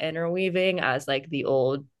that interweaving as like the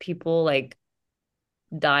old people like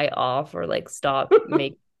die off or like stop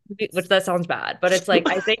make which that sounds bad. But it's like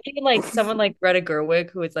I think even like someone like Greta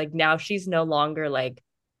Gerwig, who is like now she's no longer like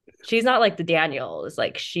she's not like the Daniels,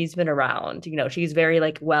 like she's been around, you know, she's very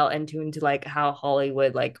like well in tune to like how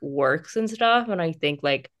Hollywood like works and stuff. And I think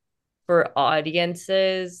like for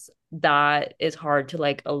audiences that is hard to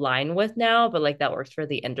like align with now, but like that works for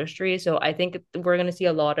the industry. So I think we're gonna see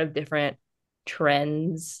a lot of different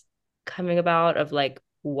trends coming about of like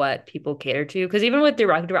what people cater to. Because even with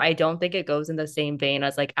director, I don't think it goes in the same vein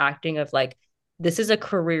as like acting of like this is a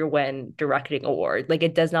career win directing award. Like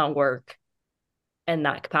it does not work in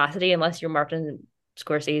that capacity unless you're Martin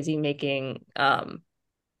Scorsese making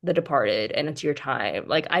The Departed and it's your time.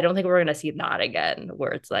 Like I don't think we're gonna see that again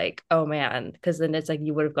where it's like, oh man, because then it's like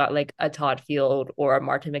you would have got like a Todd Field or a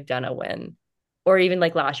Martin McDonagh win. Or even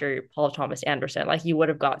like last year, Paul Thomas Anderson. Like you would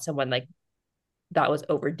have got someone like that was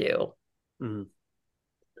overdue. Mhm.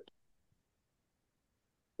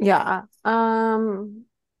 Yeah.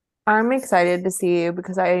 I'm excited to see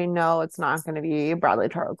because I know it's not going to be Bradley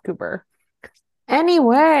Charles Cooper.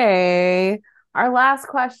 Anyway, our last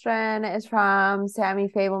question is from Sammy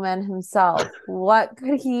Fableman himself. What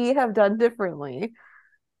could he have done differently?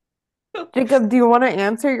 Jacob, do you want to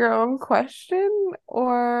answer your own question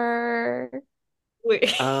or Wait,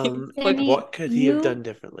 Like Sammy, what could he have done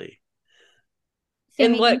differently?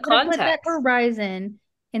 in Sammy, you what could have put that context? horizon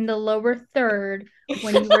in the lower third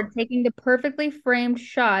when you were taking the perfectly framed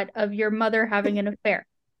shot of your mother having an affair.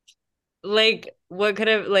 Like what could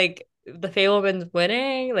have like the Fablemans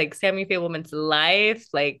winning, like Sammy Fableman's life,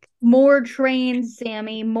 like More trains,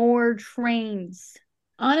 Sammy, more trains.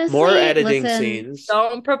 More Honestly, editing listen, scenes.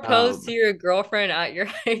 don't propose to Um, your girlfriend at your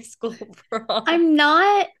high school prom. I'm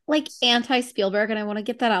not like anti Spielberg, and I want to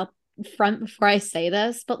get that out front before I say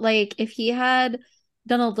this, but like if he had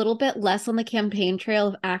done a little bit less on the campaign trail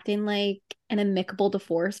of acting like an amicable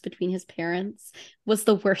divorce between his parents was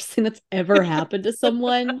the worst thing that's ever happened to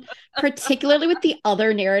someone, particularly with the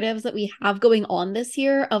other narratives that we have going on this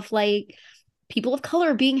year of like people of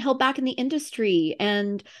color being held back in the industry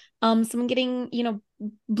and someone getting, you know,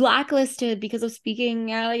 blacklisted because of speaking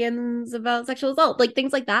aliens about sexual assault, like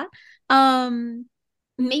things like that. Um,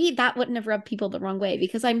 maybe that wouldn't have rubbed people the wrong way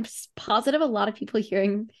because I'm positive a lot of people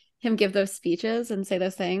hearing him give those speeches and say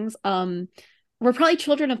those things were probably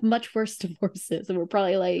children of much worse divorces and we're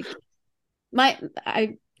probably like my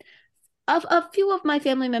I of a few of my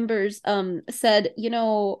family members said, you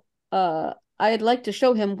know, I'd like to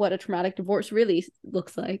show him what a traumatic divorce really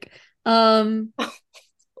looks like. Um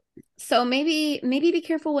so maybe be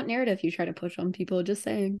careful what narrative you try to push on people, just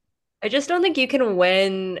saying. I just don't think you can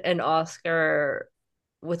win an Oscar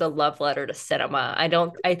with a love letter to cinema.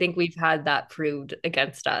 I think we've had that proved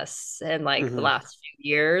against us in like the mhm. last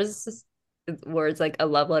few years where it's like a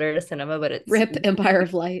love letter to cinema, but Rip Empire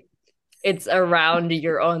of Light. it's around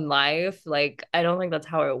your own life. Like I don't think that's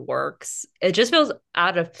how it works. It just feels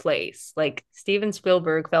out of place. Like Steven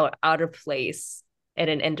Spielberg felt out of place in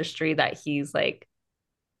an industry that he's like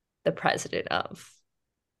the president of.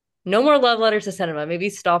 No more love letters to cinema.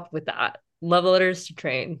 Maybe stop with that. Love letters to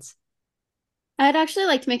trains. I'd actually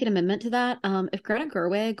like to make an amendment to that. If Greta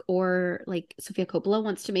Gerwig or like Sofia Coppola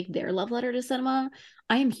wants to make their love letter to cinema,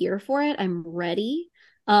 I am here for it. I'm ready.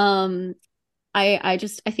 Um, I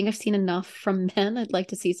think I've seen enough from men. I'd like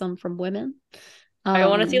to see some from women. I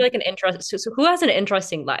want to see Um, like an interest. So who has an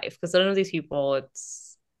interesting life? Because none of these people,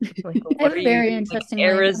 it's like, I what have are a you very like interesting life.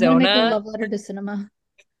 I'm gonna make a Arizona? love letter to cinema.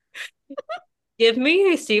 Give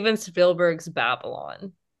me Steven Spielberg's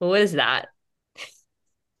Babylon. What is that?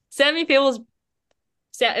 Sammy Fable's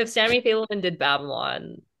if Sammy Fableman did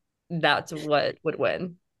Babylon, that's what would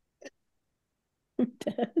win.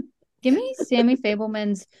 Give me Sammy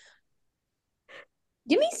Fableman's.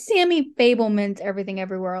 Give me Sammy Fableman's Everything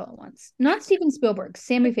Everywhere All at Once. Not Steven Spielberg.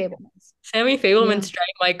 Sammy Fableman's. Sammy yeah. Fableman's Drive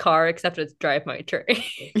My Car, except it's Drive My Train.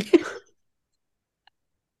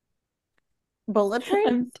 Bullet Train?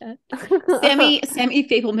 I'm dead. Sammy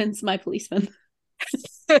Fableman's My Policeman.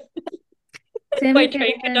 Sammy My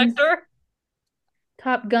train Fableman's conductor.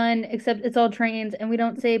 Top Gun, except it's all trains, and we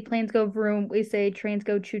don't say planes go vroom. We say trains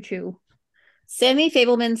go choo choo. Sammy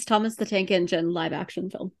Fableman's Thomas the Tank Engine live action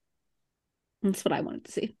film. That's what I wanted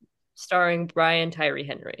to see. Starring Brian Tyree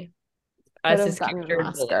Henry Could as have his gotten an character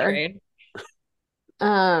in Bullet Oscar. Train.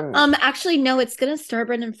 Actually, no, it's gonna star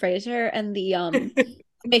Brendan Fraser, and the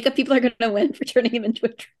makeup people are gonna win for turning him into a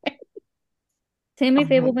train. Sammy Oh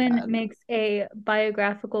my Fableman God. makes a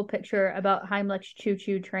biographical picture about Heimlich's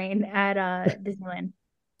choo-choo train at Disneyland.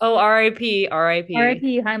 Oh, R.I.P. R.I.P.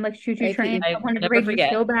 R.I.P. Heimlich's choo-choo R.I.P. train. I I wanted to never rage me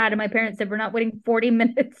forget. so bad, and my parents said we're not waiting 40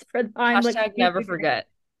 minutes for the Heimlich Hashtag never choo-choo train. forget.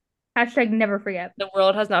 Hashtag never forget. The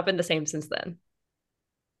world has not been the same since then.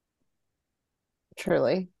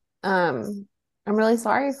 Truly. I'm really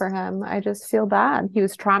sorry for him. I just feel bad. He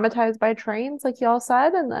was traumatized by trains, like y'all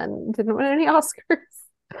said, and then didn't win any Oscars.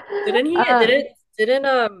 Didn't he? Um,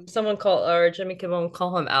 Didn't someone call or Jimmy Kimmel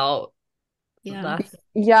call him out Yeah. last?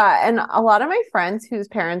 yeah, and a lot of my friends whose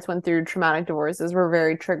parents went through traumatic divorces were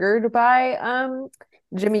very triggered by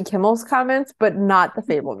Jimmy Kimmel's comments, but not the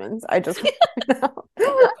Fablemans. I just We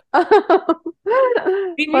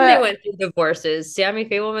knew they but went through divorces. Sammy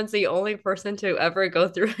Fableman's the only person to ever go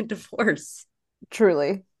through a divorce.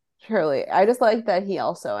 truly, truly, I just like that he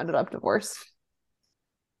also ended up divorced.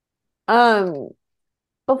 Um,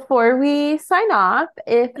 Before we sign off,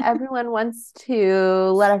 if everyone wants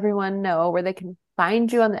to let everyone know where they can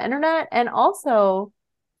find you on the internet and also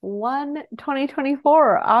one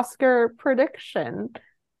 2024 Oscar prediction.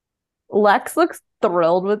 Lex looks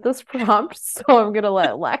thrilled with this prompt, so I'm gonna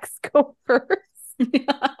let Lex go first.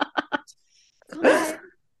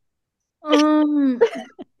 Um.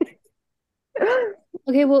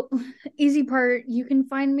 Okay, well, easy part. You can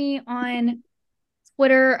find me on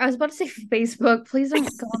Twitter. I was about to say Facebook. Please don't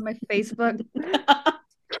go on my Facebook.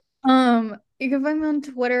 You can find me on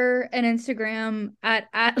Twitter and Instagram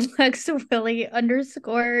at LexWilly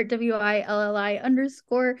 _ WILLI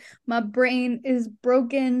 _. My brain is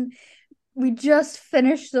broken. We just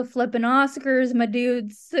finished the flipping Oscars, my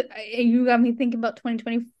dudes. You got me thinking about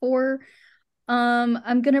 2024.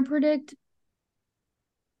 I'm gonna predict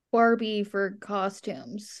Barbie for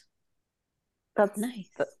costumes. That's Nice.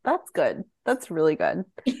 that's good. That's really good.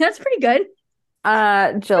 That's pretty good.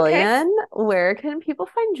 Jillian, where can people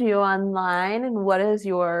find you online and what is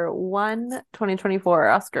your one 2024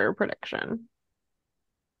 Oscar prediction?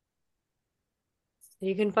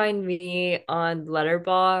 You can find me on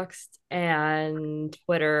Letterboxd and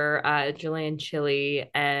Twitter at Jillian Chili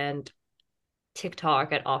and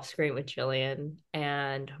TikTok at Offscreen with Jillian.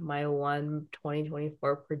 And my one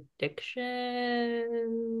 2024 prediction.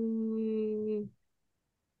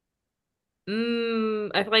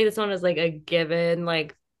 I feel like this one is like a given.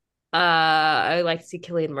 I like to see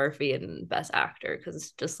Cillian Murphy in Best Actor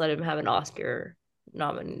because just let him have an Oscar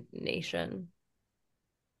nomination.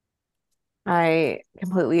 I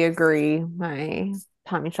completely agree. My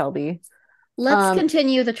Tommy Shelby. Let's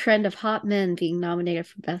continue the trend of hot men being nominated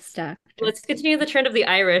for Best Actor. Let's continue the trend of the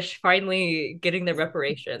Irish finally getting their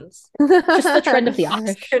reparations. Just the trend of the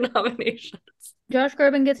Irish. Oscar nominations. Josh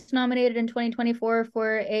Groban gets nominated in 2024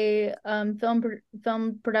 for a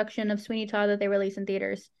film production of Sweeney Todd that they release in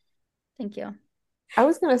theaters. Thank you. I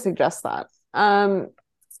was going to suggest that.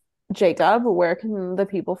 Jacob, where can the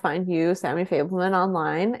people find you, Sammy Fableman,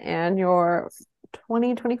 online and your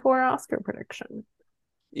 2024 Oscar prediction?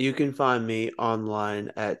 You can find me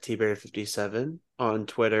online at tbear57 on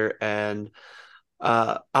Twitter and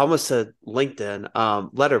I almost said LinkedIn,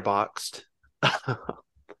 Letterboxd.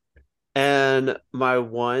 And my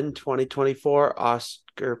one 2024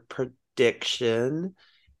 Oscar prediction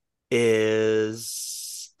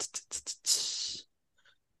is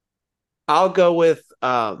I'll go with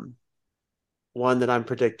one that I'm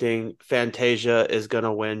predicting. Fantasia is going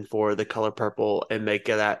to win for The Color Purple and make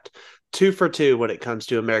that 2 for 2 when it comes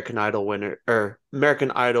to American Idol winner or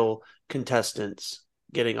American Idol contestants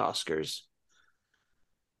getting Oscars.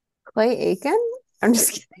 Clay Aiken? I'm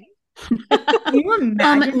just kidding. Can you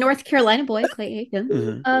imagine? North Carolina boy, Clay Aiken.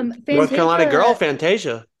 Mm-hmm. North Carolina girl,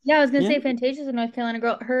 Fantasia. Yeah, I was gonna say Fantasia's a North Carolina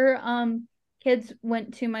girl. Her kids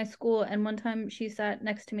went to my school, and one time she sat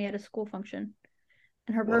next to me at a school function,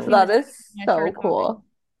 and her perfume. That is so cool.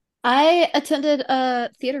 I attended a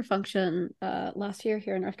theater function last year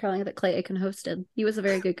here in North Carolina that Clay Aiken hosted. He was a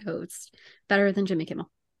very good host, better than Jimmy Kimmel.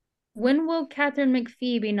 When will Katharine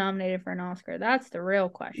McPhee be nominated for an Oscar? That's the real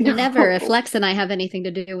question. Never, if Lex and I have anything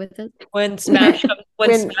to do with it. When Smash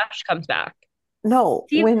Smash comes back. No,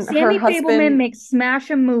 when Sammy her husband Fableman makes Smash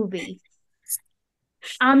a movie.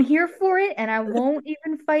 I'm here for it, and I won't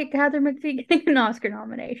even fight Katharine McPhee getting an Oscar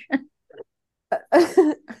nomination.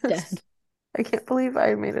 Dead. I can't believe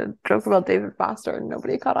I made a joke about David Foster and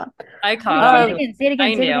nobody caught on. I caught on. Say it again.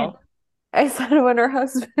 I knew. I said when her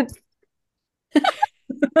husband.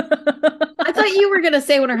 I thought you were gonna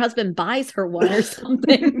say when her husband buys her one or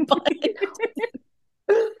something. But...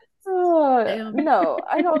 no,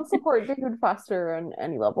 I don't support David Foster on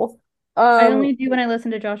any level. I only do when I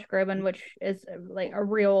listen to Josh Groban, which is like a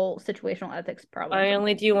real situational ethics problem. I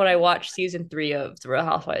only do when I watch season 3 of The Real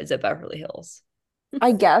Housewives of Beverly Hills.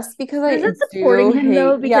 I guess because I Isn't supporting do him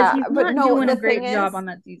though, hate, because yeah, he's but not no, doing the a great thing job is, on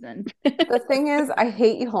that season. the thing is, I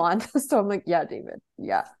hate Yolanda, so I'm like, yeah, David,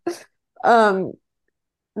 yeah. Um,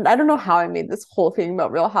 I don't know how I made this whole thing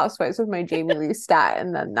about Real Housewives with my Jamie Lee stat,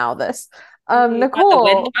 and then now this. Got the wind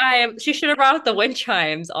Nicole, chime. She should have brought out the wind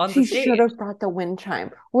chimes on the she stage. should have brought the wind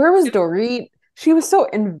chime. Where was Dorit? She was so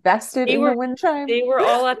invested They in were the wind chime. they were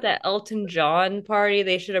all at the Elton John party.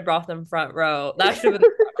 They should have brought them front row. That should have been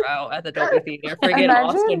the front row at the Dolby Theater. Forget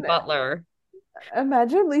Austin Imagine, Butler.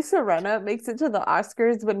 imagine Lisa Rinna makes it to the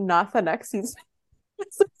Oscars, but not the next season.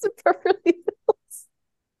 It's Beverly Hills.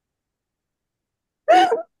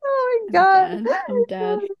 Oh my God. I'm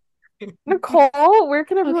dead. Nicole, where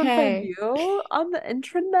can everyone find Okay. you on the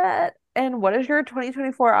intranet? And what is your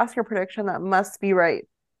 2024 Oscar prediction that must be right?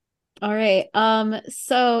 All right.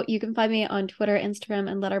 So you can find me on Twitter, Instagram,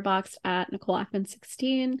 and Letterboxd at Nicole Ackman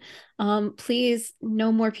 16. Please,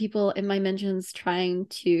 no more people in my mentions trying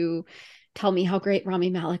to tell me how great Rami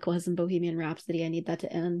Malek was in Bohemian Rhapsody. I need that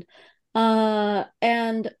to end.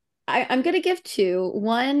 And I'm gonna give two.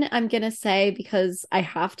 One, I'm gonna say because I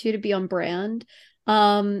have to be on brand.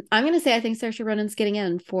 I'm gonna say I think Saoirse Ronan's getting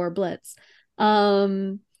in for Blitz.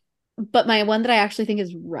 But my one that I actually think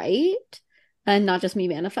is right, and not just me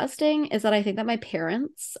manifesting, is that I think that my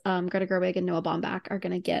parents, Greta Gerwig and Noah Baumbach, are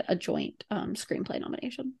going to get a joint screenplay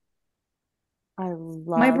nomination. I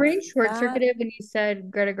love My brain short that. circuited when you said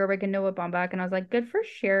Greta Gerwig and Noah Baumbach, and I was like, good for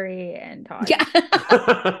Sherry and Todd. Yeah.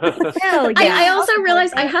 Hell yeah. I also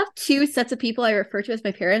realized I have two sets of people I refer to as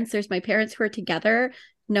my parents. There's my parents who are together,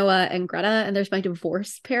 Noah and Greta, and there's my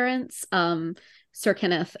divorced parents, Sir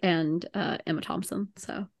Kenneth and Emma Thompson.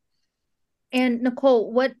 So. And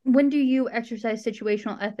Nicole, when do you exercise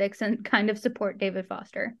situational ethics and kind of support David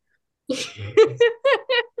Foster?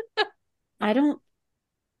 I don't.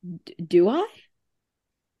 Do I?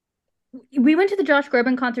 We went to the Josh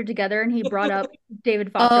Groban concert together, and he brought up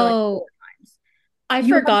David Foster like 4 times. I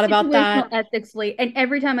forgot about that. Ethics late, and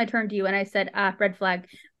every time I turned to you and I said, red flag,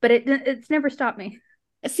 but it's never stopped me.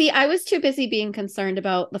 See, I was too busy being concerned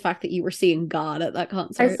about the fact that you were seeing God at that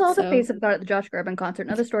concert. I saw the face of God at the Josh Groban concert.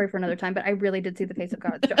 Another story for another time, but I really did see the face of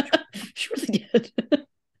God at the Josh Groban. She really did.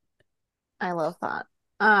 I love that.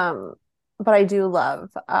 But I do love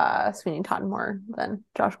Sweeney Todd more than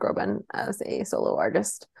Josh Groban as a solo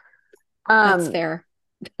artist. That's fair.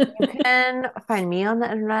 You can find me on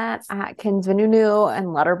the internet at Kins Vanunu and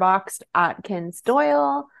Letterboxd at Kins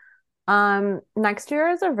Doyle. Next year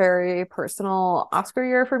is a very personal Oscar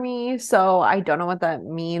year for me, so I don't know what that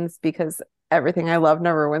means because everything I love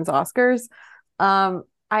never wins Oscars. I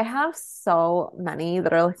have so many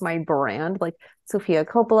that are like my brand, like Sofia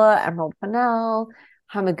Coppola, Emerald Fennell,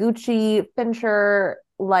 Hamaguchi, Fincher,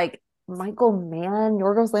 like Michael Mann,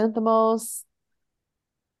 Yorgos Lanthimos.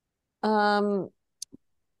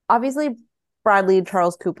 Obviously Bradley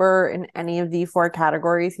Charles Cooper in any of the 4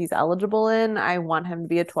 categories he's eligible in. I want him to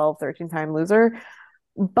be a 12, 13-time loser.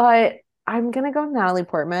 But I'm going to go Natalie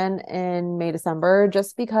Portman in May, December,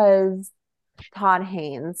 just because Todd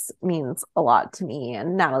Haynes means a lot to me.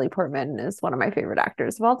 And Natalie Portman is one of my favorite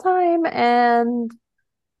actors of all time. And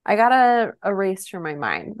I got to erase from my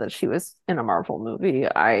mind that she was in a Marvel movie.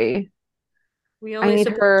 I need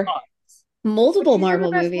her. Multiple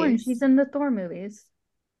Marvel movies. She's in the Thor movies.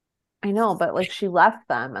 I know, but like she left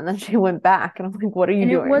them and then she went back, and I'm like, what are you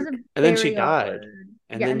doing? It wasn't and then she died.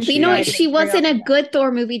 And yeah, then but you know what? She was in a good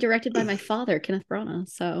Thor movie directed by my father, Kenneth Branagh.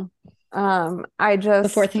 So, I just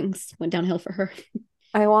before things went downhill for her,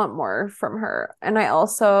 I want more from her, and I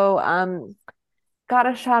also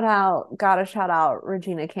gotta shout out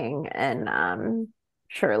Regina King and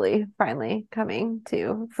Shirley finally coming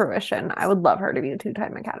to fruition. I would love her to be a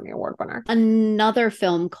 2-time Academy Award winner. Another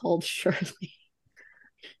film called Shirley.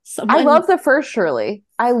 I love the first Shirley.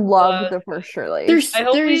 I love the first Shirley.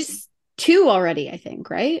 There's 2 already, I think,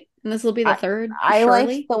 right? And this will be the third. I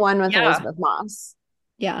liked the one with Elizabeth Moss.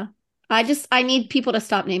 Yeah. I need people to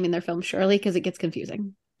stop naming their film Shirley because it gets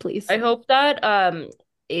confusing. Please. I hope that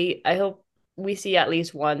I hope we see at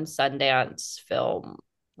least one Sundance film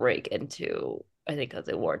break into, I think,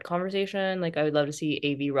 the award conversation. Like I would love to see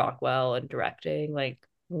A.V. Rockwell and directing, like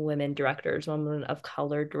women directors, women of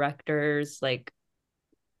color directors. Like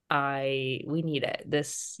we need it.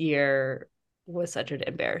 This year was such an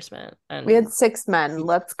embarrassment. And we had 6 men.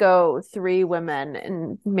 Let's go 3 women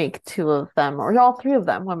and make 2 of them, or all 3 of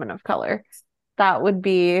them, women of color. That would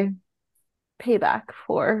be payback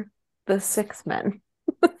for the 6 men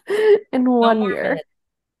in one year.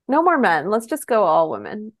 No more men. Let's just go all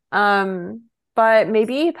women. But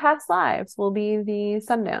maybe Past Lives will be the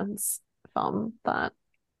Sundance film that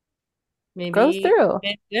goes Maybe through.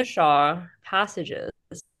 Shaw Passages,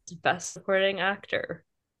 best supporting actor.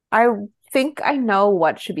 I think I know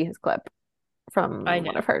what should be his clip from I what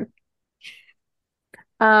know. I've heard.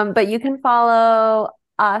 But you can follow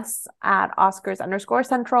us at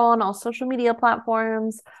Oscars_Central on all social media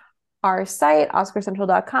platforms, our site,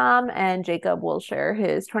 OscarsCentral.com, and Jacob will share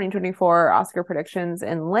his 2024 Oscar predictions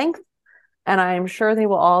in length, and I'm sure they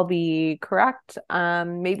will all be correct.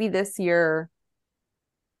 Maybe this year,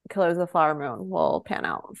 Killers of the Flower Moon will pan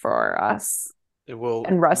out for us, It will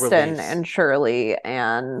and Rustin release. and Shirley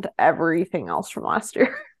and everything else from last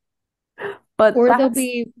year. But Or there'll that's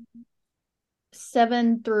be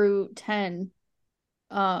 7 through 10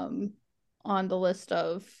 on the list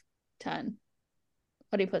of 10.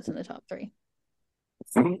 What he puts in the top 3.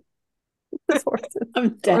 this horse.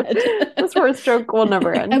 I'm dead. This horse joke will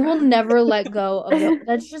never end. I will never let go of it.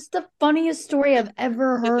 That's just the funniest story I've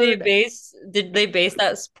ever heard. Did they base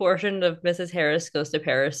that portion of Mrs. Harris Goes to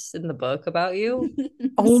Paris in the book about you?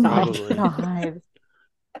 Oh my Probably. God.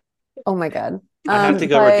 Oh my God. I have to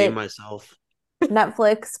go redeem myself.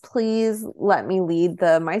 Netflix, please let me lead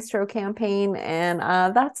the Maestro campaign, and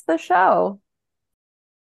that's the show.